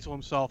 for Vin Diesel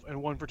himself, and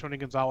 1 for Tony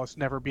Gonzalez.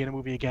 Never be in a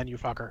movie again, you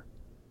fucker.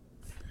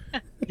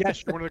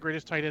 Yes, you're one of the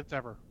greatest tight ends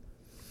ever.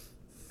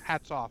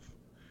 Hats off.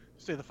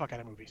 Stay the fuck out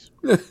of movies.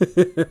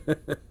 There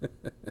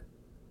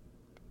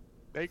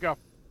you go.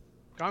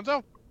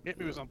 Gonzo, hit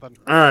me with something.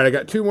 All right, I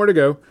got 2 more to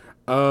go.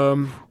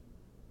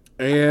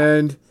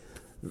 And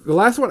the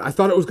last one, I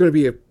thought it was going to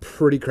be a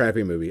pretty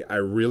crappy movie. I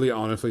really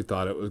honestly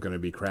thought it was going to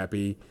be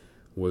crappy,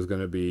 was going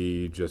to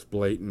be just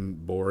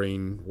blatant,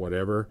 boring,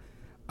 whatever.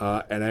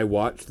 And I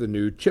watched the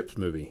new Chips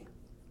movie.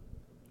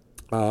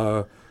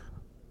 Be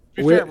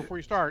fair, before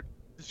you start,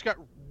 this got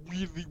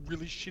really,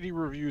 really shitty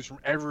reviews from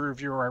every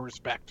reviewer I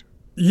respect.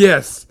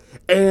 Yes,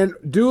 and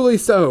duly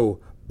so.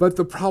 But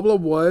the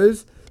problem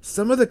was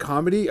some of the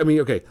comedy. I mean,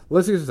 okay,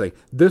 let's just say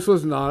this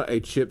was not a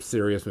Chips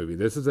serious movie.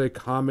 This is a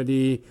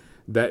comedy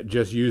that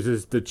just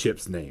uses the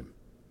Chips name.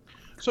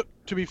 So,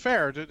 to be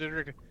fair,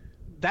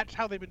 that's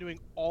how they've been doing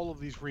all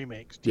of these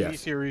remakes, TV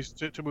series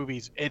to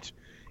movies.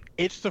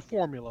 It's the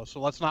formula,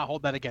 so let's not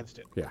hold that against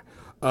it. Yeah.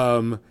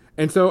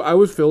 And so I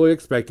was fully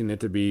expecting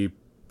it to be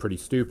pretty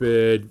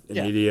stupid, an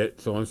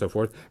idiot, so on and so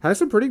forth. Has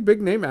some pretty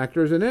big name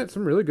actors in it,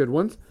 some really good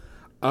ones.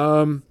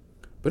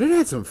 But it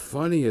had some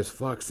funny as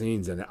fuck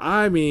scenes in it.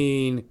 I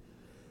mean,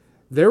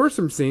 there were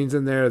some scenes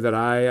in there that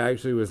I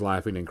actually was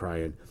laughing and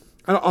crying.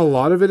 A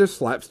lot of it is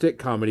slapstick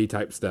comedy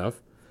type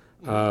stuff.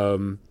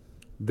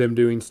 them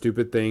doing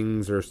stupid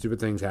things or stupid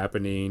things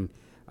happening,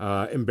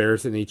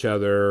 embarrassing each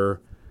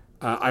other.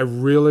 I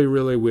really,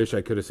 really wish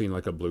I could have seen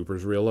like a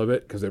bloopers reel of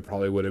it because it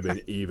probably would have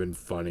been even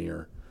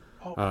funnier.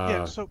 Oh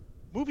yeah, so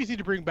movies need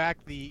to bring back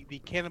the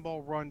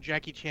Cannonball Run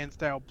Jackie Chan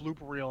style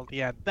blooper reel at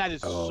the end. That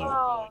is so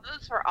good.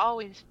 Those were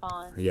always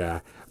fun.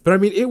 Yeah, but I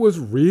mean, it was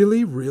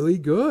really, really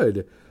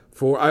good.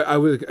 I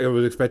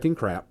was expecting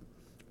crap,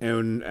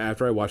 and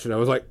after I watched it, I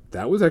was like,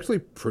 that was actually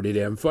pretty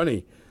damn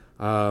funny.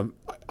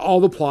 All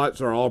the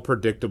plots are all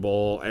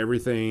predictable.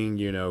 Everything,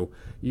 you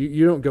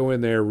don't go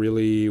in there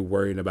really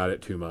worrying about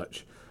it too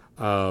much.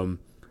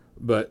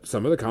 But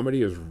some of the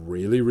comedy is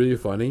really, really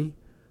funny.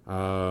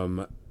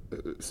 Some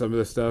of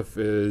the stuff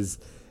is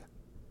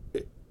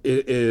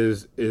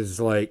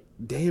like,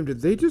 damn,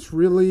 did they just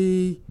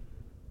really?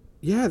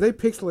 Yeah, they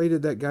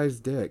pixelated that guy's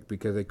dick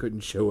because they couldn't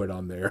show it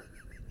on there.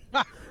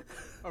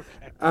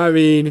 Okay. I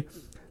mean,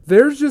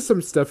 there's just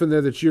some stuff in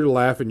there that you're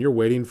laughing, you're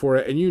waiting for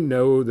it, and you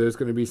know there's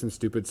going to be some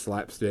stupid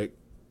slapstick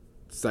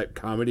type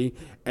comedy,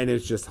 and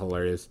it's just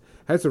hilarious.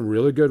 Had some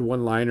really good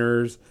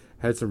one-liners,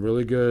 had some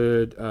really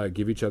good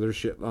give each other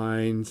shit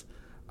lines.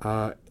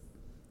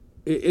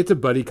 It's a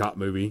buddy cop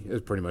movie,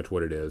 is pretty much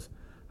what it is.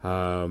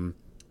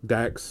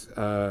 Dax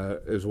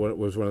was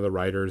one of the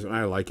writers, and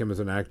I like him as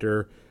an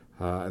actor.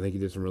 I think he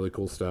did some really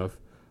cool stuff.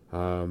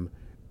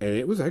 And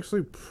it was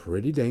actually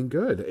pretty dang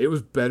good. It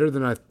was better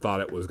than I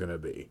thought it was going to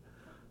be.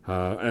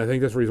 And I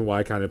think that's the reason why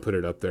I kind of put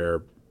it up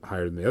there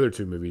higher than the other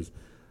two movies.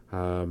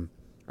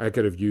 I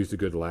could have used a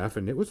good laugh,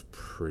 and it was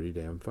pretty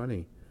damn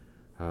funny.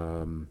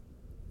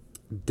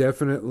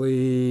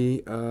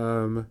 Definitely.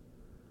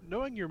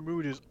 Knowing your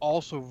mood is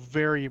also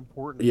very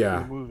important in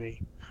a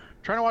movie.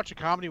 Trying to watch a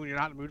comedy when you're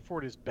not in the mood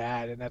for it is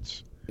bad, and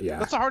that's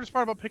the hardest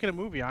part about picking a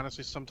movie.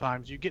 Honestly,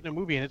 sometimes you get in a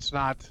movie and it's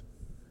not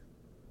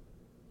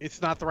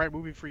the right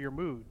movie for your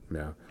mood.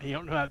 No, and you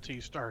don't know that until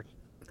you start.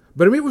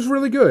 But I mean, it was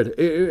really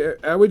good.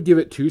 I would give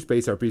it 2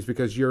 Space RPs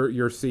because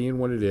you're seeing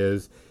what it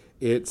is.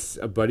 It's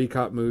a buddy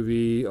cop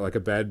movie, like a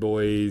Bad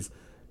Boys,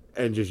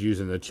 and just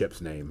using the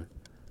Chip's name.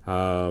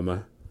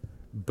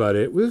 But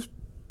it was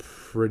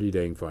pretty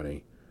dang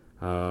funny.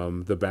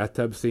 The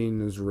bathtub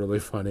scene is really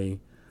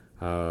funny.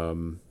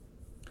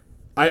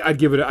 I'd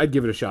give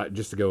it a shot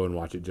just to go and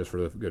watch it just for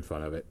the good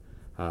fun of it.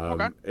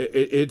 Okay.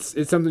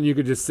 It's something you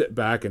could just sit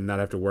back and not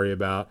have to worry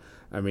about.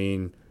 I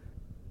mean,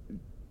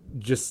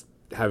 just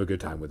have a good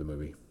time with the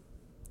movie.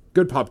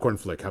 Good popcorn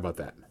flick. How about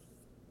that?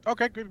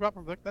 Okay, good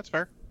popcorn flick. That's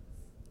fair.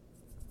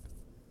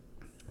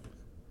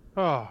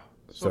 Oh,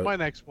 so my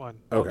next one.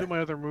 I'll do my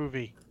other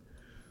movie.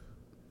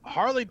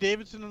 Harley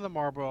Davidson and the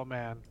Marlboro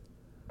Man.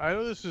 I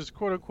know this is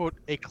quote unquote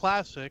a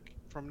classic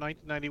from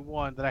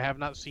 1991 that I have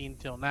not seen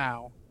till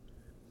now.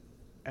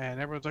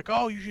 And everyone's like,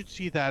 "Oh, you should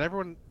see that."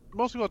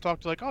 Most people I talk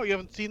to like, "Oh, you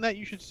haven't seen that?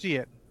 You should see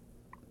it."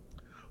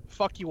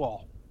 Fuck you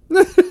all.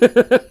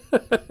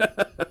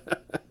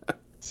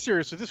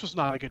 Seriously, this was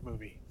not a good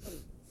movie.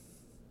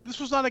 This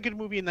was not a good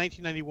movie in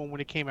 1991 when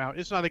it came out.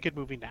 It's not a good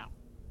movie now.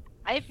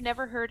 I've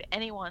never heard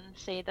anyone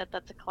say that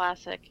that's a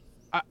classic.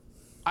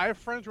 I have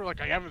friends who are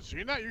like, "I haven't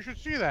seen that. You should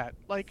see that."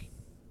 Like,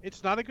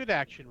 it's not a good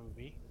action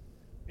movie.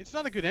 It's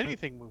not a good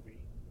anything movie.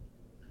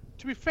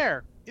 To be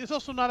fair, it's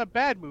also not a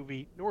bad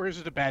movie, nor is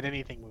it a bad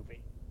anything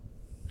movie.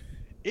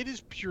 It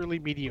is purely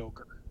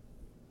mediocre.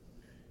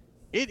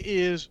 It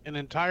is an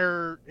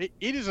hour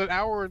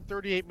and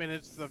 38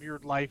 minutes of your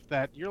life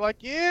that you're like,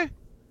 yeah,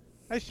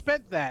 I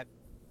spent that.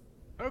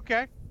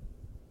 Okay.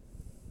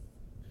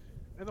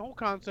 And the whole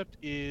concept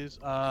is,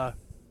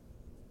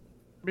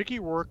 Mickey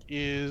Rourke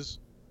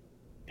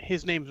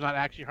his name's not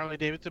actually Harley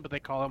Davidson, but they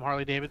call him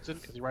Harley Davidson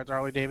because he rides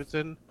Harley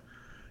Davidson.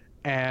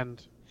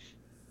 And,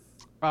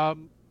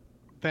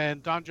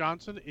 then Don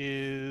Johnson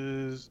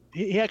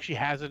he actually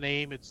has a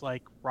name. It's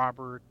like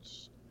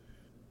Roberts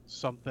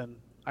something.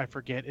 I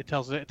forget. It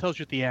tells you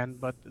at the end,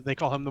 but they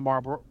call him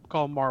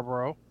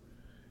Marlboro.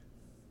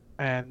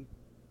 And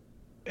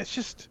it's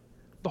just,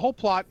 the whole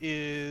plot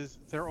is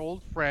they're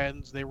old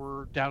friends. They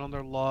were down on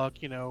their luck,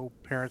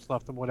 parents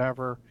left them,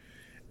 whatever.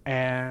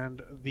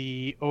 And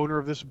the owner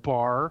of this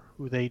bar,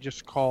 who they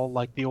just call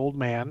like the old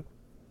man,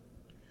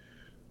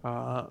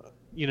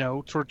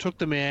 sort of took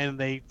them in.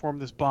 They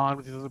formed this bond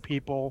with these other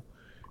people,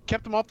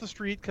 kept them off the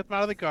street, kept them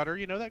out of the gutter,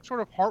 that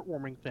sort of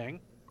heartwarming thing.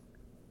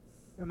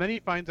 And then he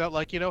finds out,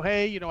 like,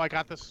 hey, I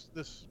got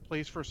this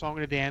place for a song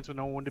and a dance with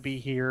no one to be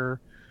here.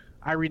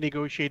 I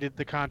renegotiated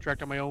the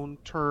contract on my own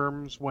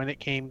terms when it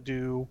came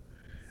due.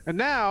 And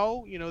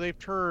now, they've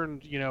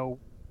turned,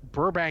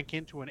 Burbank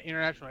into an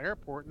international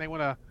airport, and they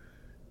want to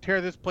tear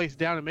this place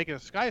down and make it a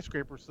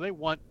skyscraper. So they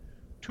want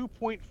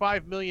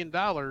 $2.5 million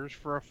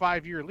for a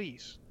 5-year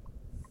lease.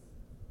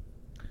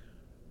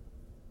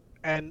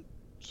 And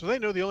so they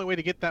know the only way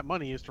to get that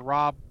money is to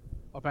rob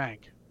a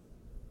bank.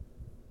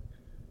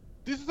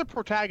 These are the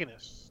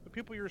protagonists, the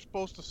people you're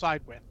supposed to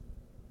side with.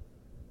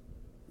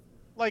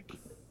 Like,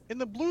 in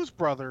the Blues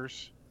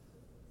Brothers,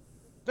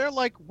 they're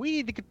like, we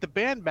need to get the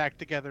band back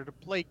together to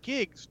play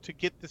gigs to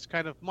get this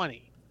kind of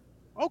money.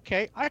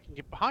 Okay, I can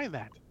get behind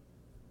that.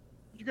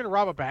 You're going to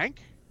rob a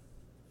bank?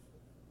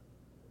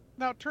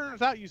 Now, it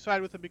turns out you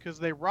side with them because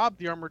they robbed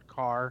the armored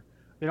car.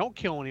 They don't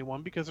kill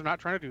anyone because they're not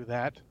trying to do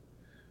that.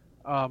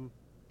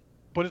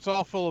 But it's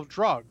all full of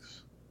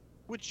drugs,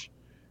 which,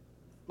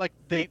 like,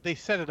 they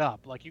set it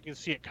up. Like, you can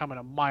see it coming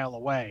a mile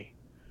away.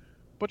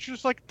 But you're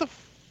just like, the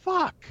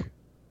fuck?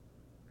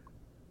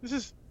 This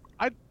is...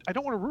 I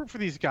don't want to root for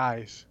these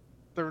guys.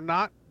 They're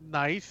not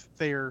nice.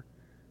 They're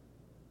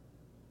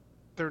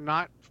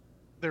not...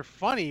 They're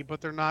funny,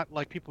 but they're not,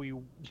 like, people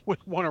you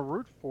would want to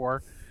root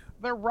for.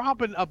 They're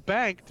robbing a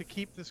bank to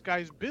keep this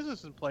guy's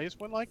business in place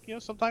when, like,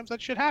 sometimes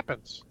that shit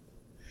happens.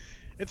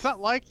 It's not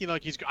like,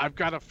 like I've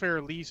got a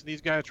fair lease and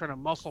these guys are trying to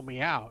muscle me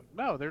out.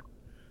 No,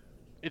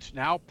 it's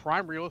now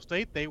prime real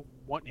estate. They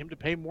want him to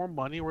pay more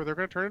money or they're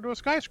going to turn into a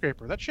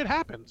skyscraper. That shit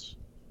happens.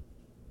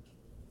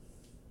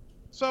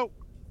 So,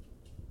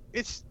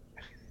 it's...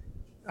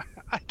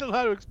 I don't know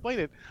how to explain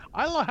it.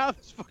 I don't know how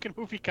this fucking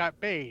movie got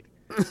made.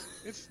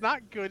 It's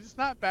not good. It's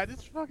not bad.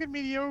 It's fucking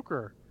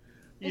mediocre.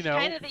 It's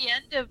kind of the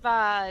end of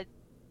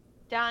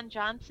Don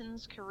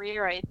Johnson's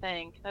career, I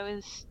think.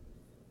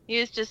 He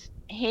was just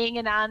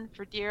hanging on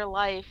for dear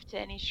life to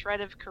any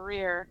shred of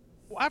career.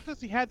 Well, after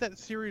this, he had that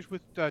series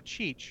with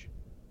Cheech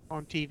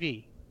on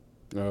TV.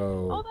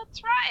 Oh,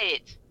 that's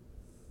right.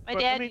 My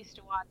dad used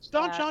to watch that.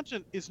 Don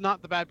Johnson is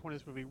not the bad point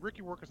of this movie.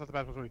 Ricky Work is not the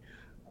bad point of this movie.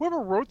 Whoever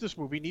wrote this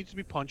movie needs to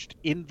be punched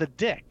in the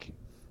dick.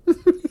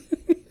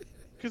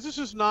 Because this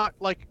is not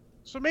like...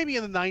 So maybe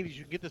in the 90s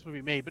you can get this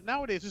movie made, but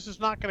nowadays this is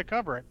not going to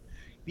cover it.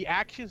 The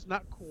action's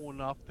not cool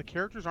enough. The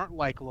characters aren't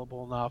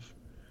likable enough.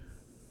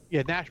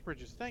 Yeah, Nash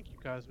Bridges. Thank you,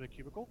 Cosmic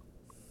Cubicle.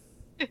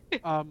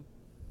 I'm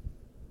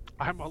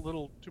a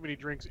little too many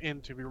drinks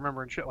in to be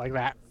remembering shit like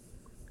that.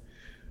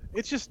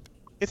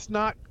 It's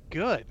not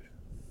good.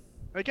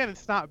 Again,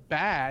 it's not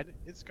bad.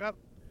 It's got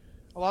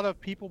a lot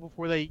of people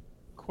before they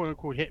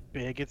quote-unquote hit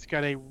big. It's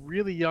got a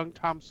really young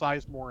Tom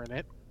Sizemore in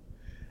it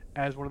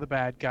as one of the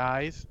bad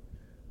guys.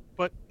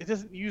 But it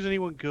doesn't use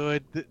anyone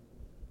good.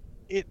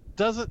 It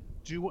doesn't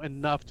do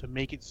enough to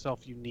make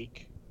itself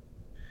unique.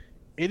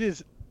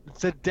 It's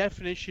the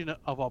definition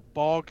of a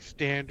bog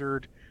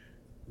standard,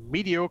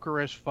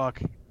 mediocre as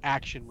fuck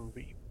action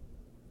movie.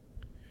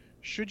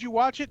 Should you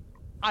watch it?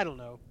 I don't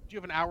know. Do you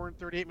have an hour and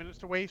 38 minutes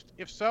to waste?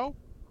 If so,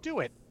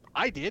 do it.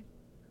 I did.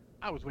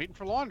 I was waiting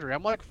for laundry.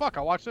 I'm like, fuck,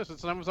 I'll watch this.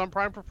 It's on Amazon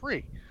Prime for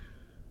free.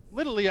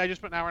 Literally, I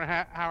just spent an hour and a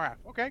half.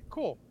 Okay,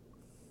 cool.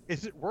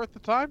 Is it worth the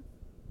time?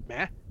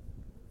 Meh.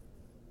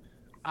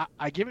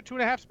 I give it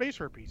 2.5 space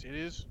herpes. It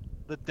is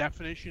the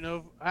definition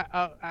of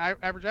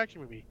average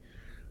action movie.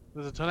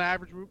 There's a ton of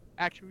average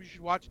action movies you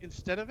should watch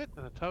instead of it,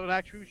 and a ton of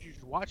action movies you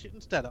should watch it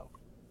instead of.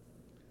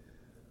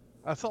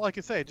 That's all I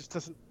can say. It just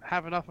doesn't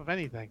have enough of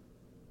anything.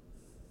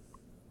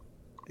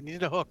 It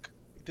needed a hook.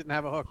 It didn't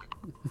have a hook.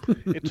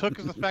 Its hook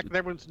is the fact that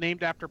everyone's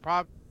named after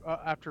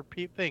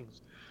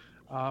things.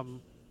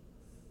 Don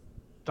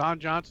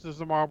Johnson is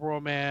the Marlboro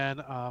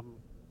Man.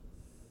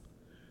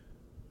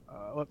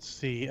 Let's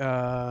see.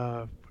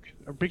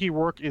 Mickey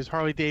Rourke is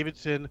Harley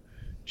Davidson.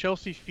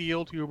 Chelsea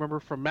Field, who you remember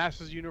from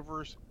Masters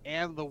Universe,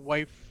 and the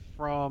wife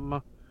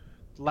from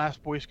The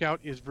Last Boy Scout,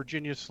 is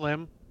Virginia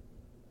Slim.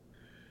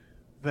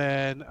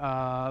 Then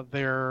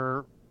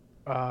their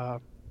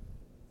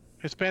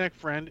Hispanic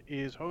friend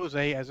is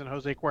Jose, as in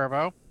Jose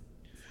Cuervo.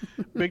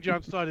 Big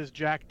John Studd is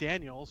Jack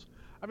Daniels.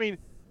 I mean,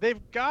 they've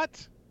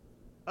got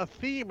a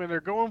theme and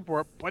they're going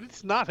for it, but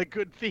it's not a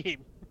good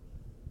theme.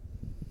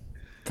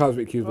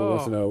 Cosmic Cubicle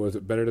wants to know, was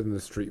it better than the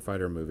Street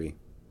Fighter movie?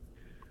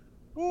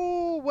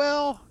 Oh,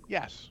 well,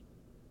 yes.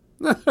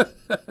 Not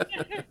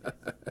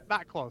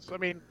close. I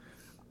mean,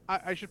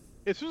 I should...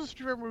 As soon as the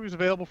Street Fighter movie is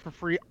available for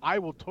free, I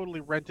will totally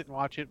rent it and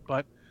watch it,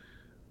 but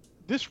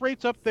this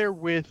rates up there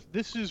with...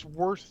 This is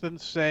worse than,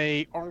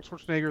 say, Arnold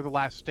Schwarzenegger, The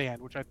Last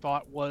Stand, which I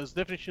thought was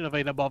the definition of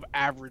an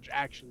above-average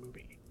action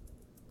movie.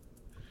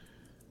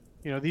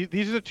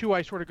 These are the two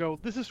I sort of go,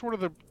 this is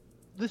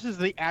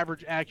the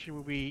average action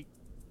movie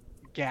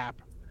gap.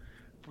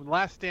 From The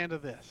Last Stand to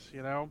this,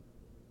 There's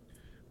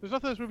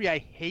nothing in this movie I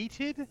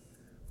hated,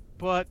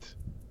 but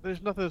there's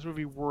nothing in this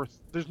movie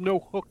there's no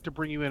hook to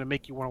bring you in and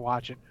make you want to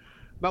watch it.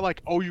 Not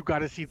like, oh, you got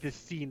to see this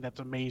scene that's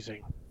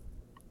amazing.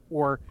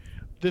 Or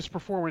this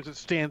performance that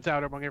stands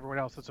out among everyone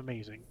else that's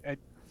amazing.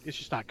 It's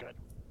just not good.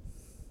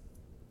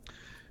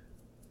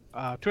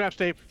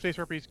 2.5 space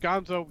herpes.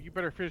 Gonzo, you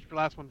better finish your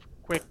last one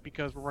quick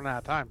because we're running out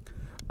of time.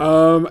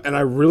 And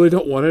I really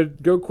don't want to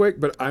go quick,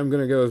 but I'm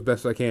going to go as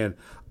best I can.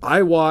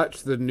 I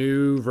watched the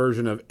new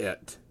version of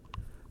It.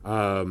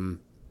 And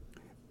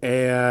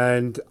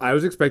I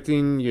was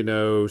expecting,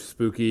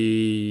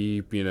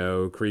 spooky,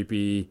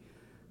 creepy,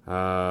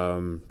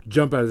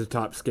 jump out of the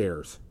top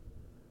scares.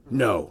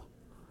 No.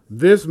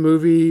 This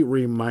movie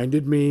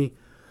reminded me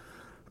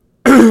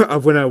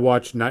of when I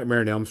watched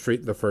Nightmare on Elm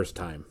Street the first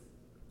time.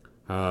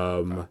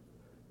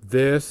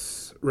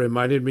 This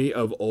reminded me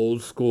of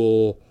old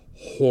school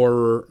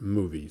horror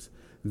movies.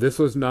 This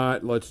was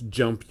not, let's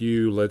jump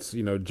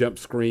jump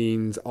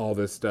screens, all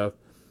this stuff.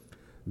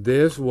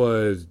 This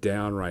was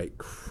downright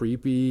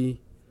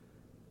creepy.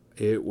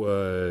 It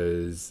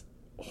was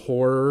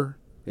horror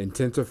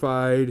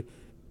intensified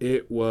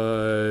It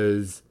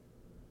was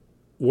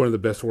one of the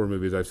best horror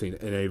movies I've seen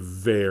in a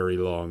very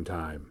long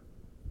time.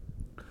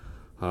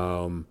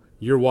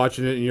 You're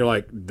watching it and you're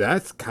like,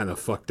 that's kind of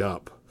fucked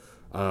up.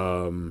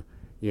 Or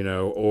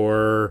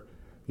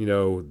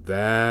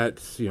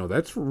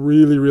that's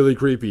really, really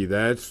creepy.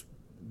 That's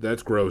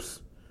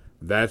gross.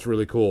 That's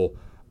really cool.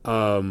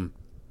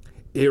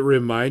 It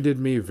reminded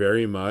me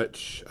very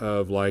much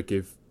of like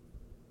if,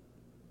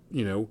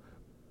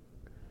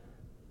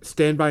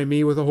 Stand By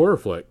Me with a horror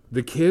flick.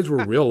 The kids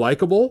were real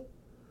likable.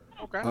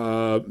 Okay.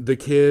 The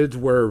kids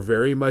were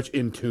very much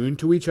in tune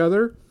to each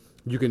other.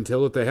 You can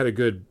tell that they had a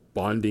good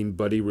bonding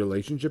buddy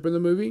relationship in the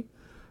movie.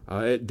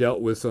 It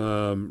dealt with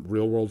some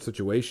real world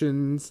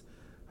situations.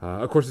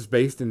 Of course, it's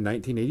based in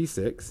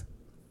 1986.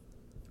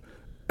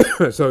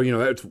 So,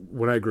 that's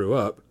when I grew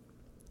up.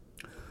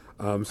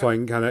 So I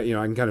can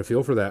kind of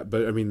feel for that.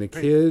 But I mean, the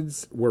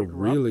kids were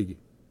really,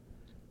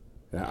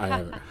 I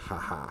haven't,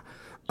 haha.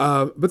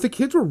 But the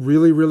kids were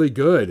really, really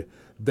good.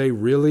 They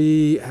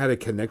really had a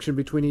connection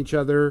between each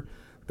other.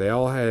 They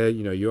all had,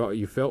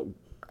 you felt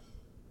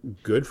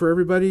good for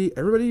everybody.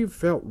 Everybody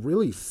felt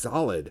really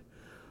solid.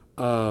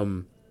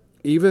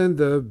 Even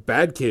the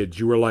bad kids,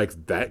 you were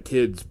like, that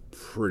kid's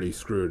pretty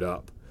screwed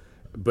up.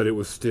 But it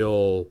was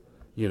still,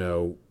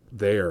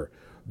 there.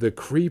 The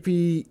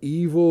creepy,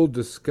 evil,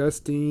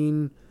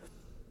 disgusting,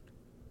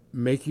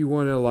 make you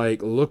want to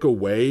like look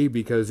away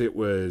because it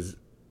was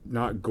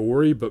not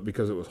gory, but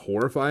because it was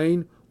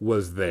horrifying,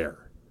 was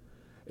there.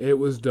 It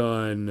was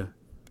done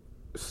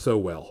so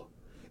well.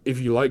 If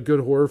you like good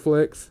horror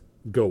flicks,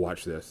 go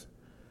watch this.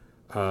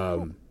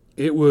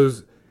 It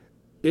was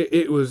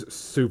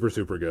super,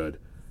 super good.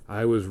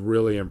 I was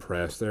really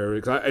impressed there,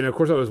 and of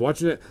course I was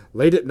watching it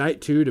late at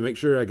night too to make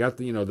sure I got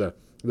the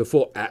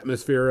full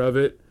atmosphere of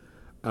it.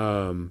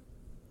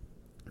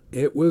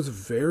 It was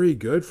very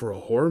good for a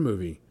horror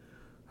movie.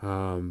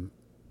 The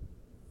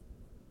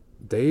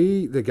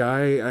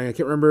guy, I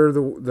can't remember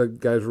the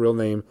guy's real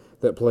name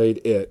that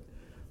played it,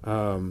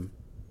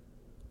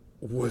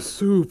 was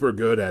super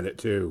good at it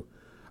too.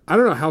 I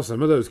don't know how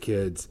some of those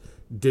kids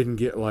didn't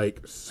get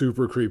like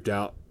super creeped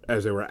out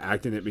as they were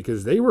acting it,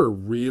 because they were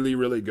really,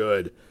 really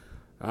good.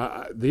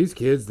 These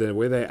kids, the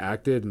way they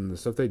acted and the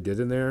stuff they did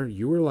in there,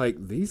 you were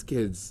like, these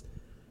kids,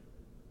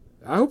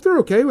 I hope they're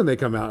okay when they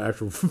come out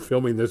after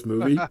filming this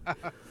movie.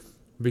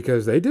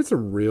 Because they did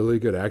some really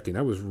good acting.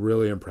 I was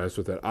really impressed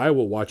with it. I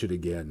will watch it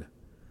again,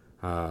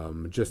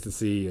 just to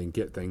see and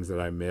get things that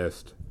I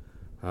missed.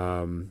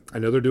 I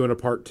know they're doing a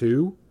part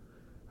 2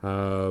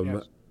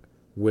 Yes.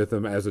 with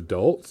them as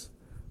adults,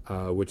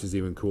 which is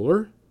even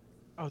cooler.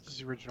 Oh, this is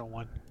the original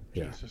one.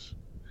 Yeah. Jesus.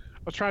 I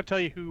was trying to tell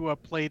you who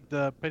played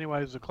the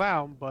Pennywise the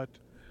Clown, but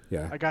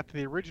Yeah. I got to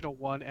the original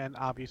one, and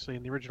obviously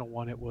in the original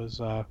one it was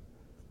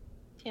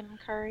Tim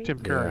Curry. Tim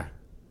Curry. Yeah.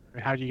 I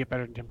mean, how do you get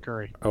better than Tim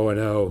Curry? Oh, I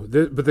know.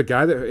 But the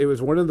guy it was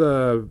one of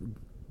the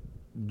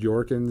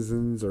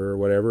Jorkinsons or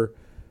whatever.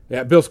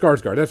 Yeah, Bill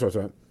Skarsgård. That's what I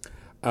was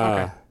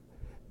Okay.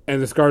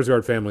 And the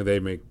Skarsgård family,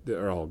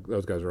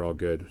 those guys are all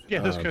good.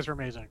 Yeah, those guys are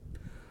amazing.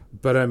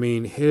 But I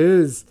mean,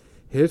 his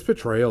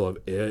portrayal of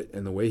it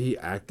and the way he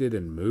acted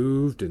and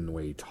moved and the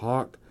way he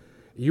talked,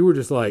 you were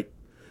just like,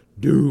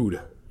 dude,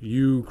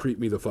 you creep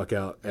me the fuck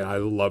out. And I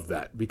love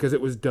that because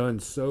it was done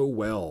so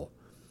well.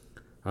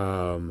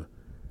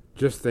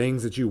 Just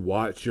things that you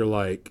watch, you're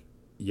like,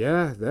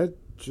 yeah, that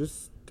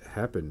just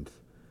happened.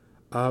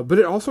 But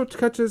it also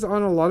touches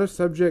on a lot of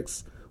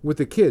subjects with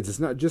the kids. It's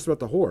not just about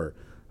the horror.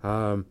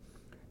 A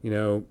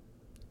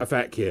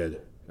fat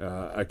kid,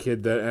 a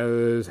kid that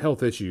has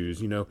health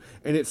issues, and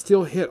it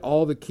still hit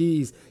all the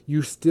keys.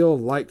 You still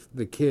liked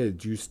the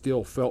kids. You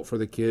still felt for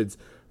the kids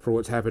for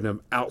what's happened to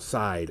them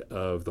outside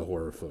of the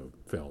horror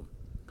film.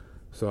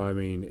 So, I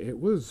mean, it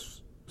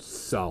was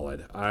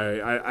solid.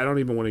 I don't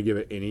even want to give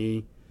it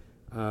any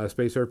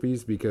space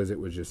herpes because it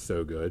was just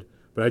so good.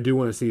 But I do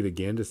want to see it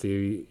again to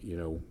see,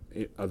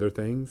 other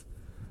things.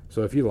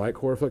 So if you like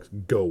horror flicks,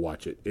 go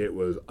watch it. It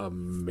was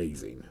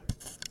amazing.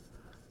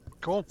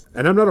 Cool.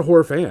 And I'm not a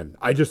horror fan.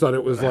 I just thought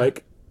it was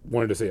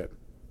wanted to see it.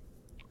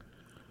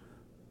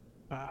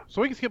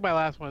 So we can skip my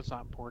last one. It's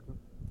not important.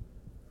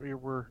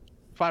 We're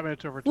 5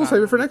 minutes over time. We'll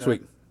save it for next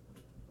week.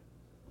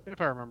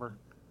 If I remember.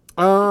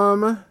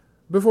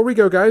 Before we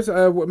go, guys,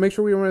 make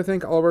sure we want to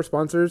thank all of our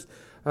sponsors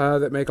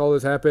that make all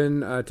this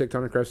happen.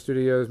 Tectonic Craft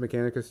Studios,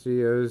 Mechanica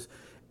Studios,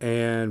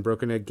 and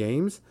Broken Egg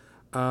Games.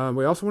 We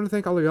also want to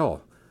thank all of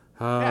y'all.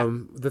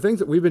 The things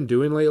that we've been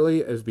doing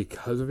lately is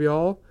because of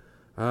y'all.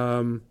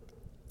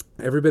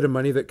 Every bit of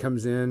money that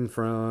comes in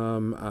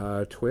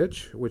from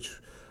Twitch,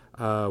 which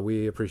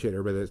we appreciate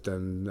everybody that's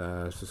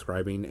done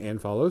subscribing and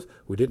follows.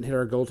 We didn't hit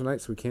our goal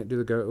tonight, so we can't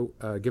do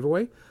the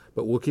giveaway,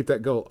 but we'll keep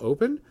that goal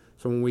open.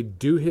 So when we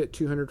do hit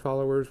 200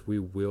 followers, we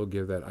will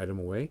give that item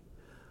away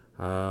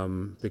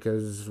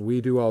because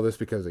we do all this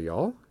because of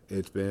y'all.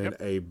 It's been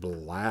a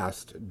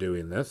blast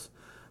doing this.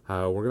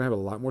 We're going to have a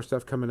lot more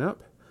stuff coming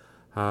up.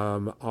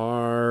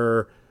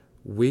 Our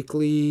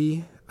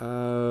weekly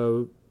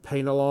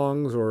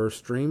paint-alongs or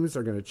streams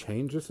are going to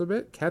change just a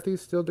bit.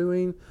 Kathy's still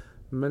doing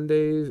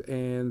Mondays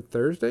and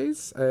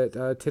Thursdays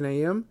at 10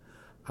 a.m.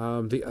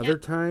 The other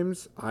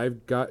times,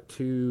 I've got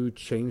to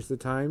change the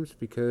times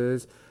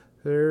because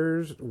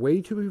there's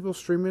way too many people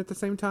streaming at the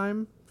same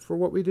time for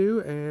what we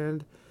do,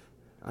 and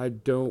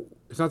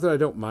it's not that I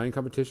don't mind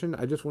competition.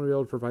 I just want to be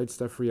able to provide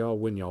stuff for y'all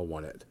when y'all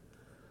want it.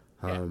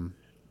 And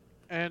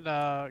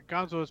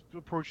Gonzo has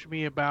approached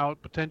me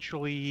about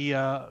potentially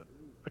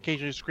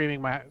occasionally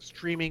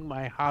streaming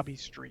my hobby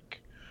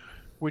streak,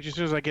 which as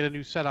soon as I get a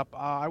new setup,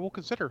 I will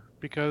consider,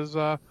 because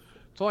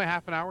it's only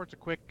half an hour. It's a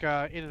quick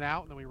in and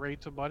out, and then we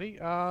raid somebody.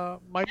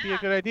 Might be a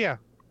good idea.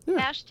 Yeah.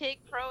 Hashtag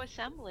pro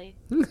assembly.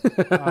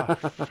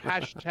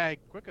 Hashtag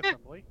quick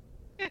assembly.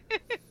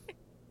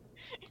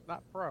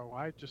 Not pro.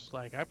 I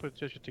put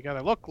this shit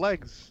together. Look,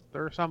 legs.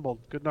 They're assembled.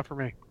 Good enough for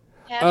me.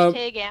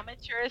 Hashtag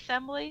amateur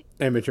assembly.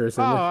 Amateur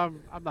assembly. Oh,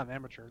 I'm not an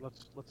amateur.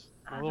 Let's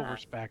a little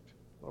respect.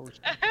 Uh,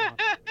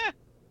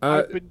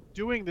 I've been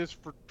doing this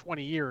for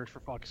 20 years,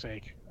 for fuck's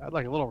sake. I'd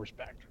like a little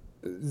respect.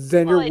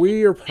 Xander,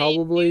 we're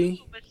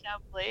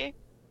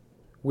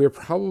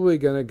probably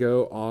gonna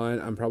go on.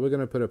 I'm probably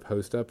gonna put a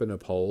post up in a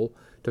poll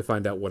to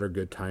find out what are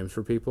good times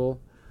for people.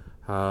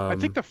 I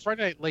think the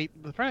Friday Night Late.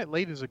 The Friday Night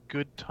Late is a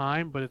good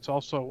time, but it's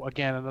also,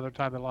 again, another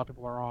time that a lot of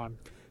people are on.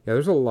 Yeah,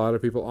 there's a lot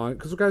of people on,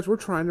 because guys, we're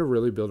trying to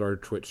really build our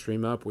Twitch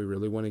stream up. We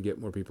really want to get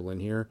more people in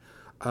here.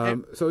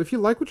 So if you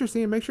like what you're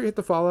seeing, make sure you hit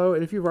the follow,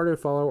 and if you've already a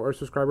follow or a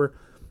subscriber,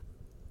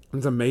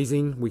 it's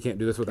amazing. We can't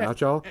do this without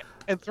y'all.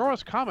 And throw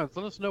us comments.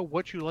 Let us know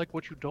what you like,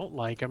 what you don't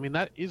like. I mean,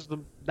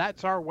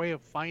 that's our way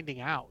of finding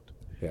out.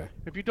 Yeah.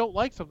 If you don't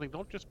like something,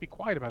 don't just be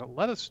quiet about it.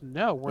 Let us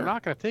know. We're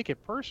not going to take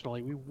it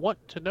personally. We want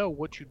to know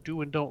what you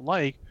do and don't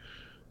like,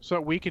 so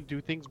that we can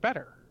do things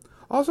better.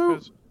 Also,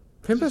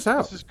 pimp us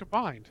out. This is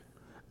combined.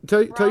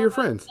 Tell your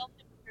friends.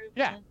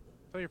 Yeah.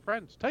 Tell your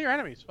friends. Tell your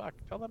enemies. Fuck.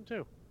 Tell them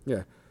too.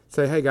 Yeah.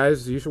 Say, hey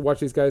guys, you should watch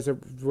these guys.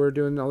 We're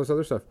doing all this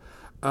other stuff.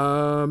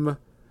 Other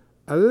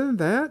than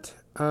that,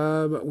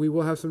 we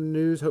will have some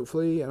news,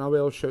 hopefully, and I'll be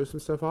able to show some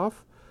stuff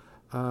off.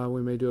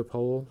 We may do a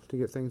poll to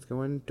get things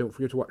going. Don't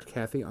forget to watch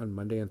Kathy on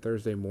Monday and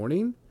Thursday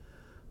morning.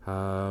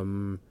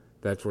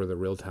 That's where the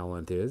real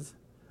talent is.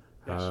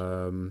 Yes.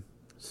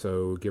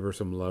 So give her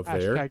some love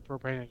there. there.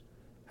 Propane.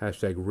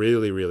 Hashtag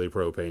really, really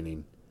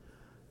propaning.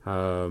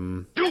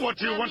 Do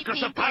what you want,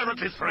 because a pirate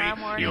is free.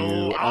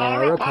 You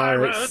are a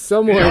pirate.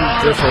 Someone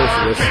just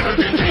hosted this.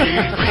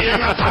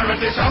 Being a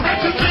pirate is all right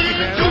to see.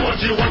 Do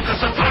what you want,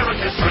 because a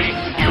pirate is free.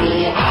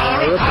 You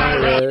are a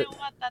pirate. You know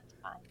what? That's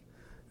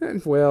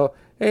fine. Well,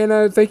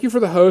 and thank you for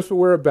the host, but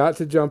we're about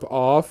to jump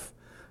off.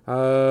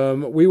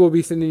 We will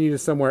be sending you to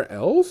somewhere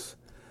else.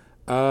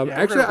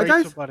 Guys,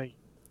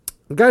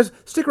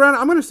 stick around.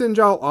 I'm going to send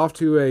y'all off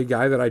to a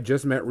guy that I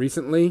just met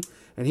recently,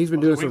 and he's been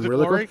doing some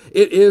really cool.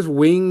 It is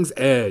Wings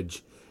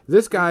Edge.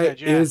 This guy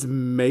is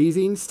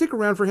amazing. Stick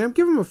around for him.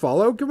 Give him a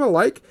follow. Give him a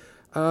like.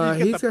 He's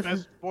got the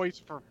best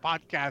voice for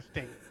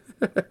podcasting.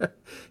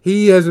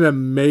 He has an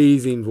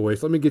amazing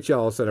voice. Let me get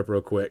y'all set up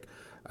real quick.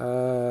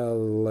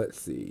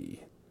 Let's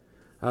see.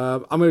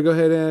 I'm going to go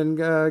ahead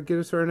and get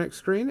us to our next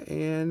screen,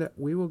 and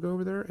we will go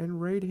over there and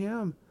raid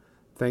him.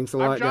 Thanks a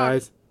lot,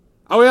 guys.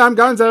 Oh, yeah, I'm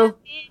Gonzo.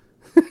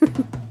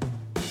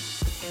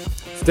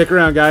 Stick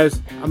around,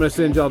 guys. I'm going to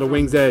send y'all to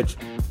Wings Edge.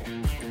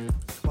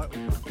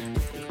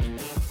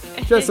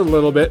 Just a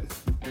little bit.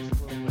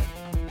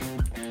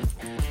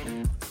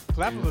 So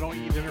that was don't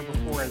eat dinner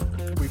before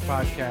we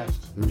podcast.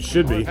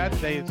 Should be. That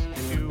day is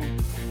two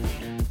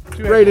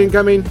Raid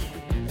incoming.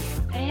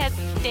 I had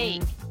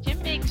steak.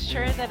 Jim makes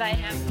sure that I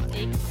have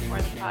steak before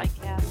the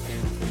podcast.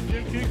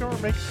 Jim, can you go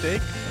and make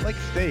steak? I like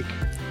steak.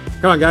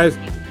 Come on, guys.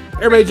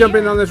 Everybody jump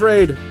in on this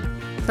raid.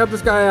 Help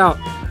this guy out.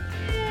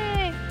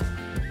 Yay!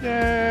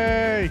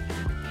 Yay!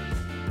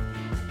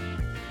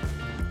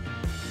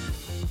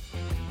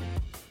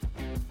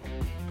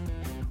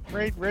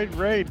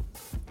 Raid.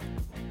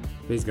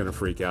 He's going to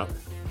freak out.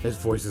 His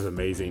voice is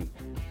amazing.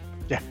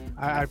 Yeah,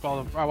 I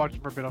followed him. I watched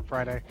him for a bit on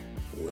Friday.